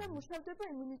ახლობლები. და მუშავდება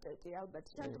იმუნიტეტი ალბათ.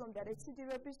 შემდგომ და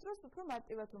რეციდივების დროს უფრო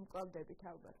მარტივად უმკლავდებით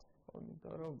ალბათ. ხო,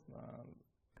 იმიტომ რომ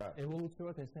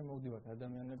ევოლუციურად ესე მოვდივართ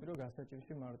ადამიანები, რომ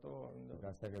გასაჭირში მარტო არ უნდა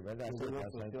გასაგებია და ასე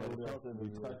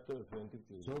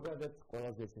ზოგადად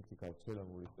ყველაზე ესეთი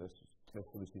გავრცელებული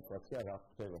სტრესული სიტუაცია რა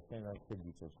ხდება? შენ არ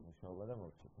შეგიცავს მუშაობა და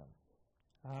მოვჩეთ ამ.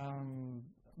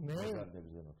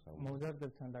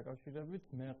 მოზარდებთან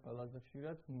დაკავშირებით მე ყველაზე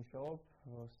ხშირად მუშაობ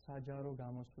საჯარო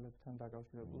გამოსვლებთან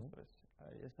დაკავშირებულ სტრესს.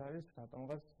 ეს არის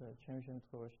რატომღაც ჩემს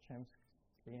შემთხვევაში, ჩემს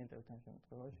კლიენტებთან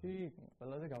შემთხვევაში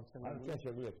ყველაზე გავრცელებული. ან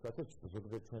შეგვიძლია ვთქვათ,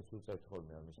 ზოგადად ჩვენც უწევთ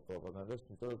ხოლმე ამის პროპაგანდას,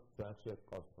 იმიტომ რომ ძალიან ხშირად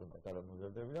ყავს პატარა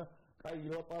მოზარდები და კაი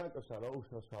ილაპარაკოს არა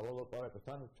უშავს ალაპარაკოს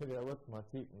ან შეიძლება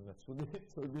მათი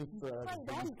ცუდი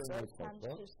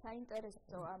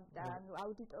საინტერესო ამ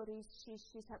აუდიტორიის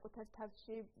შიში საკუთარ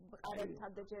თავში მყარად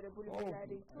თავდაჯერებული ვერ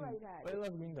არის თუ აი რა არის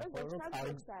ყველას მინდა რომ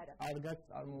კარგად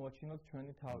წარმოვაჩინოთ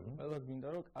ჩვენი თავი ყველას მინდა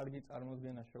რომ კარგი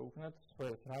წარმოდგენა შევუქმნათ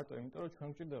სხვებს რატო იმიტომ რომ ჩვენ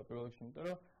გვჭირდება პირველ რიგში იმიტომ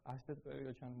რომ ასეთ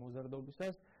პერიოდში ან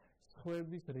მოზარდობისას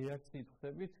სხვების რეაქციით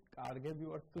ხვდებით კარგები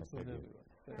ვართ თუ ცუდები ვართ.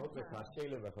 მოკლედ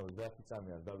შეიძლება ხო 10 წამი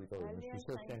არ დავიტოვოთ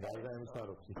მისთვის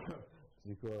გარდაემსარო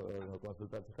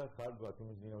კონსულტაცია ხარ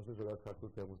ბათუმის დინამოსა ზოგადად ქართულ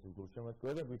თემურს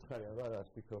გულშემატკივარი და გითხარი აბა რა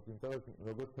ვფიქრობ იმიტომ რომ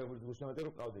როგორც თემურის გულშემატკივარი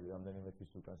რომ ყავდები რამდენიმე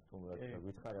თვის უკან სტუმრად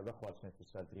გითხარი აბა ხვაჩნეთის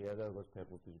სადრია და როგორც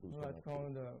თემურის გულშემატკივარი. რა თქმა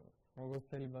უნდა როგორც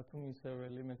თელი ბათუმი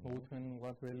ისეველი მე მოუთმენ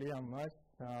უყურებელი ამას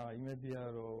იმედია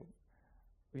რომ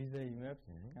ვიზე იმებს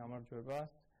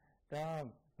გამარჯვებას და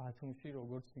ბათუმში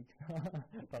როგორც იქნა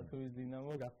ბათუმის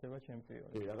დინამო გახდება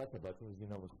ჩემპიონი. კი, რაღაცა ბათუმის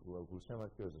დინამოს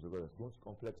გულშემატკივრზე ზოგადად გუნდს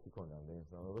კომპლექსი ქონდა ამდენი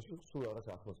ზამებაში, სულ რაღაც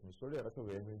ახლოს მისული, რაღაცა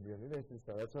ვერ მიდიანი და ეს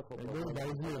რაღაცა ხო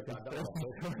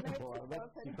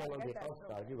ფსიქოლოგია ყავს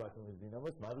კარგი ბათუმის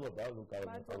დინამოს. მადლობა ლუკა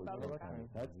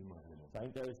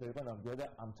საინტერესო იყო ნამდვილად და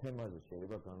ამ თემაზე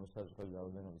შეიძლება განმოსაზღვრელი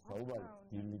რაოდენობის საუბარი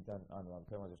დილიდან ანუ ამ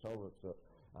თემაზე საუბრობთ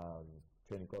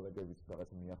ჩვენი კოლეგებიც რაღაც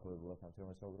მიახლოებულად ამ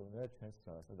თემას საუბრობდნენ და ჩვენს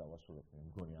რაღაცა დავასრულებთ.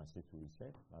 მგონი ასე თუ ისე.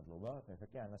 მადლობა. ეხლა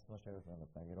კი ანასტასია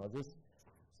შევეხმაროთ ნაგერვაძეს.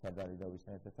 სადარი და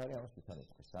ვისთან ერთად არის ამას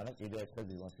ვისაუბრებთ. სანა კიდევ ერთხელ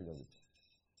დილამშვიდობით.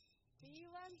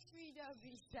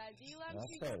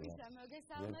 დილამშვიდობისა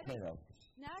მოგესალმებით.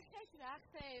 ნახეთ რა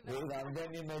ხდება.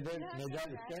 რამდენი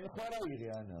მედალი შენ ხარ აიღე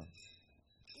ანა?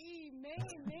 კი, მე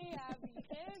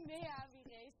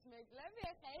ავიღე ეს მედლები.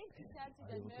 ეხლა ეს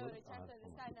ჩარჩიდან მეორე ჩართაზე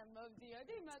სანამ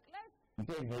მოვდიოდი, მოკლედ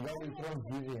მედალი უფრო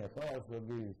ძირია ხო?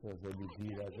 ასები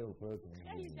ძირაზე უფრო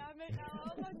ხელი დამეყავა,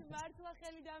 ოღონდ მართლა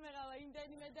ხელი დამეყავა,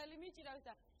 იმდენი მედალი მიჭირავს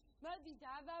და მოდი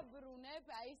დავაბრუნებ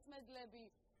აი ეს მედლები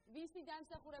ვისი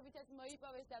დამსახურებითაც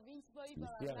მოიპოვეს და ვინც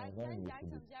მოიპოვა რასთან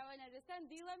დათა მჟავანაძესთან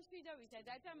დილამშვიდობისა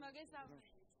დათა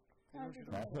მოგესალმებით.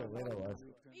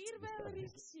 პირველ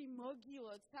რიგში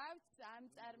მოგილოცავთ ამ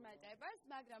წარმატებას,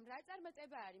 მაგრამ რა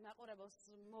წარმატება არის მაყურებელს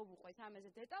მოვუყვეთ ამაზე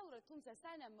დეტალურად, თუმცა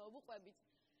სანამ მოვუყვებით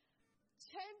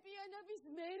ჩემპიონობის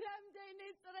მე რამდენი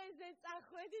წრეზე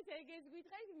წახვედით, ეგეც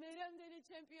გითხრით, მე რამდენი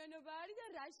ჩემპიონობა არის და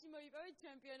რაში მოიპოვეთ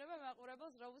ჩემპიონობა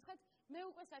მაყურებელს რო ვუსხათ, მე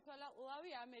უკვე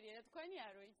სათვალალავი ამერია და თქვენი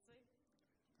არ ვიცი.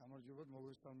 გამარჯობათ,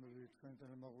 მოგესალმები თქვენ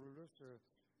ტელემაყურებლებს.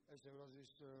 ეს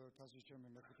ევრაზიის თასის ჩემი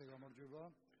მეხუთე გამარჯვება.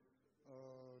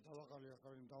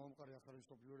 დავამყარი ახალი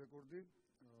მსოფლიო რეკორდი.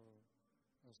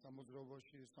 სამოძრაობის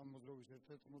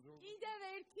ერთ-ერთი მოძრაობა. კიდევ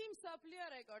ერთი მსოფლიო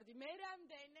რეკორდი, მე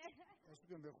რამდენი? ეს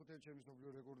უკვე მეხუთე ჩემი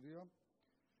მსოფლიო რეკორდია.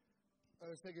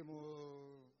 ესე იგი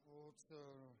 20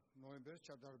 ნოემბერს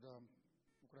ჩატარდა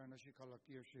უკრაინაში, ქალაქ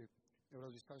კიევში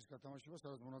ევრაზიის თასის გათამაშება,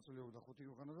 სადაც მონაწილეობდა 5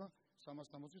 ქვეყანა და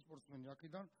 360 სპორტსმენი.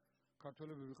 აქედან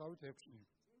ქართველები ვიყავით 6.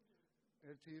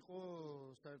 ერთი იყო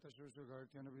საერთაშორისო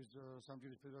გაერთიანების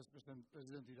სამჯერადის ფედერაციის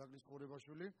პრეზიდენტი ირაკლის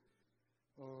ყურებაშვილი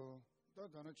და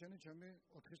დანარჩენი ჩემი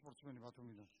 4 სპორტსმენი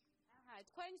ბათუმიდან.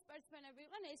 თქვენი სპორტსმენები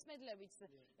იყვნენ ეს მედლებიც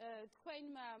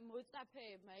თქვენმა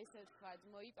მოწაფეებმა ესე ვთქვათ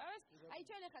მოიპოვეს. აი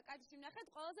ჩვენ ახლა კადრში ვნახეთ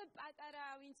ყველაზე პატარა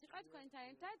ვინც იყო თქვენთან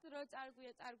ერთად რო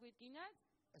წარგვიდგინათ.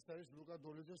 ეს არის ლუკა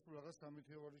დოლიძე სულ რაღაც 13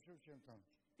 თეორიშევ ჩემთან.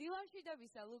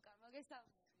 დილამშვიდობისა ლუკა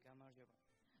მოგესალმებით. გამარჯობა.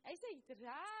 ესე იგი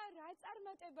რა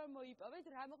წარმატება მოიპოვეთ,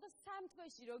 რა მოხდა 3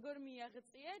 თვეში როგორ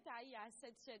მიაღწიეთ აი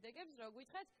ასეთ შედეგებს, რო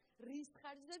გითხრათ რის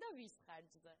ხარჯზე და ვის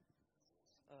ხარჯზე?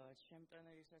 ჩემ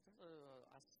ტრენერისათვის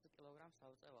 100 კილოგრამს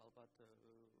დავწევ ალბათ.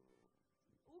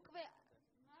 უკვე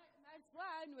მართლა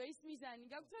ანუ ეს მიზანი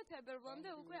გაქვთ რომ თებერვლამდე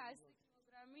უკვე 100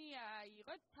 კილოგრამი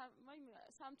აიღოთ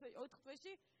 4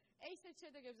 თვეში ესეთ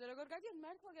შედეგებზე როგორ გადიოთ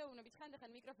მართლა გეუბნებით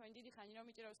ხანდახან მიკროფონი დიდი ხანი რომ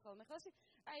მიჭირავს ხოლმე ხელში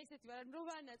აი ესეთი ვარ რომ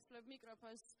ვანაცვლებ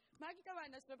მიკროფონს მაგიტო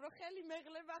ვანაცვლებ რომ ხელი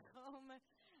მეღლება ხოლმე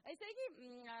ესე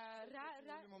იგი რა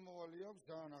მომავალი აქვს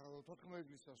ძალიან 14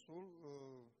 წლისა სულ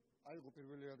აიღო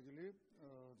პირველი ადგილი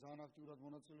ძალიან აქტიურად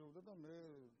მონაწილეობდა და მე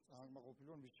აღმაყოფილი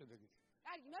ვარ მის შედეგით.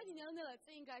 კარგი, მოდი ნელ-ნელა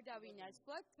წინ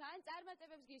გადავინაცვლოთ, თან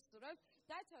წარმატებებს გისურვებთ.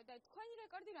 დათო და თქვენი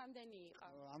რეკორდი რამდენი იყო?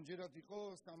 ამჯერად იყო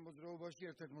სამ მოძრაობაში,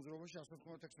 ერთ-ერთ მოძრაობაში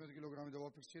 196 კილოგრამი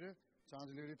დავაფიქსირე, ძალიან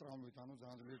ძლიერი ტრამვით, ანუ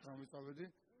ძალიან ძლიერი ტრამვით წავედი.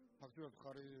 ფაქტობრივად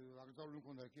ხარი აკრძალული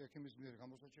მქონდა ექიმის მიერ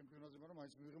გამოსვლა ჩემპიონატზე, მაგრამ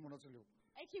მაინც მივიღე მონაწილეობა.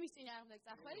 ექიმის წინააღმდეგ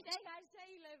წახვალით, ეგ არ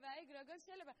შეიძლება, ეგ როგორ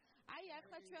შეიძლება? აი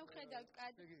ახლა ჩვენ ვხედავთ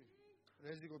კადრში.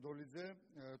 რეზიკო დოლიძე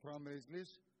 18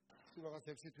 წლის თუ რაღაც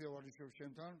 6 თვეა ვარჯიშობს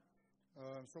ჩემთან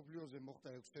სოფლიოზე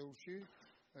მოხდა 6 წელში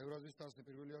ევრაზიის თასზე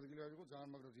პირველი ადგილი აიღო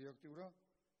ძალიან მაგრად იაქტიურა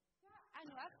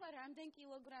ანუ ახლა რამდენ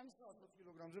კილოგრამს 100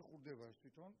 კილოგრამზე ხურდება ეს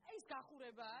თვითონ ეს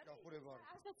გახურება არის გახურება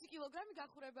არის 100 კილოგრამი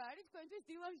გახურება არის თქვენთვის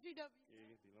დილამშვიდობის კი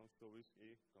დილამშვიდობის კი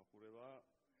გახურება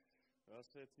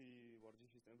ასეთი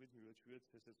ვარჯიშის ტემპით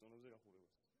მივეჩვიეთ ესეთ ზონებზე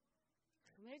გახურებას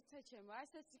ღმერთო ჩემო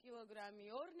 100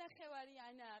 კილოგრამი 2.5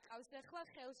 ანა ყავს ახლა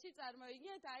ხელში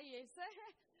წარმოიდგინეთ აი ეს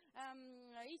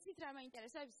იცით რა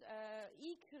მაინტერესებს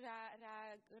იქ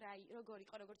როგორ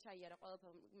იყო როგორ ჩაიარა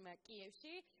ყველაფერმა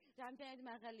კიევში რამდენად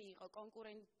მაღალი იყო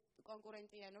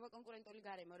კონკურენტიანობა კონკურენტული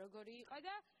გარემო როგორი იყო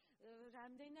და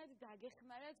რამდენად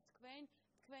დაგეხმარათ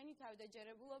თქვენი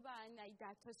თავდაჯერებულობა ან აი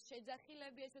დათოს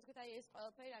შეძახილები ესე ვთქვათ აი ეს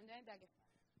ყველაფერი რამდენად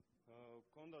დაგეხმარათ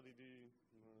გქონდა დიდი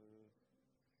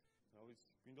რა ვიცი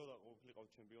მინდოდა ყოფილიყავ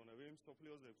ჩემპიონები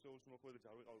სოფლიოზე 6 წელს მოხვედრით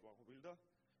არ ვიყავი ყოფილი და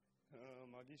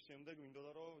მაგის შემდეგ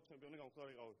მინდოდა რომ ჩემპიონი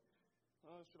გამხდარიყავი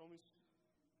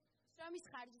შრომის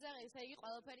ხარჯზე ესე იგი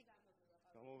ყველაფერი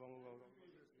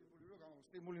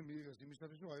სტიმული მიიღეს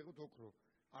იმისათვის რომ აიღოთ ოქრო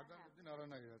არ განებდნენ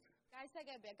არანაირად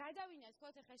გასაგებია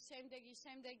გადავინაცვლოთ ახლა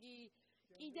შემდეგი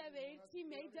კიდევ ერთი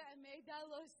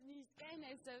მედალოსნისკენ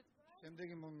ესე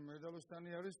შემდეგი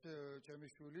მედალოსტანი არის ჩემი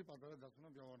შვილი პატარა დათუნა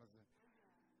ბიავანაძე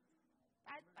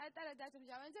პატარა დათუნა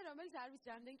ბიავანაძე რომელიც არ ვიცი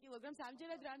რამდენ კილოგრამს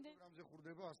ამჯერად რამდენ კილოგრამზე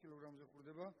ხურდება 100 კილოგრამზე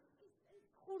ხურდება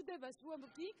ხურდებას თუ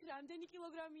ამბობთ იქ რამდენი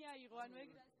კილოგრამი აიღო ანუ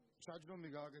ეგ საჯდომი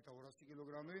გააკეთა 200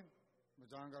 კილოგრამი მე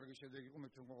ძალიან კარგი შედეგი იყო მე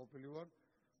თვითონ ყოფილი ვარ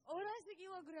 200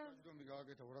 კილოგრამი საჯდომი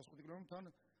გააკეთა 205 კილოგრამი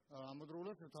თან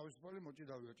ამოდროულად თავისუფალი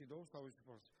მოჭიდავია ჭიდაობს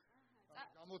თავისუფალს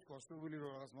გამოთქვა სურვილი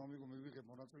რომ რაღაც მომიგო მივიღებ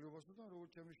მონაწილეობას და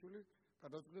როგორც ჩემი შვილი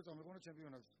გადავწყვიტე წამიყვანა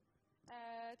ჩემპიონატზე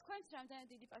თქვენს რამდენად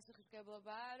დიდი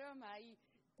პასუხისმგებლობაა რომ აი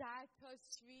დათოს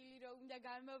შვილი რომ უნდა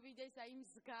გამოვიდეს აი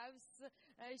მსგავს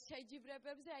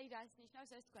შეჯიბრებებზე აი რას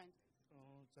ნიშნავს ეს თქვენ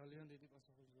ძალიან დიდი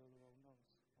პასუხისმგებლობა უნდა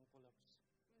ამ ყველაფერს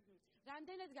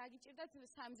რამდენად გაგიჭირდათ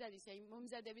სამზადის აი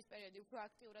მომზადების პერიოდი უფრო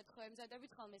აქტიურად ხო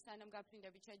ემზადებით ხოლმე სანამ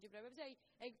გაფრინდებით შეჯიბრებებზე აი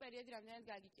ეგ პერიოდი რამდენად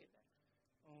გაგიჭირდათ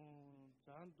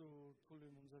ძალიან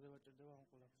რთული მომზადება ჭირდება ამ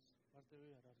ყველაფერს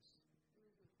მარტივი არ არის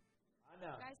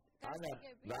ანა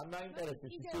რა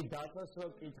მაინტერესებს ის დათოს რო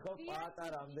კითხო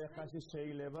პატარა ამდენ ხანში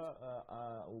შეიძლება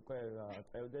უკვე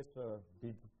წევდეს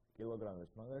დიდ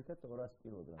კილოგრამებს მაგალითად 200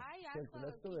 კილოგრამი აი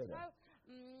ახლა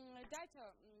დათო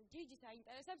ჯიჯის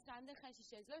აინტერესებს რამდენ ხანში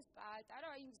შეძლებს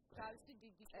პატარა აი მსგავსი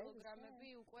დიდი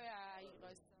კილოგრამები უკვე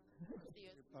აიღოს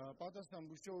პატასთან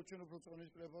გუშეუჩენ უფრო წონის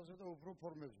კლებაზე და უფრო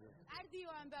ფორმებზე კარდიო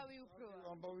ამბავი უფროა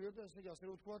ამბავია და ესე იგი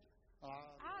ასე ვთქვათ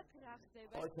აქ რა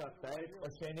ხდება ოჩა დაიწყო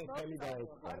შენი ხელი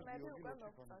დაიწყო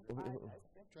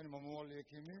ჩვენი მომავალი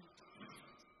ექიმი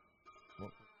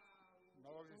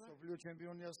ნავაგის სოფლიო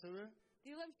ჩემპიონი ასევე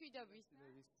დილამშვიდობის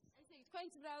ესე იგი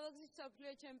თქვენც მრავალგზის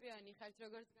სოფლიო ჩემპიონი ხართ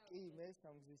როგორც კი მე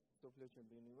სამგზის სოფლიო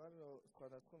ჩემპიონი ვარ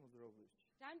სხვადასხვა მოძრაობებში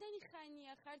რამდენი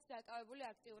ხანია ხართ დაკავებული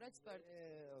აქტიურად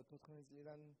სპორტით 14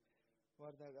 წლიდან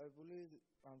ვარ დაკავებული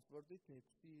ამ სპორტით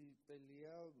 6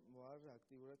 წელია ვარ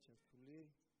აქტიურად ჩართული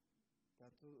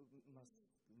დათო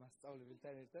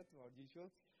მასწავლებელთან ერთად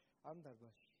ვარჯიშობ ამ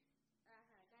დარბაზში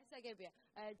გასაგებია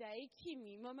და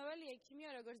ექიმი მომავალი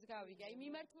ექიმია როგორც გავიგე აი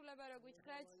მიმართულება რო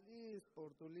გითხრათ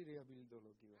სპორტული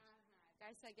რეაბილიტოლოგი ვარ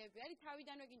გასაგებია არის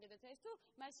თავიდანვე გინდათ ეს თუ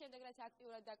მას შემდეგ რაც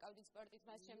აქტიურად დაკავდით სპორტით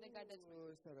მას შემდეგ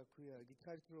გადაწყვეტეთ ეს რა ქვია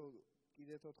გითხარით რომ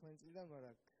კიდე 14 წლიდან ვარ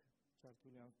აქ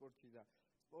ჩართული ამ სპორტში და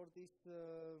სპორტის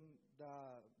და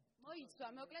მოიცვა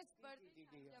მოკლედ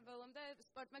სპორტის ბოლომდე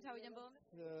სპორტმა თავიდან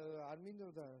ბოლომდე არ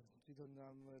მინდოდა თვითონ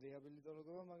ამ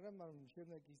რეაბილიტოლოგობა მაგრამ მან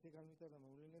შემდეგ ისე განვითარდა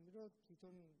მოვლენები რომ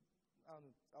თვითონ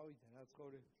ანუ წავიდა რა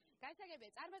ცხოვრება გასაგებია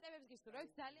წარმატებებს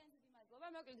გისურვებთ ძალიან დიდი მადლობა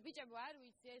მოკლედ ბიჭებო არ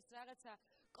ვიცი ეს რაღაცა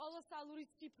კოლოსალური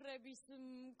ციფრების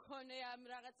მქონე ამ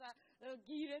რაღაცა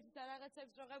გირებს და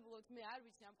რაღაცებს როღებულობთ მე არ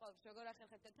ვიცი ამ ყოველს როგორ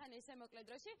ახერხებთ და თან ესე მოკლედ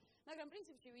დროში მაგრამ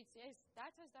პრინციპში ვიცი ეს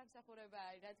დათოს დამსახურება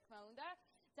არის რა თქმა უნდა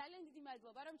ძალიან დიდი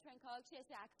მადლობა რომ ჩვენ ქალაქში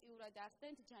ესე აქტიურად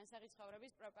ახდენთ ჯანსაღი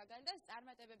ცხოვრების პროპაგანდას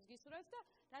წარმატებებს გისურვებთ და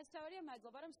რაც თავარია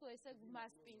მადლობა რომ სულ ესე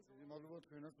მასპინს დიდი მადლობა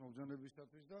თქვენას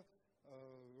მოგზაურობისათვის და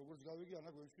როგორც გავიგე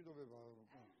ანა გვემშვიდობება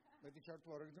მეტი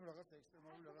ჩართვა არ აგდեմ რაღაც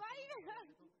ექსტრემალური რაღაც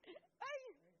აი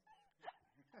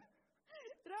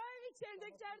დროებით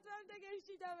შემდეგ ჩართვამდე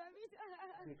გემშვიდობებით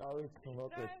იყავით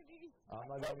მოკლედ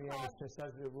ამ ადამიანის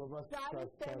შესაძლებლობას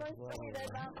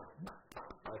დემონსტრირება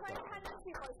თქვენთანაც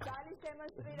იყოს ძალის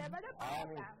დემონსტრირება და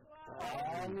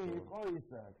ani იყო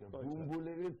ისა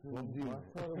ბუმბულებით მოდი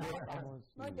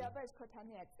მოდი აბა ეს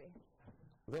ქოთანი აწი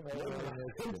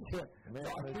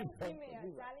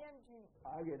ძალიან ჯიმი.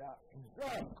 აგერა.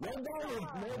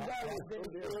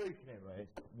 იქნება ეს.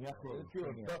 მიახლოებით.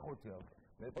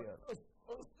 მეტია.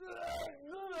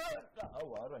 აუ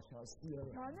არა შანსია.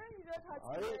 განაირად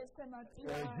აწესე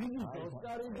მარტია. დიდი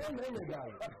ოსკარი და მე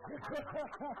მეგარი.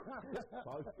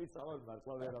 ბავშვი სავალ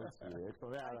მართლა ვერ ავწიე.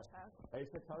 ეხლა არა.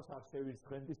 ესე თავს აღშევის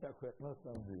ცხენდის და ქვეყნას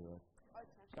სამძიმო.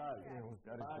 კარგი,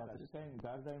 ოსკარი. შენ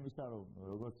გარდა იმისა რომ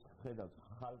როგორც ხედავთ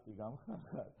ხალხი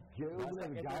გამხარ.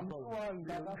 გეუბნები გამყვანდი.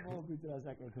 დაგამოვით რა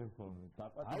საკეთებს ხოლმე.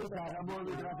 აი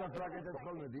დაგამოვით რა საკეთებს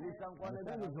ხოლმე. დილის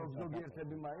სამყაროები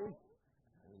ზოგიერთები მაინც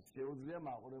შეუძლია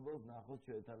მაყურებელს ნახოს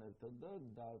ჩვენთან ერთად და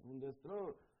დააკვირდეს რომ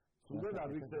თუნდაც არ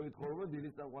ვიქცევით ხოლმე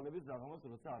დილის სამყაროების დაღამას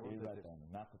როცა არ ვარ.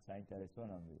 ნახოთ საინტერესოა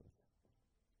ნამდვილად.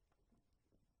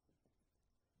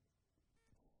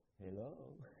 Hello.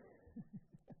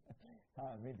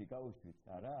 მედი გავუშვით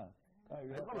არა?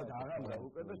 აი ეხლა დაღამა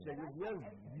უკვე და შეგიძლია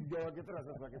ვიდეო აკეთო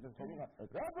რასაც ვაკეთებ ხოლმე.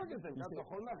 რა ვაკეთებ? კაცო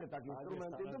ხოლმე აქ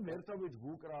ინსტრუმენტი და მერტობით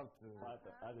ვუკრავთ.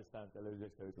 არის თან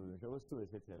ტელევიზიაში შევიტყვი. შევას თუ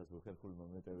ესეთი რაღაც ხერხული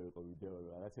მომენტები იყო ვიდეო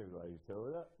რაღაცები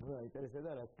აირჩეოდა. ნუ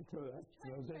აინტერესებდა რა თქმა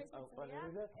უნდა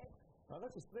წამყვანები და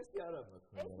რაღაც სტრესი არ აქვს.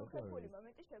 ეს ხერხული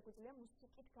მომენტი შეგვიძლია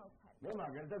მუსიკით გავხარდეთ. მე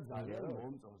მაგალითად ძალიან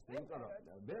მომწონს, იმიტომ რომ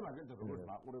მე მაგალითად როგორც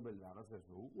მაყურებელი რაღაცას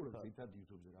ვუყურებ თითქოს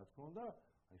YouTube-ზე რა თქმა უნდა,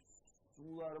 აი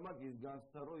სულ არ მაქვს ის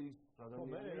განცდა რომ ის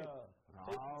ადამიანი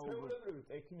ჩვეულებრივი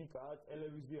ტექნიკაა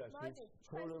ტელევიზიაში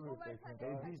ჩვეულებრივი ტექნიკა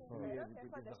ის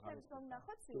ეხლა შენ რომ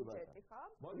ნახოთ სიუჟეტი ხო?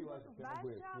 მოდი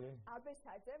ვაჟა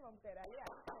აბესაძე მომღერალი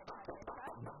არის.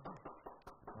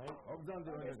 აი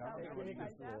ობზანდი რა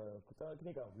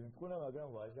ტექნიკა ვიმკუნა მაგრამ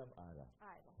ვაჟამ არა.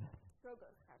 არა.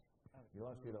 როგორ ხარ?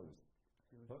 იოან შირავის.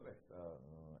 ხოთე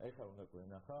ეხლა უნდა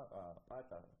გვენახა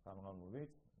პატა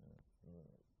სამღამობით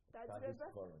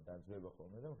დაძრება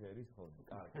ხოლმე და მღერის ხოლმე.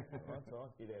 კარგი. თუმცა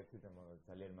კიდე ერთი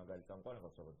ძალიან მაგარი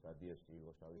წამყვანებას როგორც რადიოში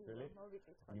იყო შავისელი.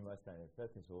 იმასთან ერთად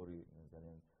ეს ორი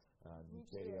ძალიან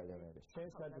ნიჭიერი ადამიანები. შენ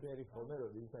სადღერი ხოლმე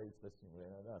რომ ის დაიწყეს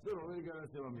სიმღერა და ასე. რომელი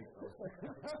განაცემა მიყავს?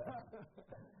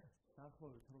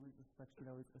 საერთოდ რომელი წუთში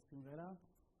დავიწყეს სიმღერა?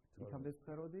 იქამდე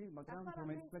ვწეროდი, მაგრამ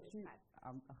რომელიც წუთში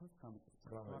ახალს გამიწყეს.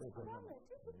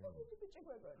 19 ბიჭი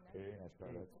გვეგონა.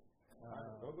 აშკარად.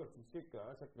 როგორც ისიქა,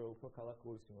 ასაკრე უფრო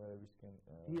ქალაქური სიმღერებისკენ.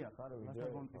 დიახ,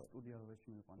 რასაგონტის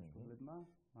სტუდიაში მივიყვანეს მშობლებმა,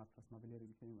 მართლაც ნაბილიერი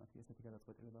გიქენი მათი ესეთი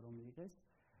გადაწყვეტილება რომ მიიღეს.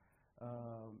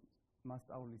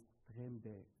 მასწავლის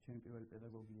დღემდე ჩემი პირველი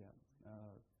პედაგოგია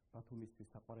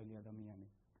ბათუმისთვის საყვარელი ადამიანი.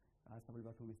 ასაბლი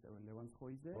ბათუმის წევრი ლევან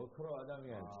ცხოიძე. ოქრო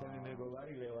ადამიანი, ჩემი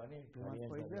მეგობარი ლევანი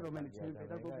ცხოიძე, რომელიც ჩემი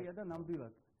პედაგოგია და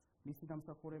ნამდვილად მისი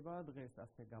დამსახურება დღეს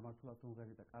ასე გამართულად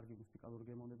უმღერი და კარგი მუსიკალური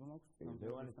გემოვნება მაქვს.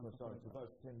 ლევანის მოსწავლე თქო,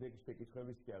 შემდეგ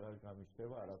შეკითხვების კი აღარ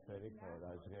გამიშდება არაფერი,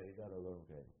 რა ჟღერი და როგორ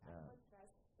მღერი.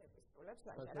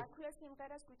 რა ქვია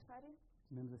სიმღერას გითხარი?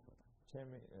 მემზესვათა.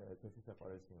 ჩემი თვითონ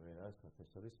საყვარელი სიმღერაა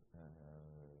სპეციალისტის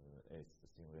ეს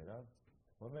სიმღერა.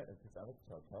 მომე წავით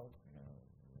ჩავთავ,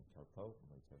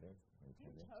 მოიცადე.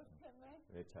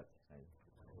 რეჩატ, აი.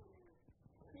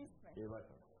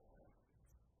 ევატო.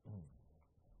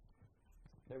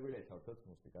 შეგვიძლია ჩავთოთ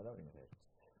მუსიკა და ვიმღეროთ.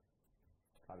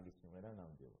 კარგი სიმღერა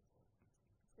ნამდვილად.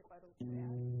 სიყვარულია.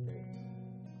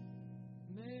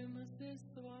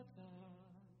 მემზესვათა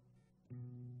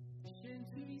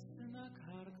შენთვის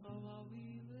ნაკარყავავილებს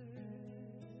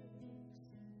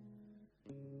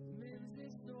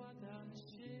მემზესვათა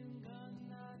შენგან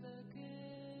ნადაკენაკუს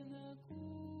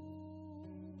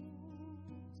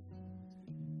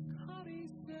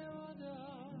ქარისევადა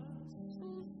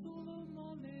სუსულ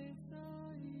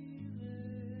მომეცაიღებს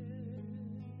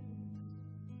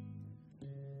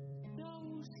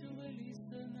დაუშველის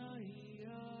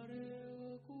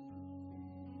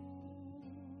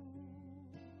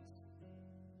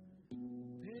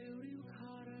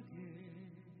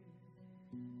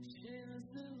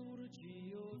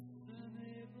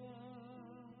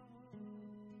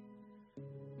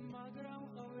მაგრამ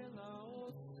ყველა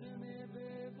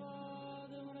ოცნებება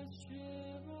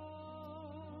დამრჩება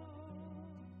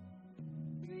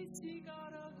ვიცი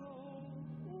კარგო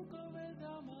უკვე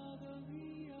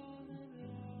დამადვიანდა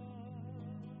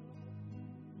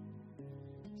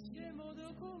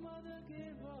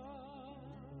შემოდგომადგება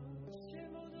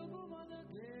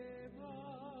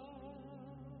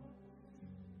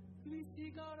ვიცი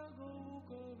კარგო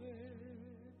უკვე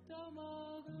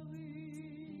დამადვიანდა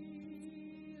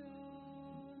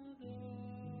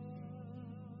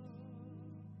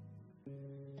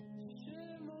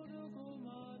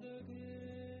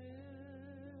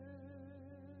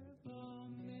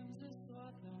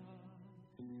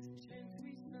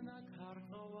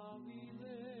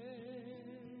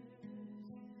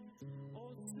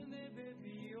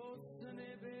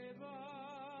ოცნებება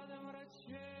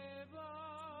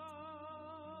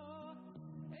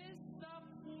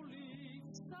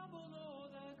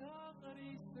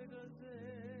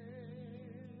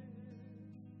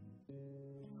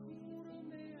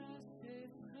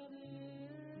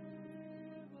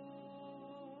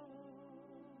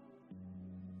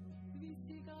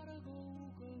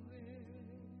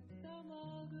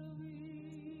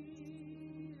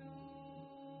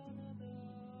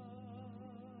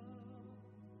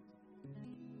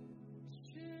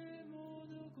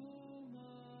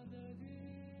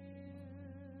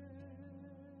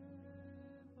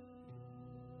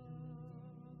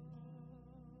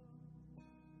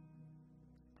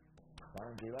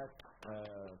გამიგებათ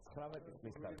 19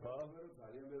 წლისა ხო?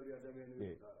 ძალიან ბევრი ადამიანი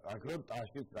აკრო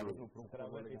ტაშკის რაღაც უფრო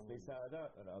 19 წლისა და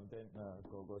რამდენ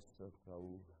გოგოს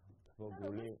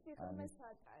გული მე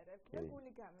საწაერებ და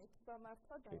გული გამიწვა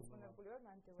მართლა დაწუნებული ვარ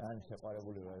მანდელას. ან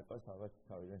შეყარებული ვარ იყოს ალბათ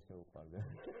თავიდან შეუყვარდა.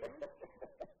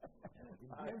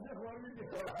 აიძე ხორმიდე.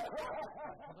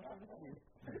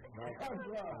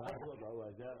 მართლა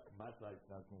ვაჟა მართლა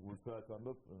გულწრფელად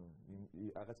ვამბობ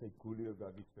რაღაცა გულიო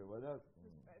გაგიწევა და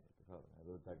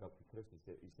რო დაგაფიქრეს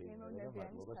ისე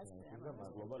და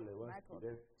მადლობა ლევანს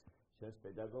კიდევ შენს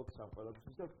პედაგოგს ამ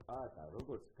ყველაფერს და პატა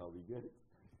როგორც გავიგე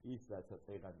ის რაცა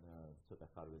წეგან ცოტა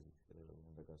ხარვეზით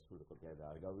უნდა გასულიყო კი და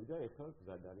არ გავიდა ეხლა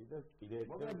გზად არის და კიდევ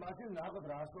მოკლედ მაშინ ნახოთ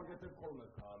რა ასაკეთებ ხოლმე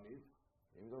ხამის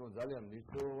იმიტომ რომ ძალიან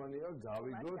მნიშვნელოვანია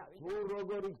გავიგოთ თუ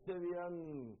როგორ იქცევიან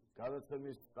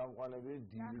გადაცემის წამყვანები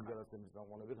დილის გადაცემის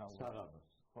წამყვანები საღამოს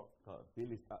ხო ხო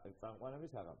დილის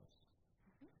წამყვანები საღამოს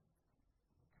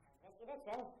კიდე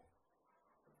ჩვენ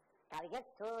გავიგეთ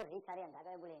თუ რით არიან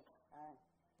დაგავებული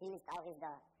დილის ტალღის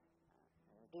და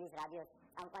დილის რადიოს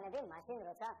წამყვანები მაშინ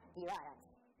როცა დილა არ არის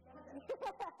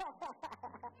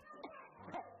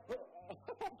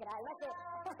გრაიმაკე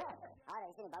არა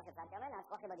ისინი ბავშვებს არ ჭამენ არ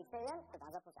ყოხებად იქცევიან და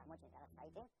განზაფხულს აღმოჩნდა რაღაც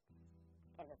საიტი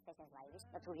კერძო სტეიშენს ლაივის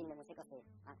და თუ ვინმე მუსიკოსი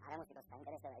არა მუსიკოსი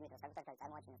დაინტერესდება იმით რომ საკუთარ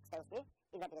წარმოაჩენოს ხსევსი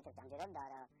პირდაპირ ამჯერად და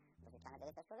არა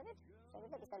ჩანაწერის საშუალებით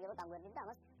შეგვიძლია გისტარგებოთ ამ გვერდით და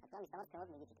ამას ახლა მისამართი თემად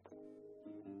მიგიწით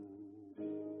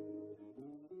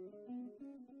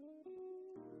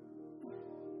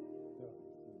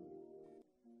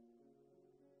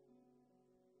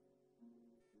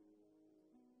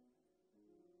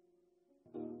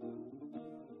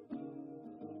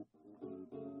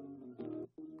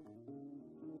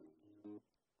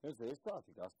ეს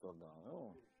თათი გასწორდა, ნუ?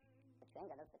 ჩვენ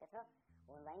გადავწყვეტეთ,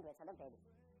 რომ ონლაინ გვეცადა ბედი.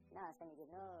 და ასე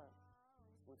მიგინო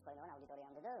უცხოენოვან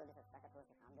აუდიტორიამდე და როდესაც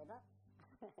საქართველოში ხამდება,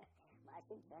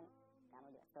 მაშინ ჩვენ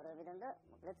გამოდივართ სწორებიდან და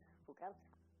მოკლედ უკრავთ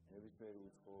ნებისმიერი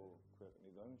უცხო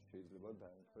ქვეყნიდან შეიძლება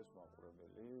დაემთხეს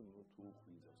მაყურებელი, ნუ თუ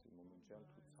ხვიძავს იმ მომენტში ან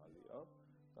თუ ცალია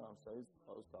და ამ საიტს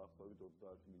ყავს დაახლოებით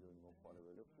 30 მილიონი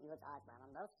მომხმარებელი. იო წააწვა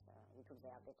ამბავს YouTube-ზე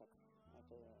ავდექეთ.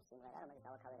 ეს სიმღერა რომელიც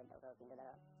ავაკავერებდა უკვე კიდე და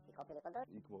იყოფილიყო და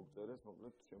იქ მოგწერეს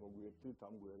მოკლედ შემოგვიერთდით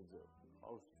ამ გვერდზე.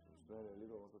 ყავს სვენელი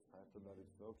რომელსაც საერთოდ არ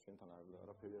იცნობ, შენთან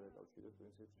არაფერი არ აკავშირებს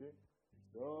პრინციპში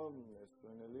და ეს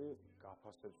სვენელი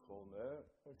გაფასებს ხოლმე,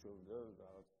 შეიძლება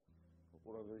რაღაც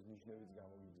ყურადღების ნიშნებიც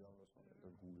გამოგიგზავნოს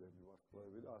და გულები,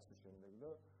 ვარსკვლავები და ასე შემდეგ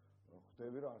და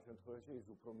ხვდები რომ ამ შემთხვევაში ის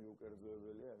უფრო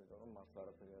მიუკერძოებელია, იმიტომ რომ მას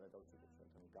არაფერი არ აკავშირებს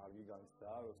შენთან. კარგი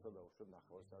განცდაა, როცა დავუშვებ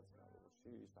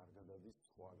ნახევარსაათში ის არ გადადის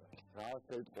სხვაგან. რა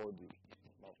შევტყოდი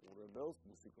მაყურებელს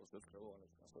მუსიკოსებს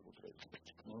ხელოვანებს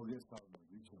განსაკუთრებით.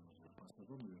 მოგესალმები, ჩემო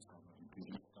პასტორო, მოგესალმები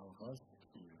დილის ტალღას,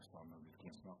 მოგესალმები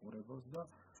ჩვენს მაყურებელს და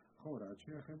ხო, რა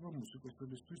შეეხება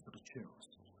მუსიკოსებისთვის რჩევას.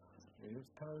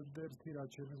 ერთადერთი რაც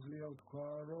შეიძლება ვთქვა,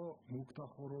 რომ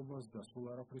მუქთახურობას და სულ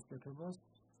არაფრის კეთებას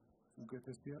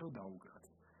უკეთესია რომ დაუგრათ.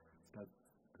 და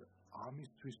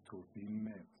ამისთვის თუ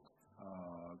ვინმე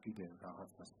კიდე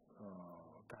რაღაცას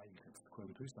გაიგებს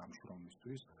თქვენთვის ამ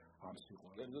შრომისთვის, ამ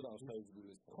სიყვარულს. კერძოდ ამ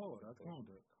საიძგულის. ხო, რა თქმა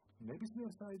უნდა.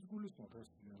 ნებისმიერ საიძგულის ეს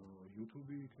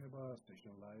YouTube-ი იქნება,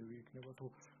 Station Live-ი იქნება თუ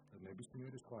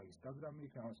ნებისმიერი სხვა Instagram-ი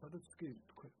იქნება, სადაც კი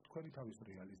თქვენი თავის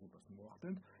რეალიზებას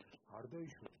მოახდენთ, არ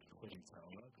დაიშუროთ თქვენი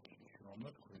ძალა, თქვენი შრომა,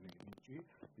 თქვენი ნიჭი,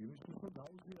 იმისთვის რომ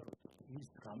დაუზიაროთ ის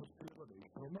გამოცდილება და ის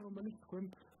შრომა, რომელიც თქვენ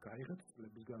გაიღეთ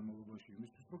წლების განმავლობაში,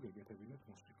 იმისთვის რომ გეგეთებინეთ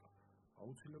მუსიკა.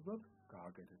 აუცილებლად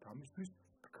გააკეთეთ ამისთვის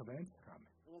თქვენს რამე.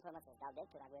 ინფორმაციას დავდეთ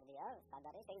თუ რა გვერდია, სად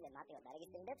არის, შეიძლება ნაკლებად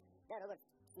დარეგისტრირდეთ და როგორც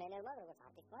მენელმა, როგორც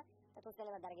არტისტმა, და თუ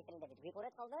შეიძლება დარეგისტრირდებით,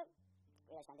 ვიყურეთ ხოლმე,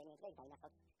 ყველა რამდენი წელი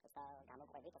დაინახავთ და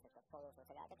გამოყვებით, ასე ვთქვათ, ფოლოუს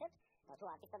როცა გააკეთეთ, და თუ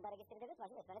არტისტად დარეგისტრირდებით,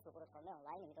 მაშინ ესმენელს ვიყუროთ ხოლმე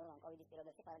ონლაინ, იმიტომ რომ კოვიდის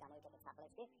პირობებში ყველა გამოიკეთეთ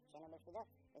სახლებში, შენობებში და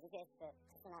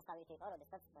ეს ნასტავით იყო,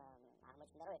 როდესაც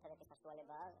აღმოჩნდა, რომ ერთადერთი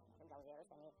საშუალებაა გაუზიაროს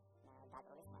შენი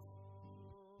დაკროვის მასა.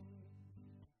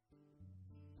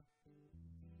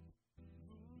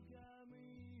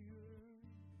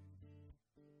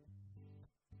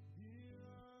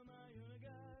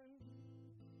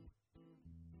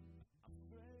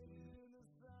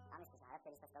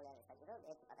 არაფერი სასწავლი არ ესაჭირო,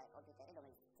 ერთი პატარა კომპიუტერი,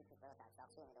 რომელიც ციფრის ყველას აქვს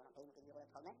სახში, იმიტომ რომ Facebook-ი ვიყურებ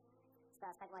ხოლმე.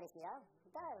 საკმარისია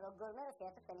და როგორმე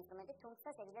შეერთოთ თქვენ ინსტრუმენტით, თუმცა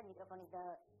შეგიძლიათ მიკროფონის და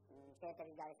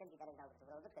შეერთების გარეშე გიტარის დაუკრათ,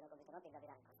 უბრალოდ თქვენ კომპიუტერმა პირდაპირ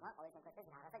არ იქნება. ყოველ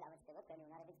შემთხვევაში რაღაცა გამოჩნდება თქვენი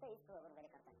უნარებით და ის როგორ ვერ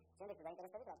ეხართ. შემდეგ თუ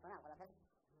დაინტერესდებით, რა თქმა უნდა, ამ ყველაფერს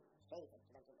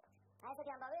შეიძლება თუნდაც. აი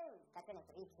ესეთი ამბავი გაჩვენეთ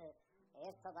ის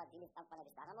ეს თობა დილის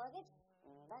წამყვანების დაღამოებით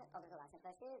და კონკრეტულად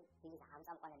ასეთაში დილის ამ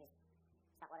წამყვანების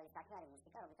საყვარელი საქმე არის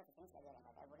მუსიკა, რომელსაც ისინი შეგერენ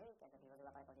გადაებული, კერძო ბიბლიოთეკაში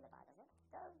ლაპარაკობდი და პაატაზე.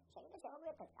 და შეიძლება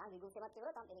შემოგვიერთდეთ, ან ვიგულს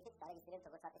ემატკივროთ, ან პირიქით დარეგისტრირებთ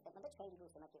როგორც არტისტებმა და ჩვენ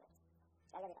ვიგულს ემატკივრებთ.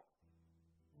 წაგადიყავთ.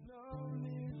 No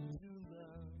need to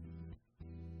love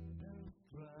and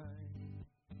cry.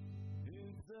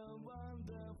 It's a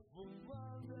wonderful,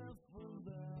 wonderful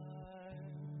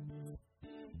life.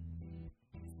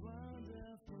 It's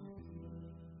wonderful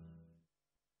life.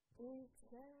 It's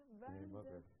a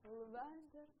wonderful,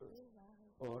 wonderful life.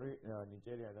 ორი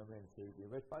ნიჭიერი ადამიანი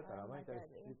შეიძლება პატარა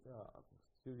მაინტერესებს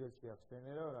სიუჟეტში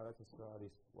ახსენე რომ რაღაც ის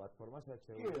არის პლატფორმა სადაც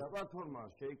კი რა პლატფორმა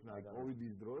შეიქმნა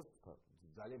კოვიდის დროს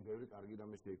ძალიან ბევრი კარგი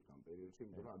რამე შეიქმნა ამ პერიოდში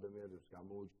იმიტომ რომ ადამიანებს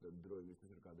გამოუჩნდა დრო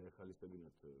იმისთვის რომ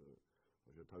გადაეხალისებინათ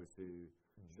თავისი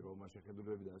შრომა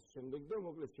შეხედულებები და ასე შემდეგ და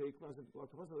მოკლედ შეიქმნა ასეთი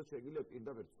პლატფორმა სადაც შეიძლება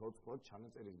პირდაპირ ცოცხლად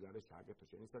ჩანაწერის გარეშე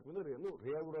აკეთო შენი საქმე და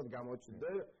რეალურად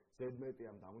გამოჩნდე ზედმეტი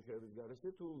ამ დამუშავების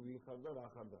გარეშე თუ ვინ ხარ და რა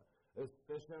ხარ და ეს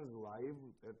sessions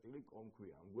live.com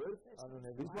ქვია ამ გვერდს ანუ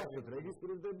ნებისმიერ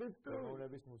რეგისტრირდებით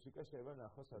პრემიუმების მუსიკა შეიძლება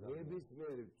ნახოს ადამიანს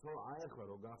ნებისმიერი აი ახლა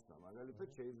რო გახსნა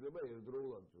მაგალითად შეიძლება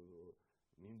ერთდროულად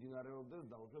მიმდინარეობდეს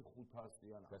დაუშვათ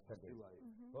 500-იან ფესტივალი.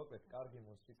 მოკლედ, კარგი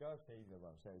მუსიკა შეიძლება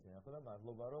ამ საიტზე ნახო და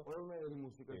მადლობა რომ ყველანაირი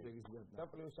მუსიკა შეგიძლიათ და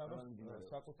პლუს ამას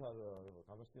საკუთარ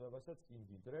გამოცდილებასაც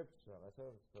იმდიდრებთ რაღაცა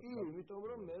კი, იმიტომ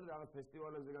რომ მე რაღაც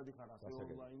ფესტივალებზე გადიხარ ასე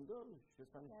ონლაინ და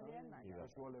შესანიშნავი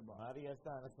საშუალება. მარიას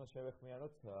და ანასმა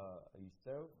შევეხმიანოთ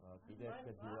ისევ კიდე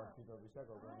ერთი დილაშიდობისა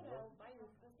გოგონია.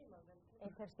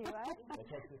 ეთერში ვარ.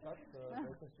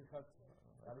 ეთერში ხარ.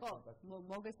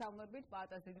 მოგესალმებით,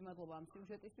 პაატას დიდი მადლობა ამ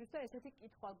სიუჟეტისთვის და ესეთი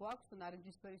კითხვა გვაქვს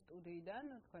ნარინჯისფერის სტუდიიდან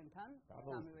თქვენთან,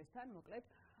 სამივესთან, მოკლედ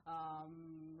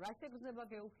რა შეგრძნება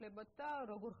გეუფლებათ და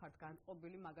როგორ ხართ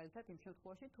განწყობილი მაგალითად იმ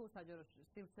შემთხვევაში თუ საჯარო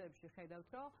სივრცეებში ხედავთ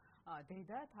რომ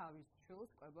დედა თავის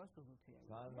შვილს ყვებას უზუთია.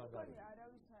 ძალიან მაგარი.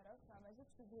 არავის არ აქვს ამაზე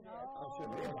ცუდი რეაქცია.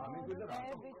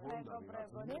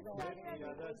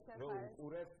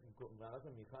 უყურეთ რაღაცა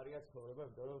მიხარია ცხოვრება,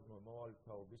 იმიტომ რომ მომავალი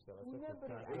თაობის რაღაცა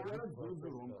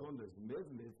რომ მქონდეს მეც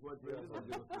მეცვათია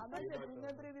ამაზე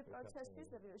ბუნებრივი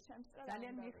პროცესის შემსწრება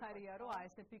ძალიან მიხარია რომ აი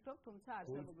ესე ფიქრობ თუმცა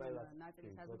არსებობენ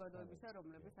ნაწილი საზოგადოებისა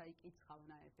რომლებიც აი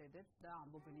კითხავენ აი დედებს და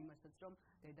ამბობენ იმასაც რომ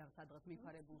დედა სადღაც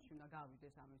მიხარებულში უნდა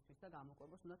გავიდეს ამისთვის და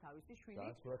გამოყვებას უნდა თავისი შვილი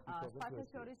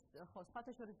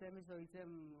სხვათა შორის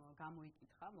დემიზოიძემ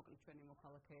გამოიკითხა მოკლედ ჩვენი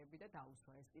მოქალაქეები და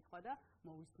დაუსვა ეს კითხვა და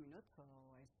მოვისმინოთ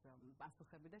ეს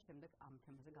პასუხები და შემდეგ ამ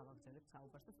თემაზე გავაგრძელებთ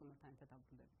საუბარს და თუმცა ერთად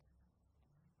დავბრუნდებით.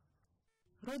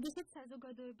 როდესაც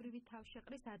საზოგადოებრივი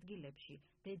თავშეყრის ადგილებში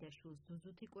დედა შვილს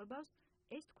ზუზუთი ყვებავს,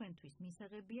 ეს თქვენთვის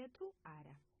მისაღებია თუ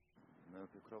არა? მე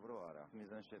ვფიქრობ, რომ არა.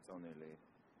 მიზანშეწონილი.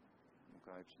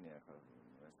 გააჩნია ხა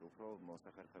ეს უფრო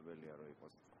მოსახერხებელია რომ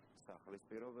იყოს სახლის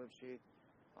პირობებში,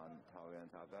 ან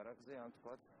თავიანთ აგარაკზე, ან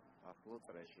თქვათ ახლო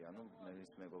წრეში, ანუ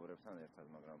მელის მეგობრებთან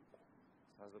ერთად, მაგრამ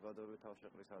საზოგადოებრივი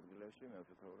თავშეყრის ადგილებში მე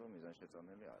ვფიქრობ, რომ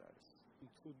მიზანშეწონილი არ არის.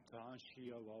 თუ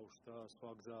დაანშია ბავშვს და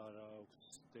სხვა გზა არ აქვს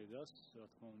დედას, რა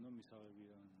თქმა უნდა,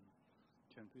 მისაღებია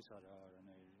ჩემთვის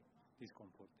არანაირი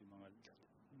დისკომფორტი მაგალითად.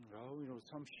 რავი,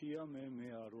 როცა მშია მე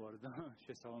არ ვარ და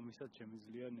შესაბამისად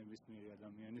შემიძლია ნებისმიერი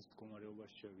ადამიანის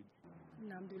მდგომარეობაში შევიდე.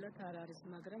 ნამდვილად არ არის,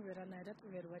 მაგრამ ვერანაირად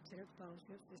ვერ ვაჭერებთ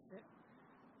ბავშვებს ისე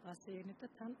ასეირნით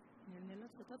და თან ნელ-ნელა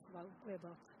ცოტაც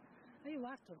ვაუყვებავთ. აი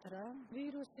ვართობთ რა,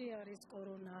 ვირუსი არის,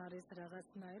 კორონა არის,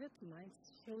 რაღაცნაირად მაინც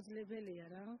შეუძლებელია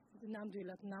რა.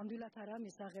 ნამდვილად არა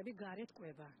მისაღები გარეთ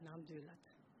ყვება, ნამდვილად.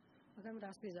 მაგრამ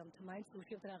რას ვიზამთ, მაინც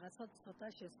უშვებთ რაღაცა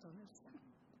ცოტა შესწონებს.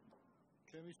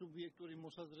 ჩემი სუბიექტური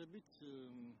მოსაზრებით,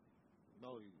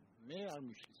 რავი, მე არ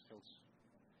მიშლის ხელს.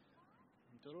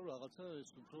 იმიტომ რომ რაღაცა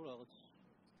ეს უფრო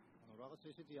რაღაც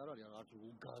ესეთი არ არის, არც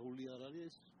ვულგარული არ არის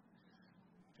ეს.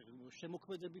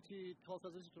 შემოქმედებითი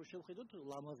თვალსაზრისით რო შევხედოთ,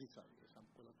 ლამაზიც არის ეს ამ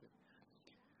ყველაფერი.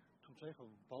 თუმცა ეხლა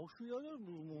ბავშვია და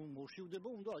მოშივდება,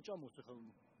 უნდა აჭამოს ეხლა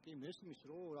კი მესმის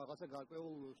რომ რაღაცა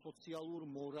გარკვეულ სოციალურ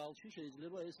მორალში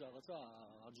შეიძლება ეს რაღაცა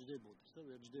არ ჯდებოდეს და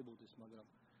ვერ ჯდებოდეს, მაგრამ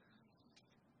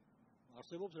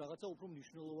არსებობს რაღაცა უფრო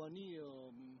მნიშვნელოვანი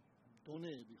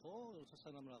დონეები, ხო?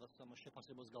 სანამ რაღაც ამას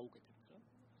შეფასებას გაუკეთებთ რა.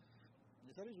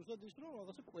 ეს არის ზუსტად ის რომ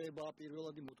რაღაცა ყვება,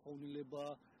 პირველადი მოთხოვნილება,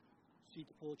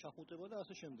 სიტყვა, ჩახუტება და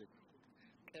ასე შემდეგ.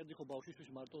 კერძი ხო ბავშვისთვის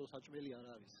მარტო საჭმელი არ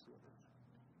არის.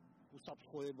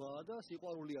 უსაფრთხოებაა და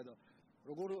სიყვარულია და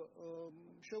როგორ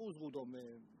შეუზღუდო მე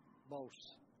ბავშვს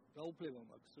რა უფლება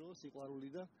მაქვს რომ სიყვარული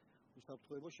და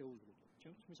უსაფრთხოება შეუზღუდო.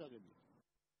 ჩემთვის მისაღებია.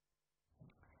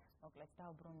 მოკლედ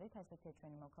დავბრუნდით ასეთია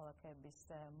ჩვენი მოქალაქეების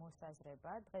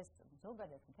მოსაზრება. დღეს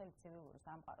ზოგადად მთელი ცივილური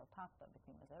სამყარო თანხმდებით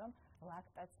იმაზე, რომ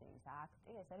ლაქტაციის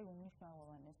აქტი ეს არის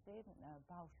უმნიშვნელოვანესი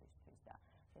ბავშვისთვის და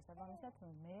შესაბამისად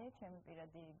მე ჩემი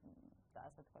პირადი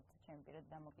ასე ვთქვათ, ჩემი პირადი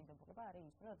დამოკიდებულება არის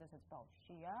ის, რომ როდესაც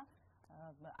ბავშვია,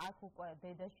 აქ უკვე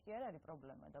დედაში არ არის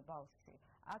პრობლემა და ბავშვში.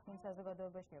 აქ იმ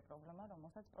საზოგადოებაშია პრობლემა,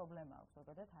 რომელსაც პრობლემა აქვს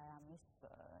ზოგადად ამის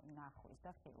ნახვის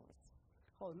და ხილვის.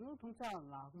 ხო, თუმცა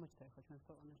აღმოჩნდა ახლა ჩვენს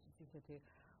ქვეყანაში ისეთი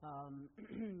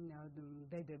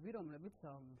დედები, რომლებიც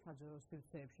საჯარო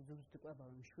სივრცეებში ძუძუთი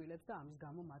ყვებავენ შვილებს და ამის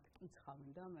გამო მათ კიცხავენ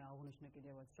და მე აღვნიშნე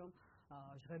კიდევაც, რომ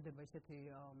ჟღერდება ისეთი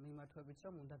მიმართვებით,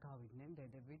 რომ უნდა გავიდნენ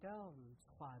დედები და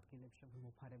სხვა ადგილებში,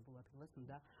 მოფარებულ ადგილას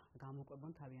უნდა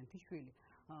გამოყვებონ თავიანთი შვილი.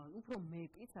 უფრო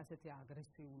მეტიც ასეთი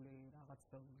აგრესიული რაღაც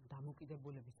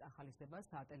დამოკიდებულების წახალისება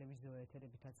სატელევიზიო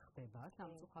ეთერებითაც ხდება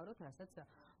სამწუხაროდ, რასაც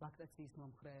ლაქტაციის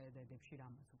მომხრე დედებში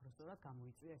რამაც უფრო სწორად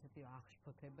გამოიწვია ესეთი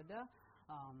აღშფოთება და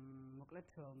მოკლედ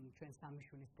ჩვენ სამი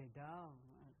შვილის დედა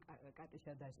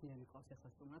კატიშა დაშნიანი ყავს ახლა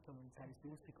სტუმრად, რომელიც არის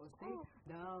მუსიკოსი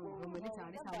და რომელიც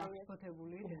არის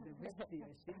აღშფოთებული დედების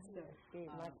სიაში. კი,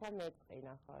 მაგრამ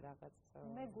მეწყინა ხო რაღაც.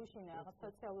 მე გუშინე რაღაც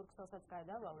სოციალურ ქსელსაც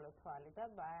გადავავლე თვალი და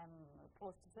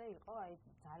პოსტზე იყო აი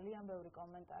ძალიან ბევრი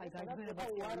კომენტარი და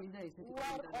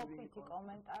უარყოფითი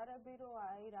კომენტარები, რომ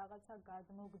აი რაღაცა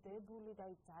გადმოგდებული და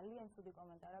აი ძალიან ცუდი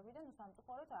კომენტარები და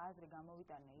სამწუხაროდ აზრი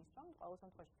გამოვიტანე ის, რომ ყოველ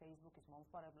შემთხვევაში Facebook-ის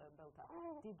მომხმარებელთა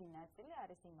დიდი ნაწილი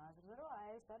არის იმ აზრზე, რომ აი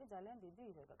ეს არის ძალიან დიდი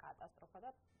კატასტროფა და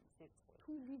სირცხვილე.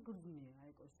 თუ ვიგრძნია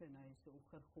აიკო შენ აი ეს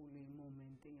უხერხული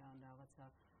მომენტი ან რაღაცა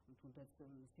თუნდაც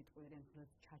სიტყვიერი ან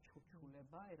თუნდაც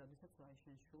ჩაჩურჩულება, აი როდესაც აი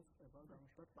შენ შულს ყებავ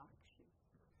დაუშვათ პარკში.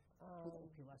 თუ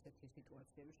ყოფილა ასეთი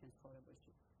სიტუაციები შენ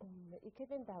ცხოვრებაში?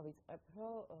 იქედან დავიწყებ,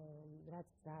 რომ რაც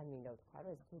ძალიან მინდა ვთქვა,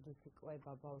 რომ ეს ძუძუთი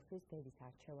ყვება ბავშვის დედის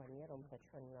არჩევანია, რომელსაც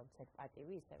ჩვენ უნდა ვცეთ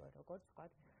პატივი, ისევე როგორც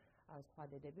ვთქვათ, სხვა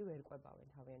დედები ვერ ყვებავენ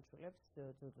თავიანთ შვილებს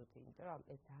ძუძუთი, იმიტომ რომ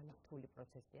ეს ძალიან რთული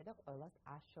პროცესია და ყველას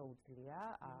არ შეუძლია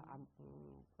ამ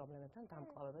პრობლემებთან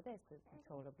გამკლავება და ეს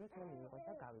ჩვეულებრივად რომ მიიღოს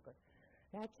და გავიგოთ.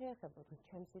 რაც შეეხება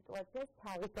ჩემს სიტუაციას,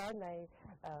 თავიდან აი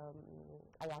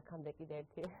აქამდე კიდე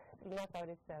ერთი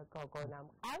წინასწრის გოგონა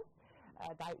მყავს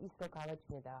და ის რო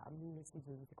გავაჩინე და მისი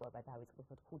ძუძუთი ყვება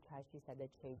დავიწყოთ ქუჩაში,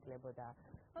 სადაც შეიძლებოდა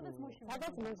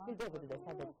სადაც მოშვილდებოდა და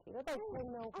სადაც იყო და ჩვენ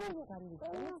უკვე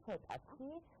გამიგონე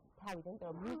ცოტათი თავიდან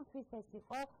რომ მისთვის ეს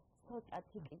იყო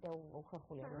ცოტათი კიდევ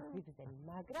უხერხული ამას ვიგრძენი,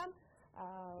 მაგრამ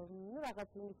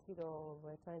რაღაც იმითი რომ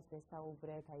ერთმანეთს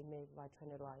ვესაუბრეთ, აი მე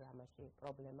ვაჩვენე რომ აი ამაში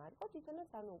პრობლემა არის. თვითონაც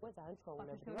ანუ უკვე ძალიან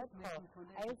ჩვეულებრივად ხო,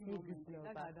 აი ეს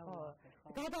ვიგრძნობა, ხო.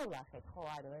 გადავლახეთ, ხო,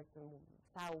 ანუ ეს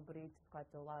საუბრით, თქვათ,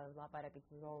 ლაპარაკით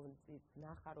რომ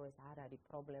ნახა რომ ეს არ არის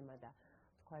პრობლემა და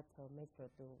თქვათ მეც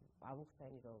რომ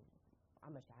ამხსენი რომ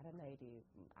ამაში არანაირი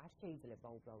არ შეიძლება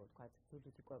უბრალოდ თქვათ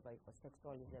ძუძუთი ყვება იყოს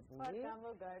სექსუალიზებული. ხო,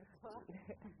 გამოგართვა.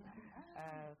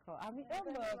 ხო, ამიტომ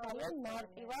ძალიან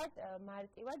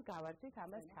მარტივად გავართვით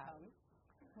ამას თავი.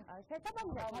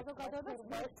 შესაბამისად საზოგადოებას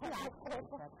მოეწყოთ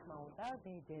რა თქმა უნდა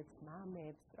დედებს,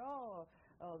 მამებს, რომ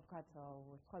ვთქვათ,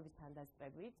 სხვებისგან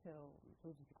დასწრებით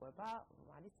ძუძუთი ყვება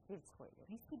არის სირცხვილი.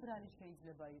 ვისი ბრალი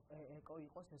შეიძლება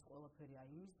იყოს ეს ყველაფერი? აი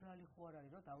იმის ბრალი ხო არ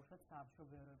არის, რომ დაუშვათ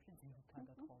საამშობლოებში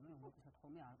ძირითადად ხოლმე, უმეტესად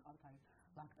ხოლმე არ ყავთ აი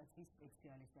ლაქტაციის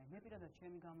სპეციალისტი. მე პირადად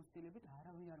ჩემი გამოცდილებით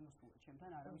არავინ არ მოსულა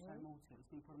ჩემთან, არავის არ მოუწევს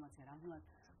ინფორმაცია, რამდენად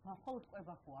მხოლოდ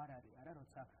ყვება ხო არ არის, არა,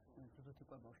 როცა ძუძუთი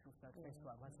ყვება შულს და ეს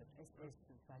ვაცებთ, ეს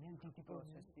ძალიან დიდი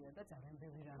პროცესია და ძალიან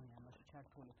ბევრი რამე ამაში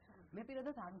ჩართული. მე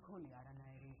პირადად არ მქონია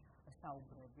არანაირი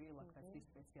საუბრები ლაქტაციის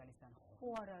სპეციალისტთან. ხო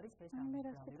არ არის ეს ამის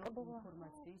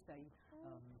ინფორმაციის აი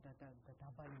და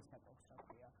დაბალი საკითხს რა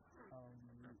ქვია.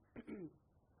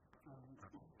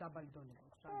 დაბალი დონე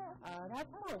აქვს რა. რა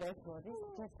თქმა უნდა ეს მოდის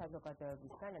ჯერ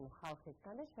საზოგადოებისგან, ანუ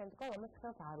ხალხისგან და შემდგომ ამას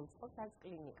ხელს არ უწყობს არც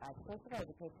კლინიკა. შესაძლოა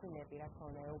ექიმები რა თქმა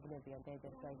უნდა ეუბნებიან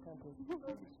დედებს და ისინი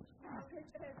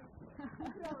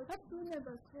უბრალოდ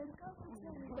უნებას ვერ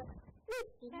გავხსენებთ.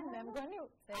 მე მგონი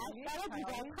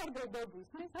ახლა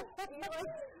დედებისთვის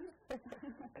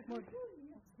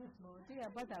მოდი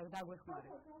აბა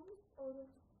დაგვეხმარებ.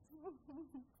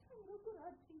 როგორ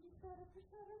არ წინდის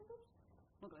არაფერს არ აქვს?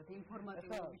 მოკლედ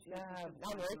ინფორმატიული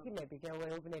ანუ ექიმები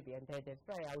გეუბნებიან დედებს,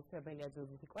 რომ აუცილებელია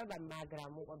ძუძუთი ყვება,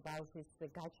 მაგრამ ბავშვის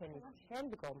გაჩენის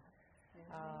შემდგომ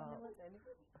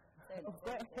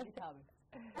თავი.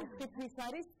 ეს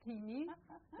არის თინი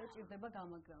და ჭირდება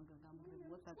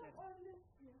გამაგრებულად საჭირო.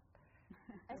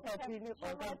 ეს თინი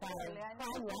ყველგან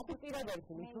ანუ აპირებენ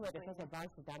მის უმეტეს ასე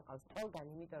ბავშვი დამყავს ყველგან,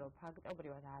 იმიტომ რომ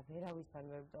ფაქტობრივად ვერავისთან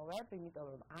ვერ ვტოვებ, იმიტომ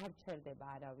რომ არ ჩერდება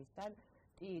არავისთან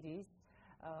ტირის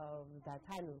და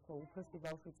თან უფროსი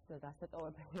ბავშვიც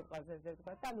დასატოვებელი ყავს ესე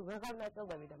ვთქვა, ანუ ვეღარ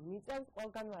ნაწილდები და მიწევს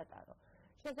ყველგან ვატარო.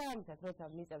 შესაბამისად, როცა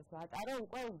მიწებს ვატარო,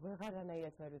 უკვე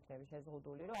ვეღარანაირად ვერ ვიქნები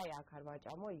შეზღუდული, რომ აი აქ არ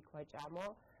ვაჭამო, იქ ვაჭამო,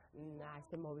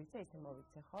 ასე მოვიცე, ისე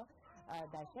მოვიცე, ხო?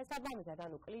 და შესაბამისად,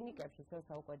 ანუ კლინიკებში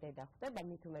როცა უკვე დედა ხდება,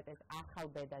 მით უმეტეს ახალ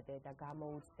დედა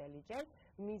გამოუცდელი ჯერ,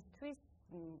 მისთვის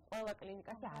ყველა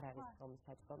კლინიკაში არ არის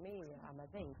ხომისაჭრომი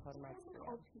ამაზე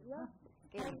ინფორმაცია.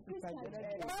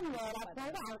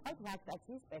 არ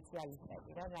ლაქტაციის სპეციალისტები,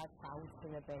 რაც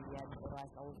აუცილებელია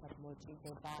ასწავლოსად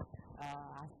მოჭიდება,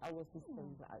 ასწავლოს ის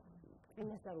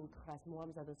წინასწარ უთხრას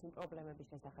მოამზადოს იმ პრობლემების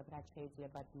შესახებ, რაც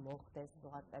შეიძლება მოხდეს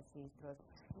ლაქტაციის დროს.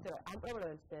 იმიტომ რომ ამ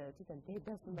პრობლემებს თვითონ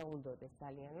დედას უნდა უნდოდეს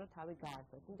ძალიან, რომ თავი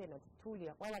გაართოს. იმდენად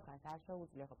რთულია ყველაფერს არ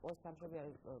შეუძლია ხო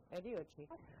პოსტსამშობიარო პერიოდში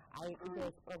აი კიდე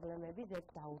ეს პრობლემები ზედ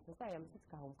დაუწეს და აი ამისთვის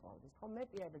გაუმკლავდეს. ხო მე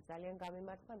პირადად ძალიან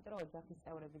გამიმართლა, იმიტომ რომ ოჯახის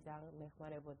წევრები ძალიან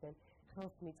მეხმარებოდნენ,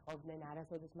 ხელს მიწყობდნენ,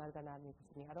 არასოდეს მაგან არ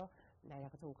მიგწნია, რომ აი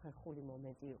რაღაცა უხერხული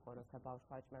მომენტი იყო, როცა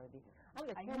ბავშვი აჭმევდი. აი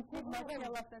მაგრამ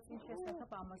ლაქტაციის შესახებ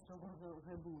ამას როგორ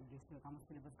ღებულობდეს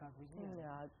გამოცდილებას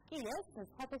გაგვიზია? კი, ეს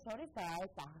საერთაშორის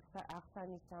ეს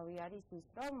აღსანიშნავი არის ის,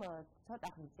 რომ ცოტა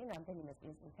ხნის წინ რამდენიმე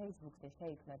წლის წინ Facebook-ზე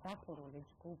შეიქმნა დახურული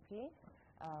ჯგუფი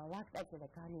ლაქტაცია და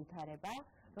განვითარება,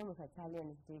 რომელსაც ძალიან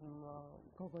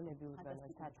გოგონები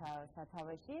უძღვენენ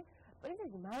სათავეში.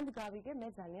 პრინციპი მანდ გავიგე მე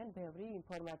ძალიან ბევრი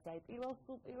ინფორმაცია. პირველ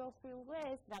სულზე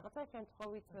ეს რაღაცა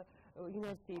შემთხვევით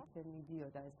ინერციით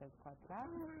მიდიოდა ესე ვთქვათ რა.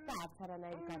 და არც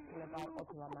არანაირი გასულება არ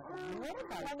ყოფილა, მაგრამ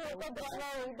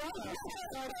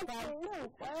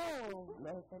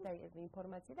ეს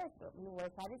ინფორმაცია და ნუ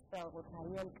ეს არის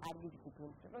ძალიან კარგი ჯგუფი,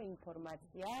 რომ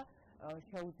ინფორმაცია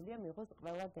შეუძლია მიიღოს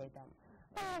ყველა დედამ.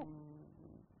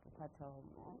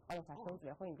 ყველას არ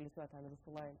შეუძლია ხო ინგლისურად ან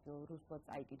რუსულად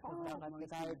წაიკითხოს რაღაცა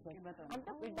გაეცნოს.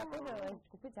 ამიტომ პირდაპირ ეს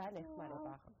ჯგუფი ძალიან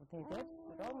ეხმარება დედებს,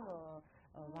 რომ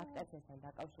ლაქტაციასთან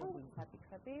დაკავშირებული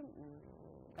საკითხები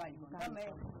გაიგონ. და მე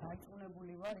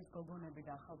დარწმუნებული ვარ, ის გოგონები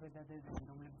და ახალბედადები,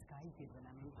 რომლებიც გაიგებენ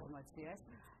ამ ინფორმაციას,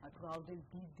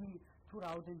 თუ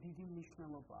რაოდენ დიდი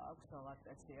მნიშვნელობა აქვს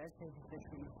ლაქტაციას დედის და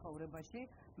შვილის ცხოვრებაში,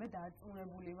 მე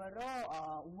დარწმუნებული ვარ,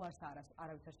 რომ უარს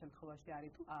არავითარ შემთხვევაში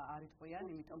არ იტყვიან,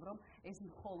 იმიტომ რომ ეს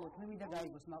მხოლოდ მე მინდა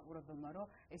გაიგოს მაყურებელმა, რომ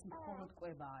ეს მხოლოდ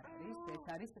კვება არ არის, ეს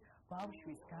არის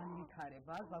ბავშვის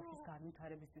განვითარება, ბავშვის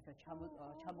განვითარებისთვის და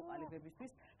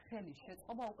ჩამოყალიბებისთვის ხელის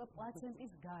შეწყობა უკვე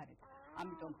პლაცენტის გარეთ.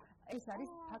 ამიტომ ეს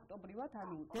არის ფაქტობრივად,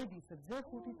 ანუ დედის ძე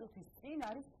 5 წუთის წინ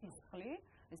არის სისხლი,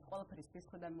 ეს ყველაფერი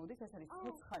სისხლიდან მოდის, ეს არის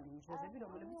ცოცხალი მჟღერები,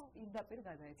 რომლებიც პირდაპირ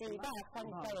გადაეცემა. და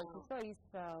აღსანიშნავია ის, რომ ის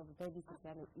დედის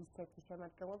ანუ ისეთი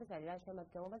შემადგენლობის არის, რა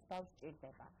შემადგენლობას ბავშვს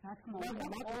ჭირდება. რა თქმა უნდა,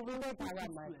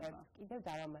 კიდევ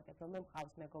დავამატებ, რომ მე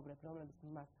მყავს მეგობრები, რომლებიც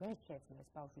იმას ვერ შეძლეს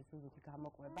ბავშვის ზუზუთი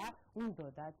გამოყვება,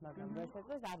 უნდოდათ, მაგრამ ვერ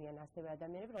შეძლეს, არიან ასევე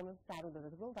ადამიანები, რომლებიც არ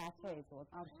უნდოდათ, რომ რაც შეეძლოთ.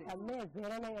 მე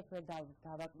ვერანაირად ვერ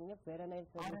დავაკნინებ, ვერანაირად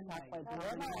ვერ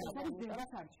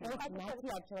მათი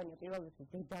არჩევანია პირველ რიგში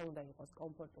დედა უნდა იყოს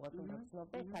კომფორტულად უნდა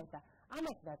ცნობდეს და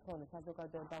ამას რა თქმა უნდა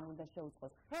საზოგადოებამ უნდა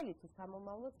შეუწყოს ხელი თუ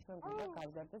სამომავლოდ ჩვენ გვინდა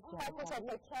გავზარდოს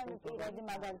ჯანმრთელობა. ჩემი პირადი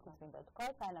მაგალითად მინდა თქვა,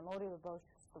 სანამ ორივე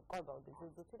ბავშვს ყვებოდი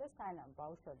ზუზუთი და სანამ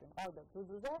ბავშვები მყავდა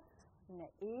ზუზუზე,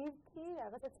 ერთი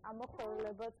რაღაცა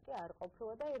წამოხორლებაც კი არ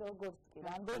ყოფილა და როგორც კი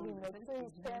რამდენიმე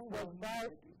წლის შემდეგ და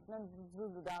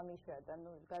ზუზუ დამიშვა და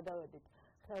გადავედით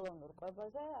ხელოვნურ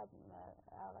ყვებაზე,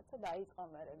 რაღაცა დაიწყო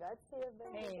მე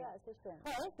გაციებები და ასე შენ.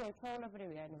 ხო, ეს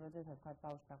ჩვეულებრივია, ანუ როდესაც თქვა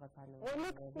ბავშვს რაღაც ანუ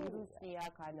ვირუსი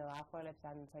აქვს, ანუ ახველებს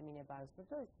ან თემინება ან სულ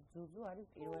ეს ზუზუ არის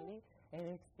პირველი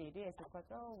ელექსირი, ესე ვთქვათ,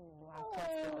 რომ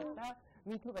ახსოვს და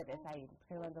მით უმეტეს აი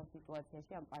დღევანდელ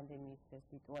სიტუაციაში, ამ პანდემიის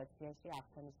სიტუაციაში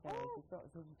აღსანიშნავია ის, რომ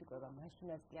ზუზუთი ყვება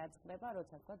მაშინაც კი აწყდება,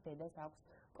 როცა თქვა დედას აქვს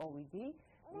კოვიდი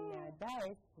და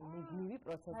ეს მუდმივი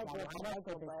პროცესია,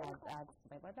 ამას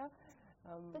აწყდება და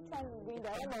თან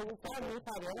ვინდა რომ მოვიწოდოთ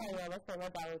ამას თემა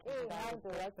დავიწყოთ.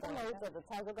 ნამდვილად რომ მოვიწოდოთ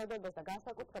საზოგადოებას და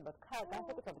განსაკუთრებით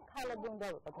ქალები უნდა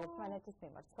ვიყოთ ერთმანეთის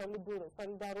მიმართ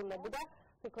სოლიდარულები და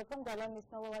ვფიქრობ რომ ძალიან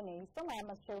მნიშვნელოვანია ის რომ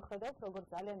ამას შევხედოთ როგორც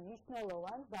ძალიან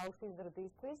მნიშვნელოვან ბავშვის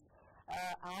ზრდისთვის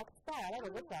აქტს და არა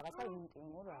როგორც რაღაცა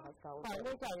ინტიმურ რაღაც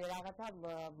გაუძლებს. ხო, რაღაცა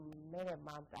მე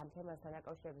ამ თემასთან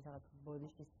დაკავშირებით რაღაც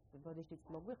ბოდიშიც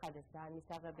მოგვიხადეს ძალიან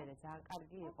მისაღებია, ძალიან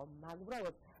კარგი იყო, მაგრამ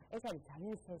უბრალოდ ეს არის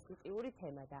ძალიან სენსიტიური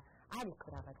თემა და არის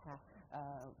რაღაცა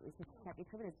ისეთი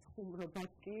საკითხები, რაც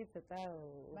ხუმრობაც კი ცოტა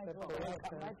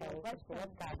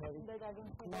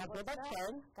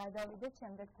გადავიდეთ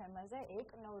შემდეგ თემაზე.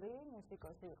 ეკნორი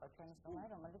მუსიკოსი იყო ჩვენი სტუმარი,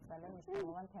 რომელიც ძალიან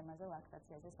მნიშვნელოვან თემაზე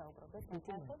ლაქტაციაზე საუბრობს.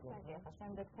 ახლა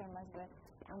შემდეგ თემაზე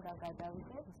უნდა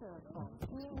გადავიდეთ.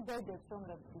 იმ დედებს,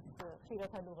 რომლებიც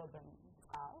ხშირად იღებენ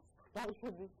წყალს,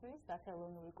 ბავშვებისთვის,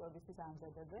 სახელოვნური კვებისთვის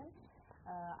ამზადებენ.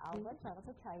 ალბათ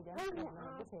რაღაცა ჩაიდან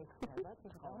პრობლემების ექნება,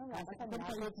 თვითონ რომ რაღაცა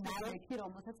ნალექი,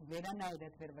 რომელსაც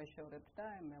ვერანაირად ვერ ვაშორებთ და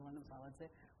მელანა ბალაძე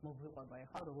მოგვიყვება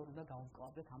ეხლა როგორ უნდა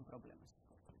გავუმკლავდეთ ამ პრობლემას.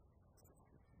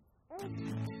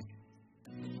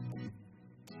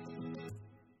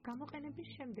 გამოყენების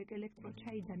შემდეგ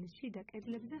ელექტროჩაიდანის შიდა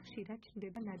კედლებზე ხშირად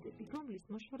ჩნდება ნადები, რომლის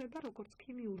მოშორება როგორც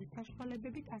ქიმიური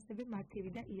საშუალებებით, ასევე მარტივი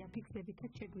და იაფი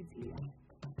გზებითაც შეგვიძლია.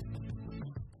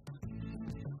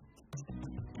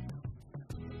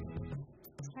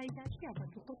 ჩაიდანში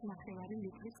ავადუხოთ ნახევარი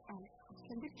ლიტრის წყალი.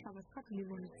 შემდეგ ჩავასხათ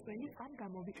ლიმონის წვენი ან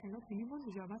გამოვიყენოთ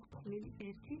ლიმონჟავად ფხვნილი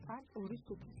 1 ან 2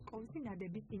 სუფრის კონცი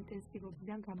ნადების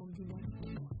ინტენსივობიდან გამომდინარე.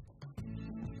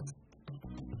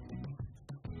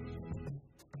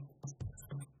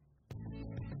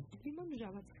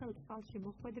 ლიმონჟავად ცხელ წყალში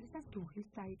მოხვედრისას დუღილს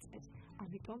დაიწყებს,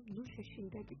 ამიტომ ნუ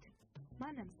შეშინდებით.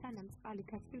 მანამ სანამ წყალი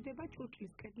გაცივდება,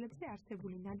 ჭურჭლის კედლებზე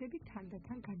არსებული ნადები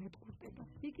თანდათან განადგურდება.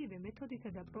 იგივე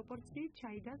მეთოდითა და პროპორციით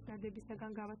ჩაიდანს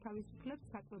ნადებისაგან გავათავისუფლებთ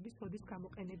საკვების სოდის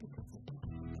გამოყენებითაც.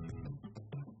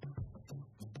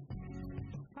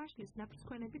 ვაშლის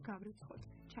ნაფრისქვენები გავრიცხოთ,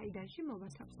 ჩაიდანში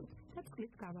მოვათავსოთ და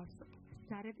წყლით გავავსოთ.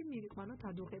 ნარევი მივიყვანოთ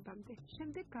ადუღებამდე.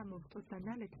 შემდეგ გამოვხტოთ და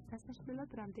ნალექის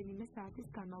სასაშლელად რამდენიმე საათის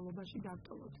განმავლობაში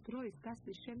დავტოვოთ. დროის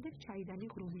გასვლის შემდეგ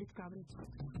ჩაიდანი ღრუბლით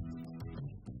გავრიცხოთ.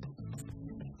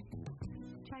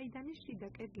 ჩაიდანის შიდა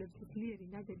კედლებზე ძლიერი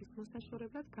ნადების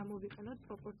მოსაშორებლად გამოვიყენოთ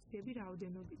პროპორციები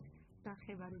რაოდენობით.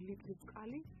 ნახევარი ლიტრი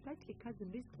წყალი და ჭიქა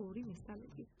ზმრის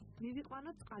 2/3.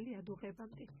 მივიყვანოთ წყალი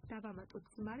ადუღებამდე. დავამატოთ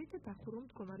ზმარი და დახურულ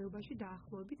მდგომარეობაში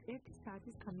დაახლოებით 1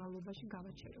 საათის განმავლობაში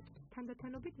გავაჩეროთ.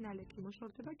 თანდათანობით ნალექი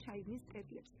მოშორდება ჩაიდნის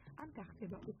კედლებს, ან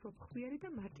გახდება უფრო ფხვიერი და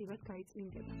მარტივად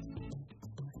გაიწმინდება.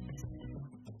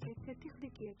 ერთ-ერთი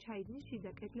ხრიკია ჩაიდნის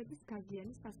შიდა კედლების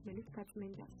გაზიანი სასმელით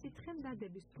გაწმენდა. სითხემ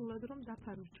ნადების სრულად რომ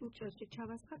დაფაროს ჭურჭელში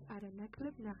ჩავასხათ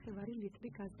არანაკლებ ნახევარი ლიტრი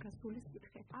გაზგასული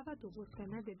სითხე. ავადუღოთ და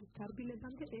ნადების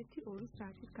გარბილებამდე 1-2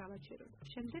 საათის გავაჩეროთ.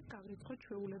 შემდეგ გავრიცხოთ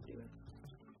ჩვეულებრივად.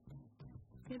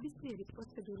 ნებისმიერი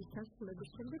პროცედურის დასრულების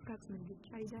შემდეგ გაწმენდით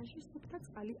ჩაიდანში სუფთა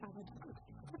წყალი ავადუღოთ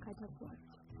და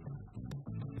გადაგვაროთ.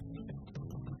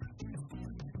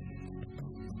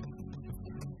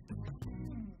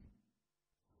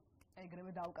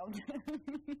 ეგრევე დავკავდე.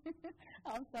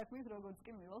 ამ საქმის როგორც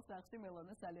კი მივალ სახში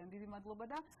მელონა ძალიან დიდი მადლობა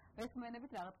და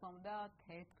ესმენებით რა თქმა უნდა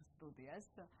თეთრ სტუდიას.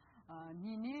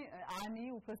 ნინი, ანი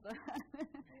უფროსო.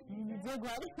 ნინი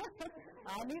ზოგარი.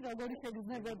 ანი როგორი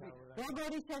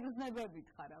შეგრძნებებით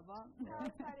ხარ, აბა?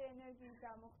 საერთარი ენერგიის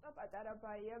გამოხდა პატარა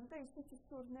ბაიამ და ისეთი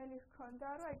სურნელი ჰქონდა,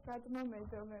 რომ აი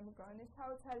გადმომედო მე მგონი,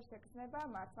 საოცარი შეგრძნება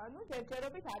მართლა, ნუ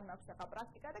ჯერჯერობით არ მაქვს ახლა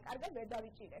პრაქტიკა და კარგად ვერ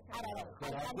დავიჭირეთ. არა,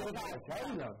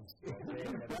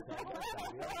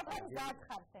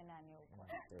 გათხარ სენანი უკვე.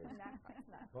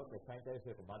 ხო,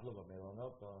 საინტერესოა, მადლობა მელონო,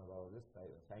 ბაუზის,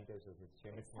 საინტერესოა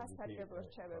შემეცნების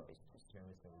სასარგებლოებისთვის.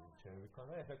 შემეცნებით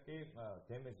ქონა, ეხლა კი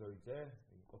დემე ზოიძე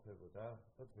იმყოფებოდა,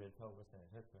 და ძველთაობასთან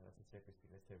ერთად რაღაცა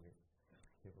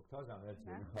ცეკვის თავგან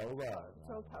ერთი თაობა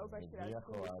თაობაში რა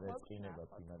ხო არა წინება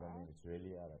თი ადამიანის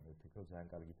ძველი არა მე ვფიქრობ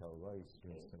ძალიან კარგი თაობა ის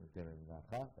დემე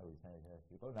ნახა და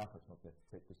ვისაინტერესო იყო ნახოთ მოკლედ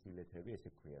ცეკვის სილეთები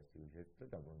ესე ქვია სიუჟეტი და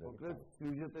დაგვონდა მოკლედ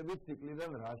სიუჟეტები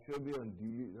ციკლიდან რა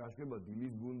შვება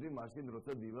დილის გუნდი მაშინ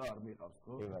როცა დილა არ მიყავს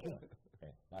ხო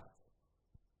ნახოთ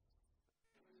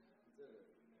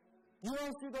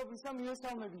დიოსიდობისა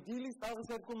მიესალმები დილის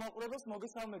ტალღისერტკულ მაყურებელს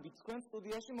მოგესალმებით თქვენ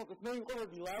სტუდიაში მოკლედ მე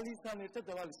ვიყავი ლალისთან ერთად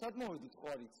და ლალი სად მოვედით ხო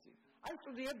არ იცი აი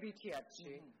სტუდია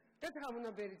ბითიათში და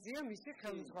თამუნაბერიძეა მისი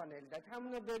ხელმძღვანელი და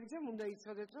თამუნაბერიძემ უნდა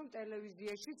იცოდეთ რომ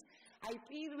ტელევიზიაშიც აი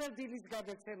პირველ დილის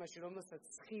გადაცემაში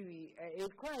რომელსაც სხივი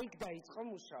ერქვა იქ დაიწყო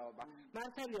მუშაობა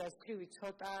მართალია სხივი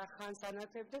ცოტა ხანს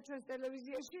ანათებდა ჩვენს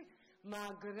ტელევიზიაში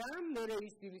მაგრამ მე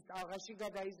ის დილის ტალღაში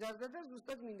გადაიზარდა და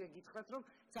ზუსტად მინდა გითხრათ რომ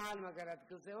ძალიან მაგარ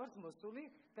ადგილზე ვართ მოსული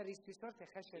და რისთვის ვართ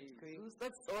ახლა შევთქვი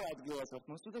ზუსტად სწორ ადგილას ვართ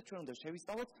მოსული და ჩვენ უნდა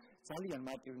შევისწავლოთ ძალიან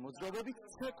მარტივი მოძრაობებით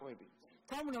ცეკვები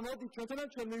თამუნა მოდი ჩვენთან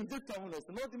ჩვენ მივიდეთ თამუნას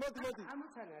მოდი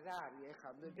ამოცანა რა არის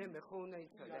ახლა დემე ხო უნდა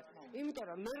იცოდე იმიტომ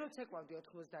რომ მე როცა ყვავდი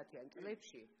 90-იან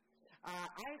წლებში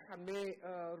აი ხა მე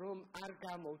რომ არ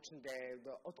გამოვჩნდე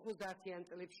 90-იან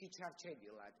წლებში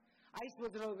ჩარჩენილად აი ეს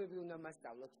მოძრაობები უნდა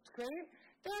მასწავლოთ თქვენ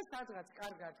და სადღაც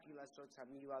კარგ ადგილას როცა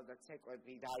მივალ და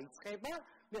ცეკვები დაიწყება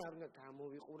მე არ უნდა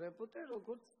გამოვიყურებოდე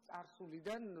როგორც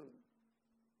წარსულიდან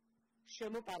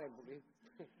შემოპარებული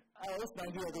ეს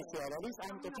მაგიადეს არ არის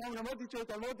ამიტომ თამუნა მოდი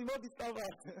ჩვენთან მოდი სტავა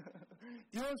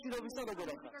დიოსირობისა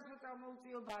როგორ ახლა ცოტა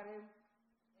მოუწიო ბარემ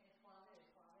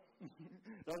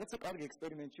რაღაცა კარგი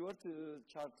ექსპერიმენტი ვართ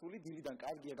ჩართული დილიდან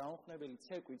კარგია გამოხნებელი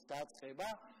ცეკვით დაწყება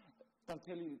და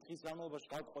მთელი დღის განმავლობაში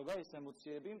გაყვება ეს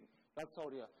ემოციები რაც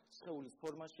სწორია სხეულის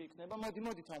ფორმაში იქნება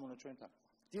მოდი თამუნა ჩვენთან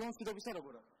დიოსირობისა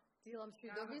როგორ ახლა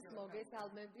დილამშვიდობის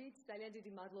მოგესალმებით. ძალიან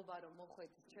დიდი მადლობა რომ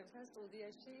მოხვედით ჩემთან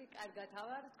სტუდიაში. კარგად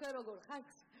ავარ. თქვენ როგორ ხართ?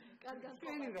 კარგად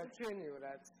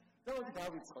ჩვენივრად. დავით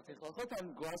დავიწყოთ ახლა ხო თან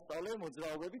გვასწავლე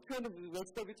მოძრაობები ჩვენ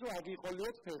ვეცდებით რომ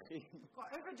აგიყოლიოთ ფეხი. ხო,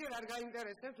 ეხლა ჯერ არ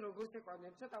გაინტერესებთ როგორც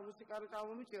ეკვადნეთ, ცოტა მუსიკა რო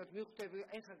წამომიწიოთ, მივხვდები,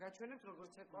 ეხლა გაჩვენებთ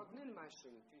როგორც ეკვადნენ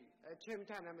მაშინ. ჩემი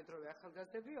თანამედროვე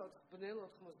ახალგაზრდები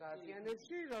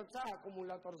 90-იანებში, როცა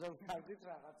აკუმულატორზე ვდარდით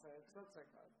რაღაცაებს,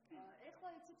 როცა ეხლა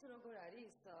იცით როგორ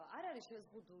არის? არ არის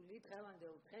შეზღუდული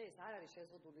დღევანდელ დღეს, არ არის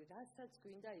შეზღუდული, რასაც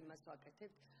გვინდა იმას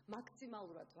ვაკეთებთ.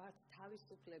 მაქსიმალურად ვართ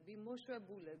თავისუფლები,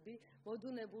 მოშვებულები,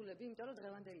 მოდუნებულები, იმიტომ რომ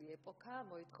დღევანდელი ეპოქა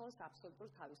მოითხოვს აბსოლუტურ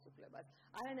თავისუფლებას.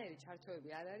 არანაირი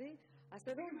ჩართოები არ არის, ასე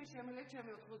რომ მე შემიძლია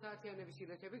ჩემი 90-იანების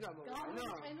ილეთები გამოვიყენო.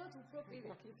 გამოვიყენოთ უფრო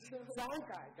პირიქით. ძალიან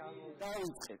კარგი,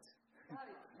 დავიწყეთ.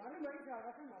 მაგრამ მაინც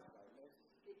რაღაცა მასწავლეს.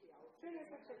 კი, ჩვენ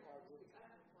ესეც შეგვიძლია.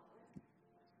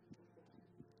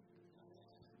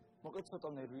 მოკლედ ცოტა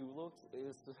ნერვიულობთ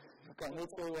ეს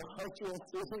განეწევა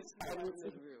ჩვენთვის არ ვიცი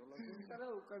იმიტომ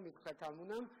რომ უკვე მითხრათ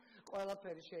ამუნამ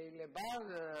ყველაფერი შეიძლება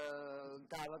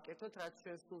დავაკეთოთ რაც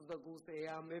ჩვენს სულს და გულს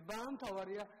ეამება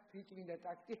თავარია რიტმი და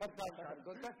ტაქტი არ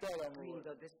დავკარგოთ და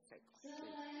გვინდოდეს ცეკვაში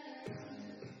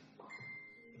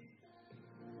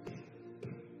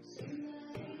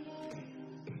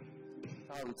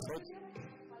დავიწყოთ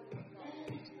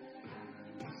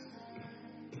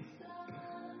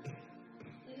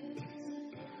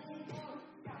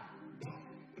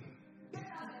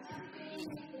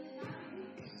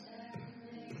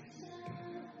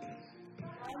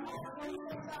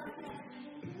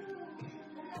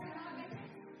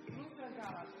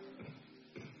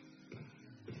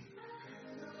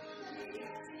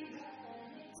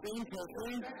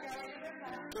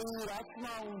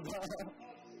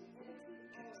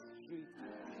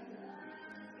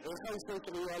Ეხლა ისე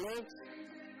ტრიალებს,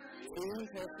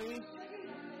 ფეხი,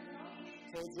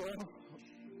 ხეზე.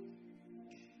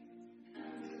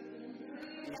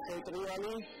 ისე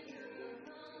ტრიალი.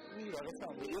 რაღაცა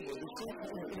მოგიძებდი.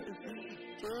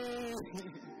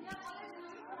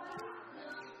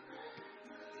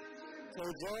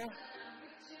 ხეზე.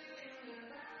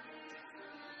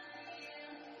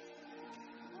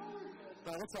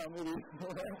 რაღაცა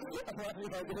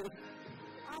მოგიძებდი.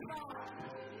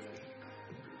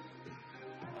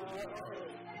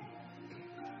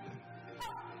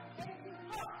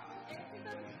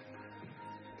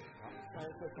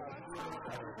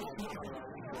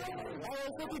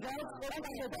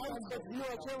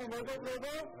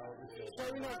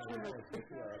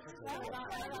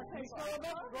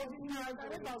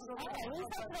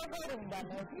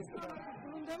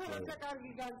 როცა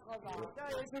კარგი განწყობა და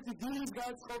ესეთი დილის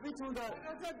განწყობით უნდა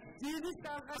როცა დილის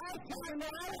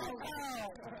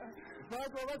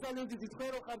მადლობა ძალიან დიდი თქვენ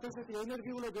რო ხართ ესეთი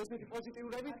ენერგიულები ესეთი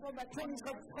პოზიტიურები ჩვენ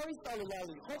ხო ისწავლე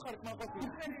ხო ხართ მაყოთი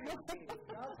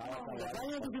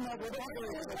ძალიან დიდი მადლობა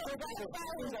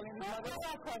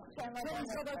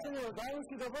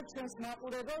დავუსვიდობთ ჩვენს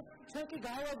მაყურებელს ჩვენ კი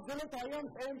გავაგზავნებთ აი ამ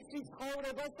ტემპში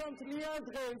ცხოვრებასთან თლიან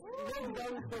დღეს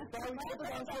დავუსვიდობთ და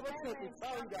განსხვავებთ ცოტით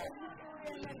წავიდა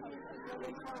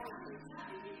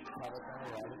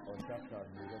Saratani vali kontak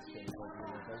karnıyla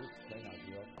çalışmalarında ben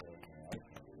acıyor.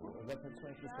 Zaten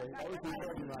çünkü şey kalıp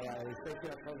gidiyor ya.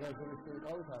 İşte arkadaşlar işte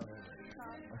kalıp tanıyor.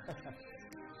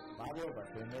 Mario bak,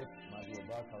 Mario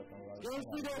bak kalkan var.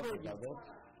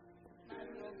 Geçti.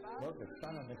 Მოდი,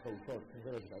 სანამ მე ხოლმე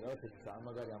სიმღერებსა და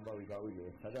სამაგარი ამბავი გავიგე,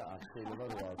 ხადა აღშეიძლება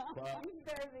რა თქვა.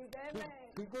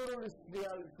 ფიგურული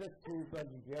სტრიალზე თუ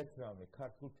გაიგეთ რამე,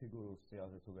 ქართულ ფიგურულ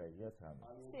სტრიალზე თუ გაიგეთ რამე.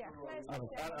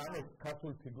 ანუ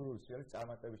ქართულ ფიგურულ სტრიალს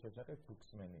წარმატების შესახებ თუ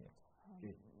ხსმენია.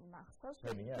 მახსოვს,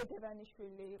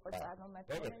 გედევანიშვილი იყო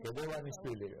წარმომადგენელი.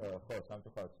 გედევანიშვილი, ხო,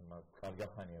 სამწუხაროდ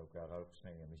კარგახანია უკვე აღარ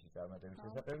ხსნენია მისი წარმატების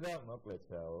შესახებ და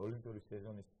მოკლედ ოლიმპიური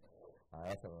სეზონის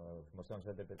ასე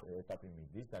მოსამზადებელი ეტაპი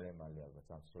მიდის ძალიან მალე ალბათ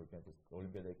ამ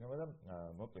ოლიმპიადა იქნება და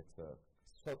მოკლედ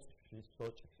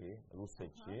სოჩში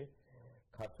რუსეთში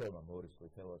ქართველმა მორის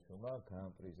ყვითელაშვილმა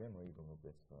გრან-პრიზე მოიგო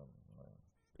მოკლედ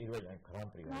პირველი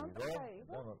გრან-პრი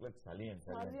და მოკლედ ძალიან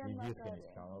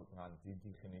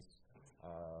დიდი ხნის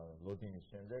ლოდინის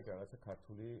შემდეგ რაღაცა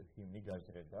ქართული ჰიმნი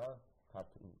გაჟღერდა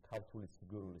ქართული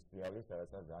ფიგურული სტრიალის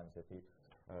რაღაცა ძალიან ისეთი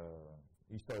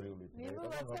ისტორიული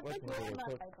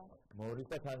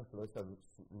მორიტა თან პროსტა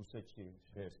რუსეთში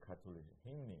ჟღერს ქართული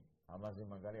ჰიმნი ამაზე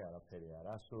მაგარი არაფერი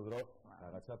არა სულ რომ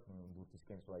რაღაცა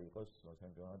ბურთისკენ სვლა იყოს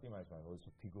ჩემპიონატი მაგრამ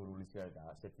როდესაც ფიგურული სტრიალი და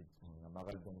ასეთი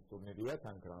მაღალი დონის ტურნირია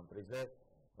თან გრან-პრიზე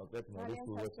მოკლედ მოდის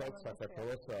რუსეთს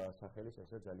საქართველოს სახელის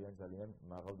ესე ძალიან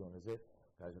მაღალ დონეზე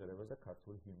გაჟღერებას და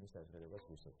ქართული ჰიმნის გაჟღერებას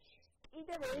რუსეთში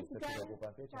კიდევ ერთგან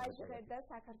დაჟღერდა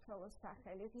საქართველოს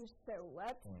სახელი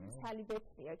ღირსეულად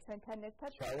სალიბეცია ჩვენთან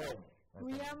ერთად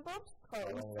გვიამბობს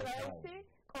ისრაელში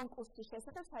კონკურსის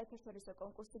შესახებ საერთაშორისო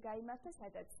კონკურსი გაიმართა,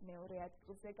 სადაც მეორე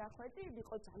ადგილზე გახვედი,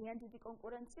 იყო ძალიან დიდი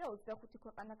კონკურენცია, 25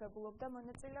 ქვეყანა ღებულობდა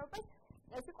მონაწილეობას.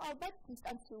 ეს იყო ალბათ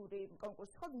დისტანციური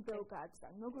კონკურსი, ხო, ვიდეო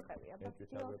გააგზავნა. მოგვიყევია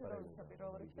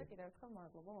პირველ რიგში კიდევ ერთხელ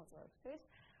მადლობა მოწვევისთვის.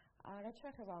 რაც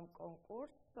შეეხება ამ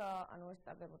კონკურსს, ანუ ეს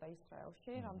ტარდებოდა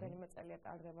ისრაელში, რამდენიმე წელია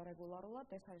ტარდება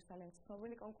რეგულარულად, ეს არის ძალიან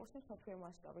ცნობილი კონკურსი, მსოფლიო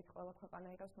მასშტაბით ყველა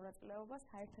ქვეყანა იღებს მონაწილეობას,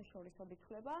 საერთაშორისო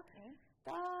ითვლება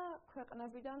და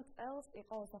ქვეყნებიდან წელს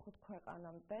იყო 25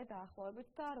 ქვეყანამდე დაახლოებით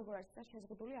და როგორ არის და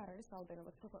შეზღუდული არ არის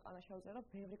რაოდენობა, თუ ქვეყანა შეუძლია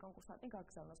ბევრი კონკურსანტი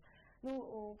გაგზავნოს. ნუ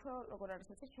უფრო როგორ არის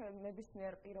ეს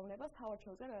ნებისმიერ პიროვნებას თავად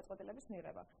შეუძლია გადაწყვეტილების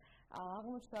მიღება.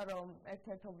 აღმოჩნდა რომ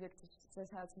ერთ-ერთ ობიექტზე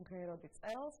სადაც მღეროდი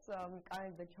წელს,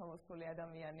 კანონიერ მოსული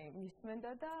ადამიანი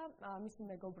მისმენდა და მისი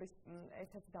მეგობრის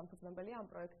ერთ-ერთი დამფუძნებელია ამ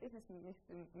პროექტის, ეს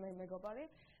მეგობარი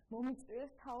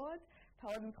მომიწვიეს თავად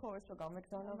მithოვეს რომ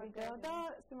გამეგზავნა ვიდეო და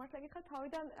სიმართლე გითხრათ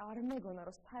თავიდან არ მეგონა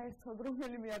რომ საერთოდ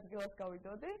რომელიმე ადგილას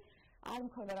გავიდოდი, არ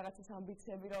მქონდა რაღაცის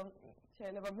ამბიციები რომ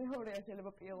შეიძლება მეორეა,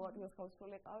 შეიძლება პირველ ადგილს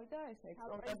გავსულიყავი და ეს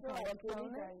ექსპრომტად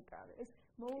გავაგზავნე. ეს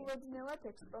მოულოდნელად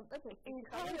ექსპრომტად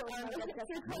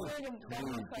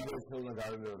ხელნა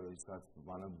გავიმეორო ის რაც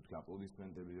მანამდე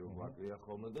აპლოდისმენტები რომ ვაკრია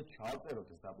ხოლმე და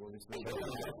ჩავწეროთ ეს აპლოდისმენტები.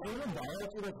 რომ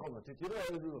დავაჭიროთ ხოლმე თითი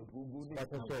რომ გუგული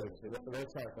საფასოებში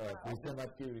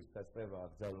რესტარტის წება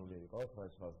აღძალული იყო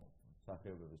სხვა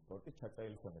სახეობების სპორტი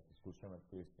ჩაწერილი ქონდეს ის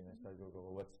გულშემატკივრის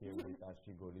ფინანსური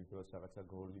ტაში გოლის დროს რაღაცა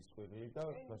გოლის ხვილი და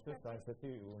ასე საერთოდ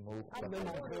მოუხდა.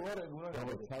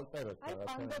 აი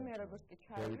პანდემია როგორც კი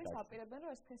ჩაივლის აპირებენ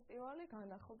რომ ეს ფესტივალი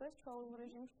განახლდეს ჩვეულებრივ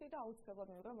რეჟიმში და აუცილებლად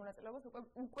მიიღო მონაწილეობას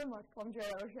უკვე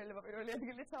მართლმჯერა რომ შეიძლება პირველი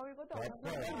ადგილიც ავიღო და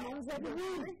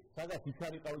მომზადებული. სადაც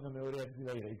იქარიყავი და მეორე ადგილი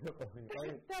აიღე იქ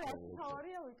ყოფილიყავი. და რაც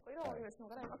თავარია ვიტყვი რომ ორივე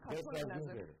სიმღერა იყო ქართულ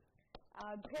ენაზე.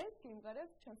 დღეს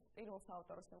სიმღერებს ჩემს პირველ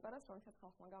საავტორო სიმღერას რომელსაც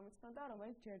ხალხმა გამიცნო და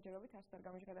რომელიც ჯერჯერობით არც არ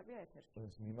გამიჟღერებია ეთერში.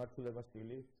 ეს მიმართულება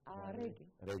სტილი?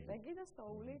 რეგი და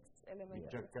soul-ix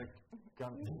ელემენტები.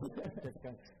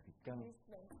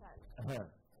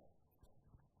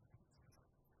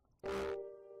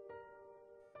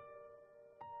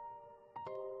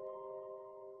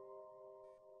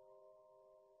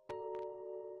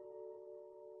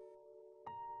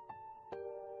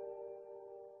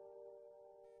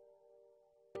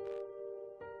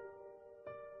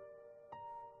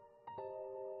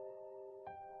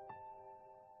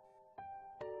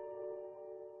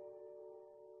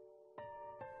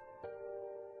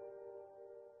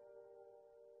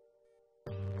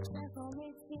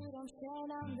 რომ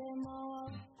შენამდე მოვა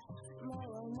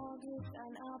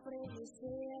მოგიტან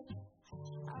აპრილისიერ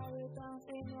ავიტან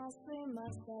ყინვას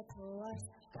იმას და თოვას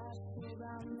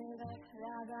კაცება მივეღ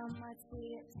რა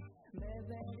გამაციეთ მე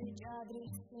ვერი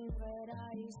ჭადრის სიმღერა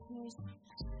ისმის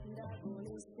და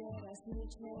გულის წერას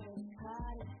მიჩნევენ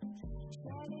ხარი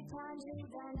შენი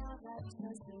თანჯიდან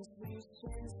აღარჩენს მისთვის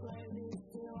შენს გვერდის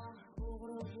დილა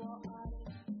უღრუბლო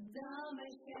არის და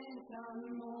მე შენთან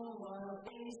მოვალ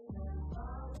ისმენ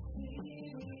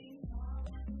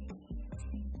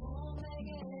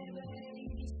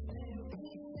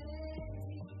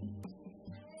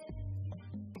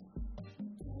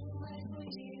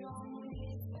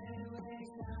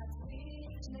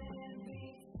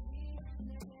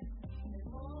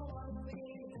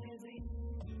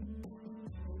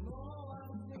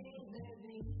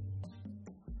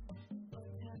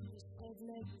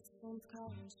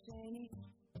Shiny,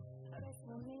 it's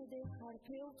for me they hard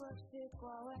feel but sick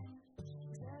going.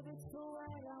 Zabit to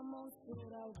where I'm on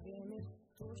food out game it.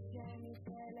 Pushing me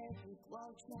tele it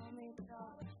watch me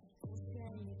talk.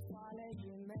 Pushing me tele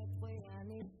you make way I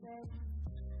need say.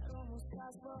 Almost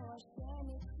got for a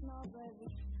shiny no baby.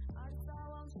 I saw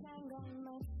I'm singing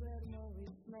my fair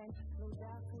movie man. Look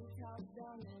back to top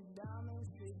down and down and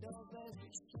see the baby.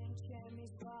 Change me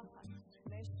swap.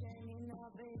 Meshing in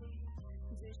a baby.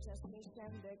 Just me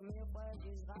შემდეგ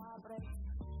მიყვების ღაბრე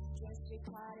ჩვენს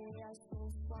სიქარია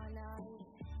სულფანარი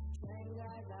ჩვენ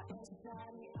გადა ეს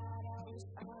არის არავის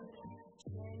ანდრე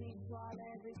ჩვენი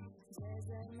თვალები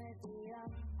ძეზე მეტია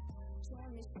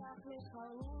ჩვენი სახლი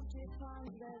ხალუჯი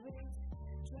ფანძები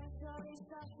ჩვენ შორის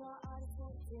სახვა არც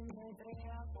ერთი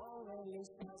მეტრია ყოველი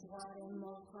საზღვარი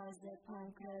მოხაზე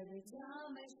ფანქრები და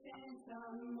მე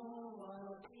შენთან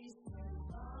მოვალ ისმენ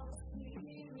ბავშვი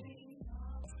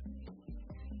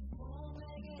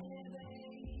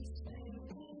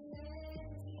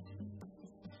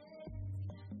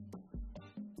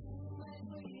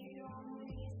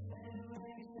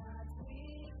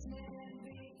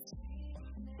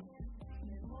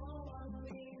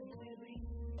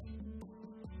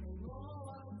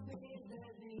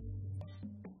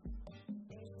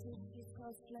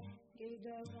Osle,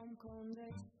 კიდევ რომ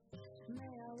მქონდეს მე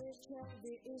ავირჩევდი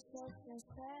ისევ შენს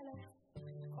ხელებს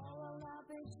ყოველ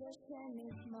ნაბიჯზე შენი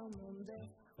მომუნდე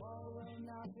ყოველ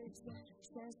ნაბიჯზე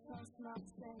შენს თავს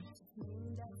მახსენს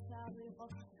მინდა წავიღო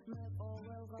მე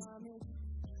ყოველ ღამით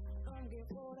რომ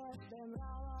გიყურებდე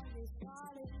მრავალი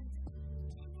თვალი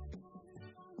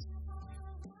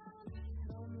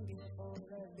რომ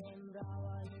გიყურებდე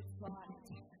მრავალი თვალი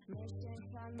მე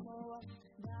შენთან მოვა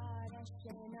და არა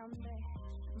შენამდე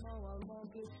მოვალ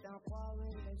მოგიტან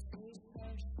ყვავილებს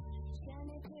ვისხევს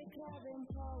შენი ფიქრები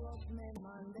მხოლოდ მე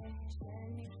მანდე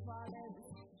შენი თვალები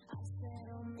ასე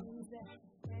რომ მინდე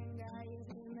შენ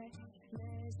გაიძინე მე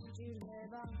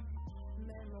სჭირდება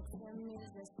მე მოგცემ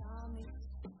მიზეს ამით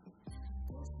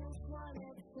თუ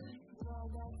სულთვალებში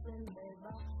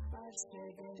მოგაფრინდება არ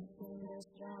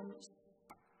შეგეცინდეს რამის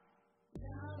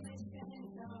დავი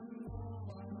შენთან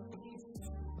მოვალ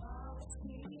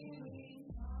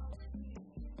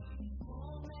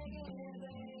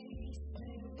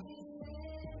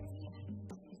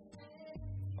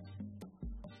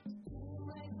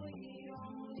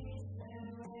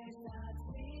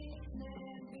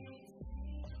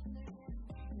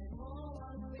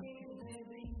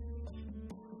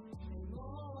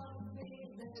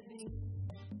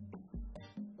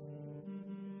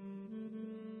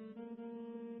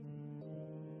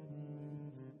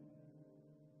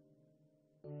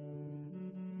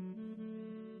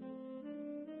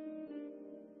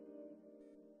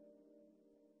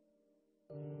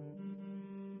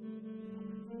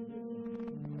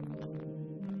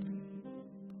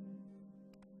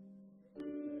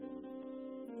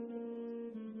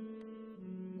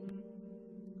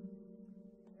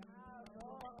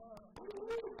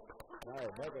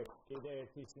მოგეთ კიდე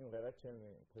ერთი სიმღერა ჩემი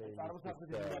პლეილისტში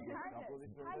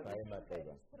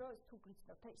დაემატება. დროს თუ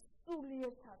გიცნობთ აი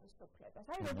სულიერ თავისუფლებას.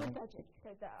 აი როგორ დაჭერით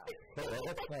და ხო,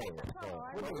 რაღაცნაირად.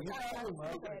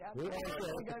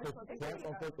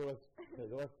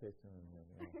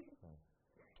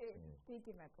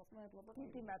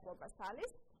 დიდი მადლობა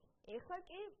სალის. ეხლა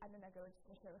კი ანუ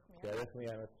ნაგავეჭის შევეხმიანოთ.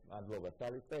 შევეხმიანოთ მადლობა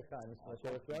სალის და ეხლა ამის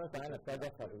შევეხმიანოთ ანა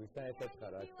გადახარ ვისთან ერთად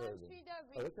ხარ რა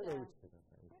თქმა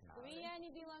გვიანი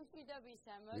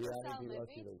დილამშვიდობისა,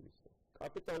 მოგესალმებით.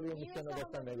 კაპიტოლიუმის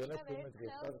შენობასთან მეგონებს თუმცა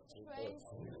დღეს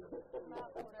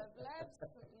მაყურებლებს.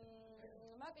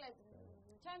 მოკლედ,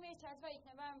 ჩემი ეს ჩათვა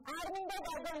იქნება არ მინდა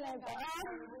გაგონება.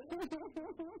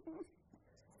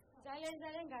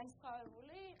 ძალიან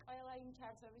განსხვავებული ყველა იმ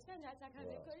ჩათვებისგან, რაც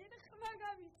აქამდე მქონია და ხმა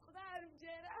გამიწყდა არ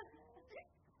მჯერა.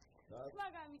 ხმა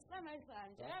გამიწყდა მართლა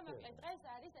არ მჯერა, მოკლედ დღეს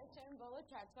არის ეს ჩემი ბოლო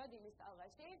ჩათვა დილის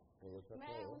ტალღაში.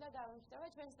 მე უნდა დავუმშვიდობო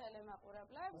ჩვენს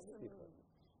ტელემაყურებლებს.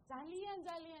 ძალიან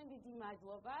დიდი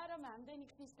მადლობა, რომ ამდენი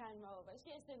ხნის განმავლობაში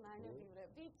ესე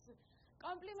მანევრირებდით.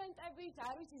 კომპლიმენტებით,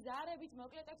 არ ვიცი, ზარებით,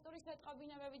 მოკლე ტექსტურის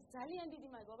ეტყობინებებით. ძალიან დიდი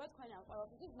მადლობა თქვენ ამ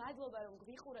ყველაფერთვის. მადლობა რომ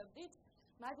გვიყურებდით.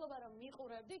 მადლობა რომ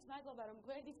მიყურებდით, მადლობა რომ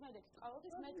გვერდით მოდექით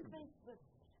ყოველთვის. მე თქვენს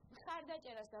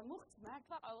ხარდაჭერას და მუხტს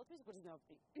მართლა ყოველთვის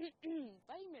გრძნობდი.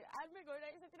 ვაიმე, არ მეგონა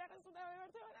ესეთი რაღაც უნდა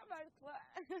მემართება და მართლა.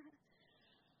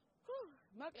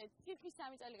 მოკლედ, თითქმის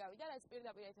 3 წელი გავიდა, რაც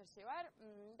პირდაპირ ეთერში ვარ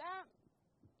და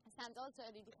 3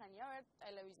 წელს დიდი ხანია ვარ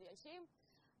ტელევიზიაში.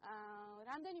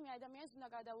 რამდენიმე ადამიანს უნდა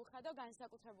გადავუხადო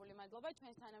განსაკუთრებული მადლობა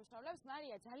ჩვენს თანამშრომლებს.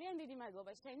 მარია, ძალიან დიდი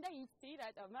მადლობა შენ და იცი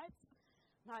რატომაც.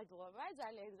 მადლობა,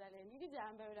 ძალიან დიდი,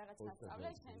 ძალიან ბევრი რაღაც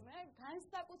მასწავლე ჩემე.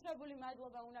 განსაკუთრებული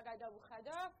მადლობა უნდა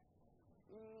გადავუხადო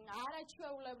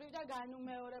არაჩვეულებრივ და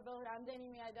განუმეორებელ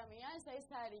რამდენიმე ადამიანს. ეს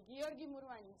არის გიორგი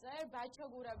მურვანიძე, ბაჩო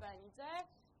გურაბანიძე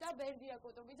და ბერდია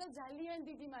კუტუბიძე. ძალიან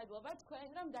დიდი მადლობა თქვენ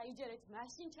რომ დაიჯერეთ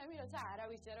მაშინ ჩემი როცა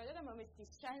არავის ჯეროდა და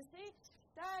მომეცით შანსი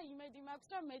და იმედი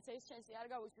მაქვს რომ მეც ეს შანსი არ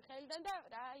გავუშვი ხელიდან და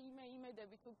რა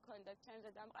იმედები თუ გქონდათ ჩემზე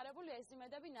დამყარებული ეს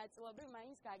იმედები ნაწილობრივ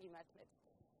მაინც გაგიმართმეთ.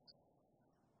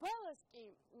 ბოლოს კი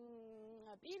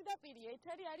პირდაპირ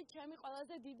ეთერი არის ჩემი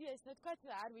ყველაზე დიდი ესე ვთქვათ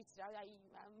არ ვიცი რა აი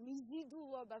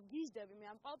მიზიდულობა ვგიჟდები მე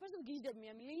ამ ყველაფერს ვგიჟდები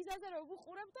მე ამ ლიზაზე რომ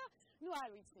ვუყურებ და ნუ არ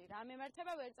ვიცი რა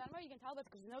მემართება ვერ წარმოვიდგენთ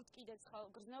ალბათ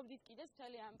გრძნობდით კიდეც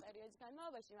მთელი ამ პერიოდის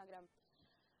განმავლობაში მაგრამ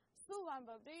სულ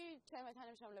ვამბობდი ჩემი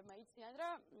თანამშრომლებმა იციან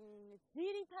რომ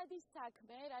ძირითადი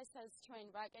საქმე რასაც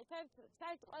ჩვენ ვაკეთებთ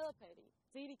საერთოდ ყველაფერი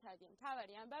ძირითადი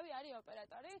მთავარი ამბავი არის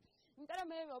ოპერატორი იმიტომ რომ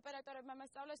მე ოპერატორებმა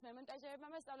მასწავლეს, მე მონტაჟერებმა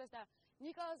მასწავლეს და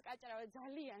ნიკოლოზ კაჭარავა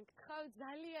ძალიან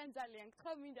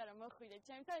გთხოვ, მინდა რომ მოხვიდეთ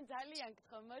ჩემთან, ძალიან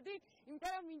გთხოვ, მოდი,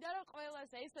 იმიტომ რომ მინდა რომ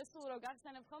ყველას ესე სულ რო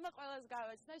გახსენებ ხოლმე, ყველას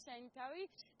გავაცნო შენი თავი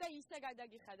და ისე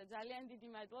გადაგიხადო. ძალიან დიდი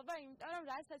მადლობა, იმიტომ რომ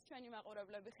რასაც ჩვენი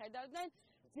მაყურებლები ხედავდნენ,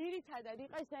 ძირითადად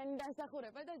იყო შენი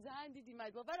დასახურება და ძალიან დიდი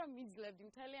მადლობა რომ მიძლებდი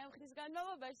მთელი ამ ხნის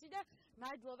განმავლობაში და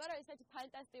მადლობა რომ ესეთი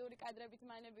ფანტასტიკური კადრებით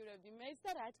მანებიურებდი მეც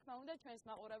და რა თქმა უნდა ჩვენს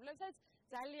მაყურებლებსაც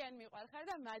ძალიან მიყვარხარ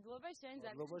და მადლობა შენ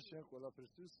ძალიან მადლობა შენ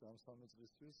ყველაფერთვის ამ 3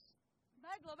 წლისთვის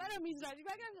მადლობა რომ მიზრადი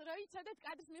მაგრამ რო იცოდეთ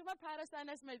კადრის მიღმა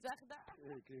ფარასანას მეძახდა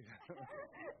კი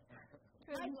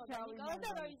მადლობა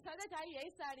და რო იცოდეთ აი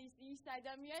ეს არის ის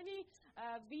ადამიანი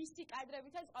ვისი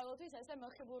კადრებითაც ყოველთვის ესე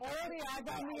მოხიბურა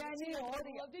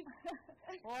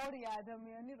ორი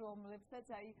ადამიანი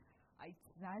რომლებსაც აი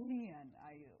ძალიან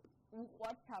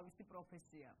უყვართ თავისი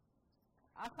პროფესია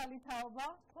ახალი თაობა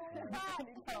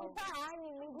და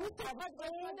ანი მიგუწევდა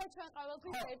ჩვენ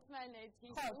ყოველთვის ერთმანეთი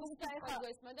უსა ეხლა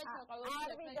გვესმოდა ჩვენ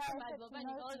ყოველთვის ერთმანეთი მადლობა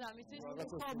ნიკოლოზ ამისთვის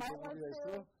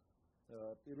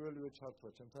პირველივე ჩართვა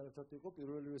ჩემთან ერთად იყო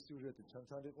პირველივე სიუჟეტი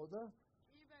ჩემთან იყო და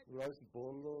რაც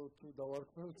ბოლო თუ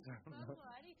დავარქმევთ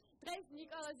არის დღეს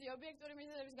ნიკოლოზი ობიექტური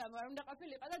მიზეზების გამო არ უნდა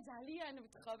ყოფილიყო და ძალიან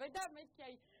ვთხოვე და მეთქი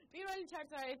აი პირველი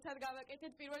ჩართვა ერთად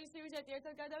გავაკეთეთ პირველი სიუჟეტი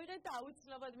ერთად გადავიღეთ და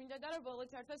აუცილებლად მინდა რომ ბოლო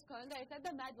ჩართვას გქონდა ერთად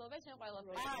და მადლობა შენ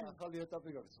ყველაფერს ახალი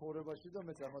ეტაპი გაქვს ცხოვრებაში და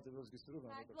მე წარმატებას გისურვებ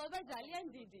მადლობა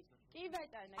ძალიან დიდი კი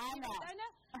ბატონო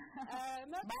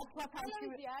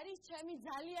მადლობა არის ჩემი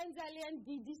ძალიან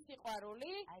დიდი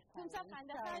სიყვარული თუმცა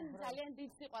ხანდახან ძალიან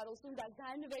დიდ სიყვარულს უნდა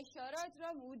განვეშოროთ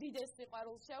რომ უდიდეს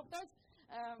სიყვარულს შევხვდეთ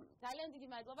ძალიან დიდი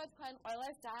მადლობა თქვენ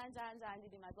ყველას ძალიან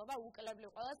დიდი მადლობა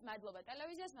უკლებლივ ყველას მადლობა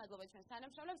ტელევიზიას მადლობა ჩვენს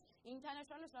თანამშრომლებს იმ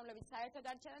თანამშრომლებს რომლებიც საერთოდ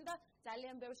არ ჩანან და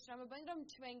ძალიან ბევრს შრომობენ რომ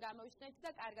ჩვენ გამოვიჩნდეთ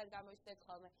და კარგად გამოვიჩნდეთ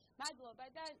ხოლმე მადლობა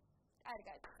და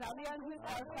კარგად ძალიან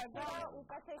გვიყვარხარ და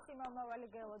უკეთესი მომავალი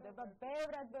გელოდება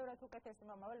ბევრად უკეთესი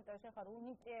მომავალი და შენ ხარ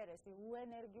უნიკიერესი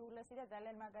უენერგიულესი და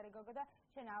ძალიან მაგარი გოგო და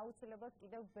შენ აუცილებლად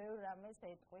კიდევ ბევრ რამეს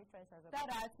ეტყვი ჩვენ საზოგადოებას და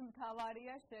რაც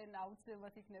მთავარია შენ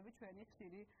აუცილებლად იქნები ჩვენი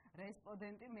ხშირი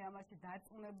რესპონდენტი მე ამაში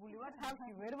დარწმუნებული ვარ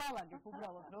თავში ვერ ვალაგებ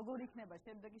უბრალოდ როგორ იქნება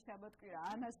შემდეგი შაბათ-კვირა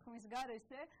ანას ხმის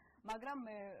გარეშე მაგრამ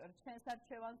მე ჩვენს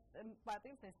არჩევანს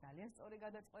პატივს ეს ძალიან სწორი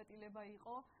გადაწყვეტილება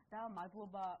იყო და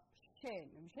მადლობა შენ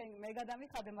მე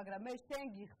გადამიხადე მაგრამ მე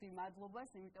შენ გიხდი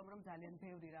მადლობას იმიტომ რომ ძალიან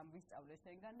ბევრი რამ ვისწავლე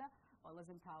შენგან და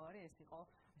ყველაზე მთავარი ეს იყო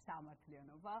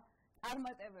სამართლიანობა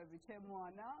წარმატებები ჩემო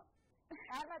ანა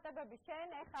წარმატებები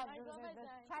შენ ეხლა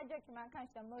ჩაჯექი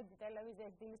მანქანაში და მოდი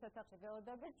ტელევიზიის დილის ოთახში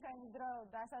გელოდებით ჩვენი დრო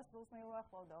დასასრულს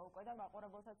მიუახლოვდა უკვე და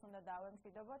მაყურებელსაც უნდა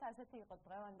დავემშვიდობოთ ასეთი იყო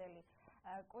დღევანდელი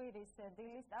კვირის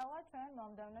დილის ტავა ჩვენ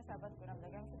მომდევნო შაბათ-კვირამდე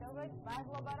გემშვიდობებით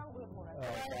მადლობა რომ გვიყურებთ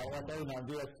ალბათ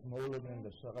ნამდვილად მოულოდნელი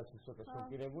და რაღაც ცოტა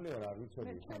შოკირებული ვარ არ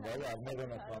ვიცოდი სანდალი არ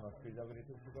მეგონას ამას პირდაპირ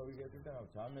თუ გავიგებდი და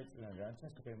ძალიან მეწლიან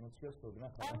განჩენს ემოციას თოდნა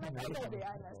ხარ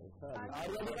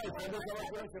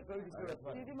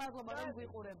დიდი მადლობა რომ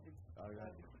გვიყურებდით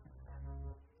კარგად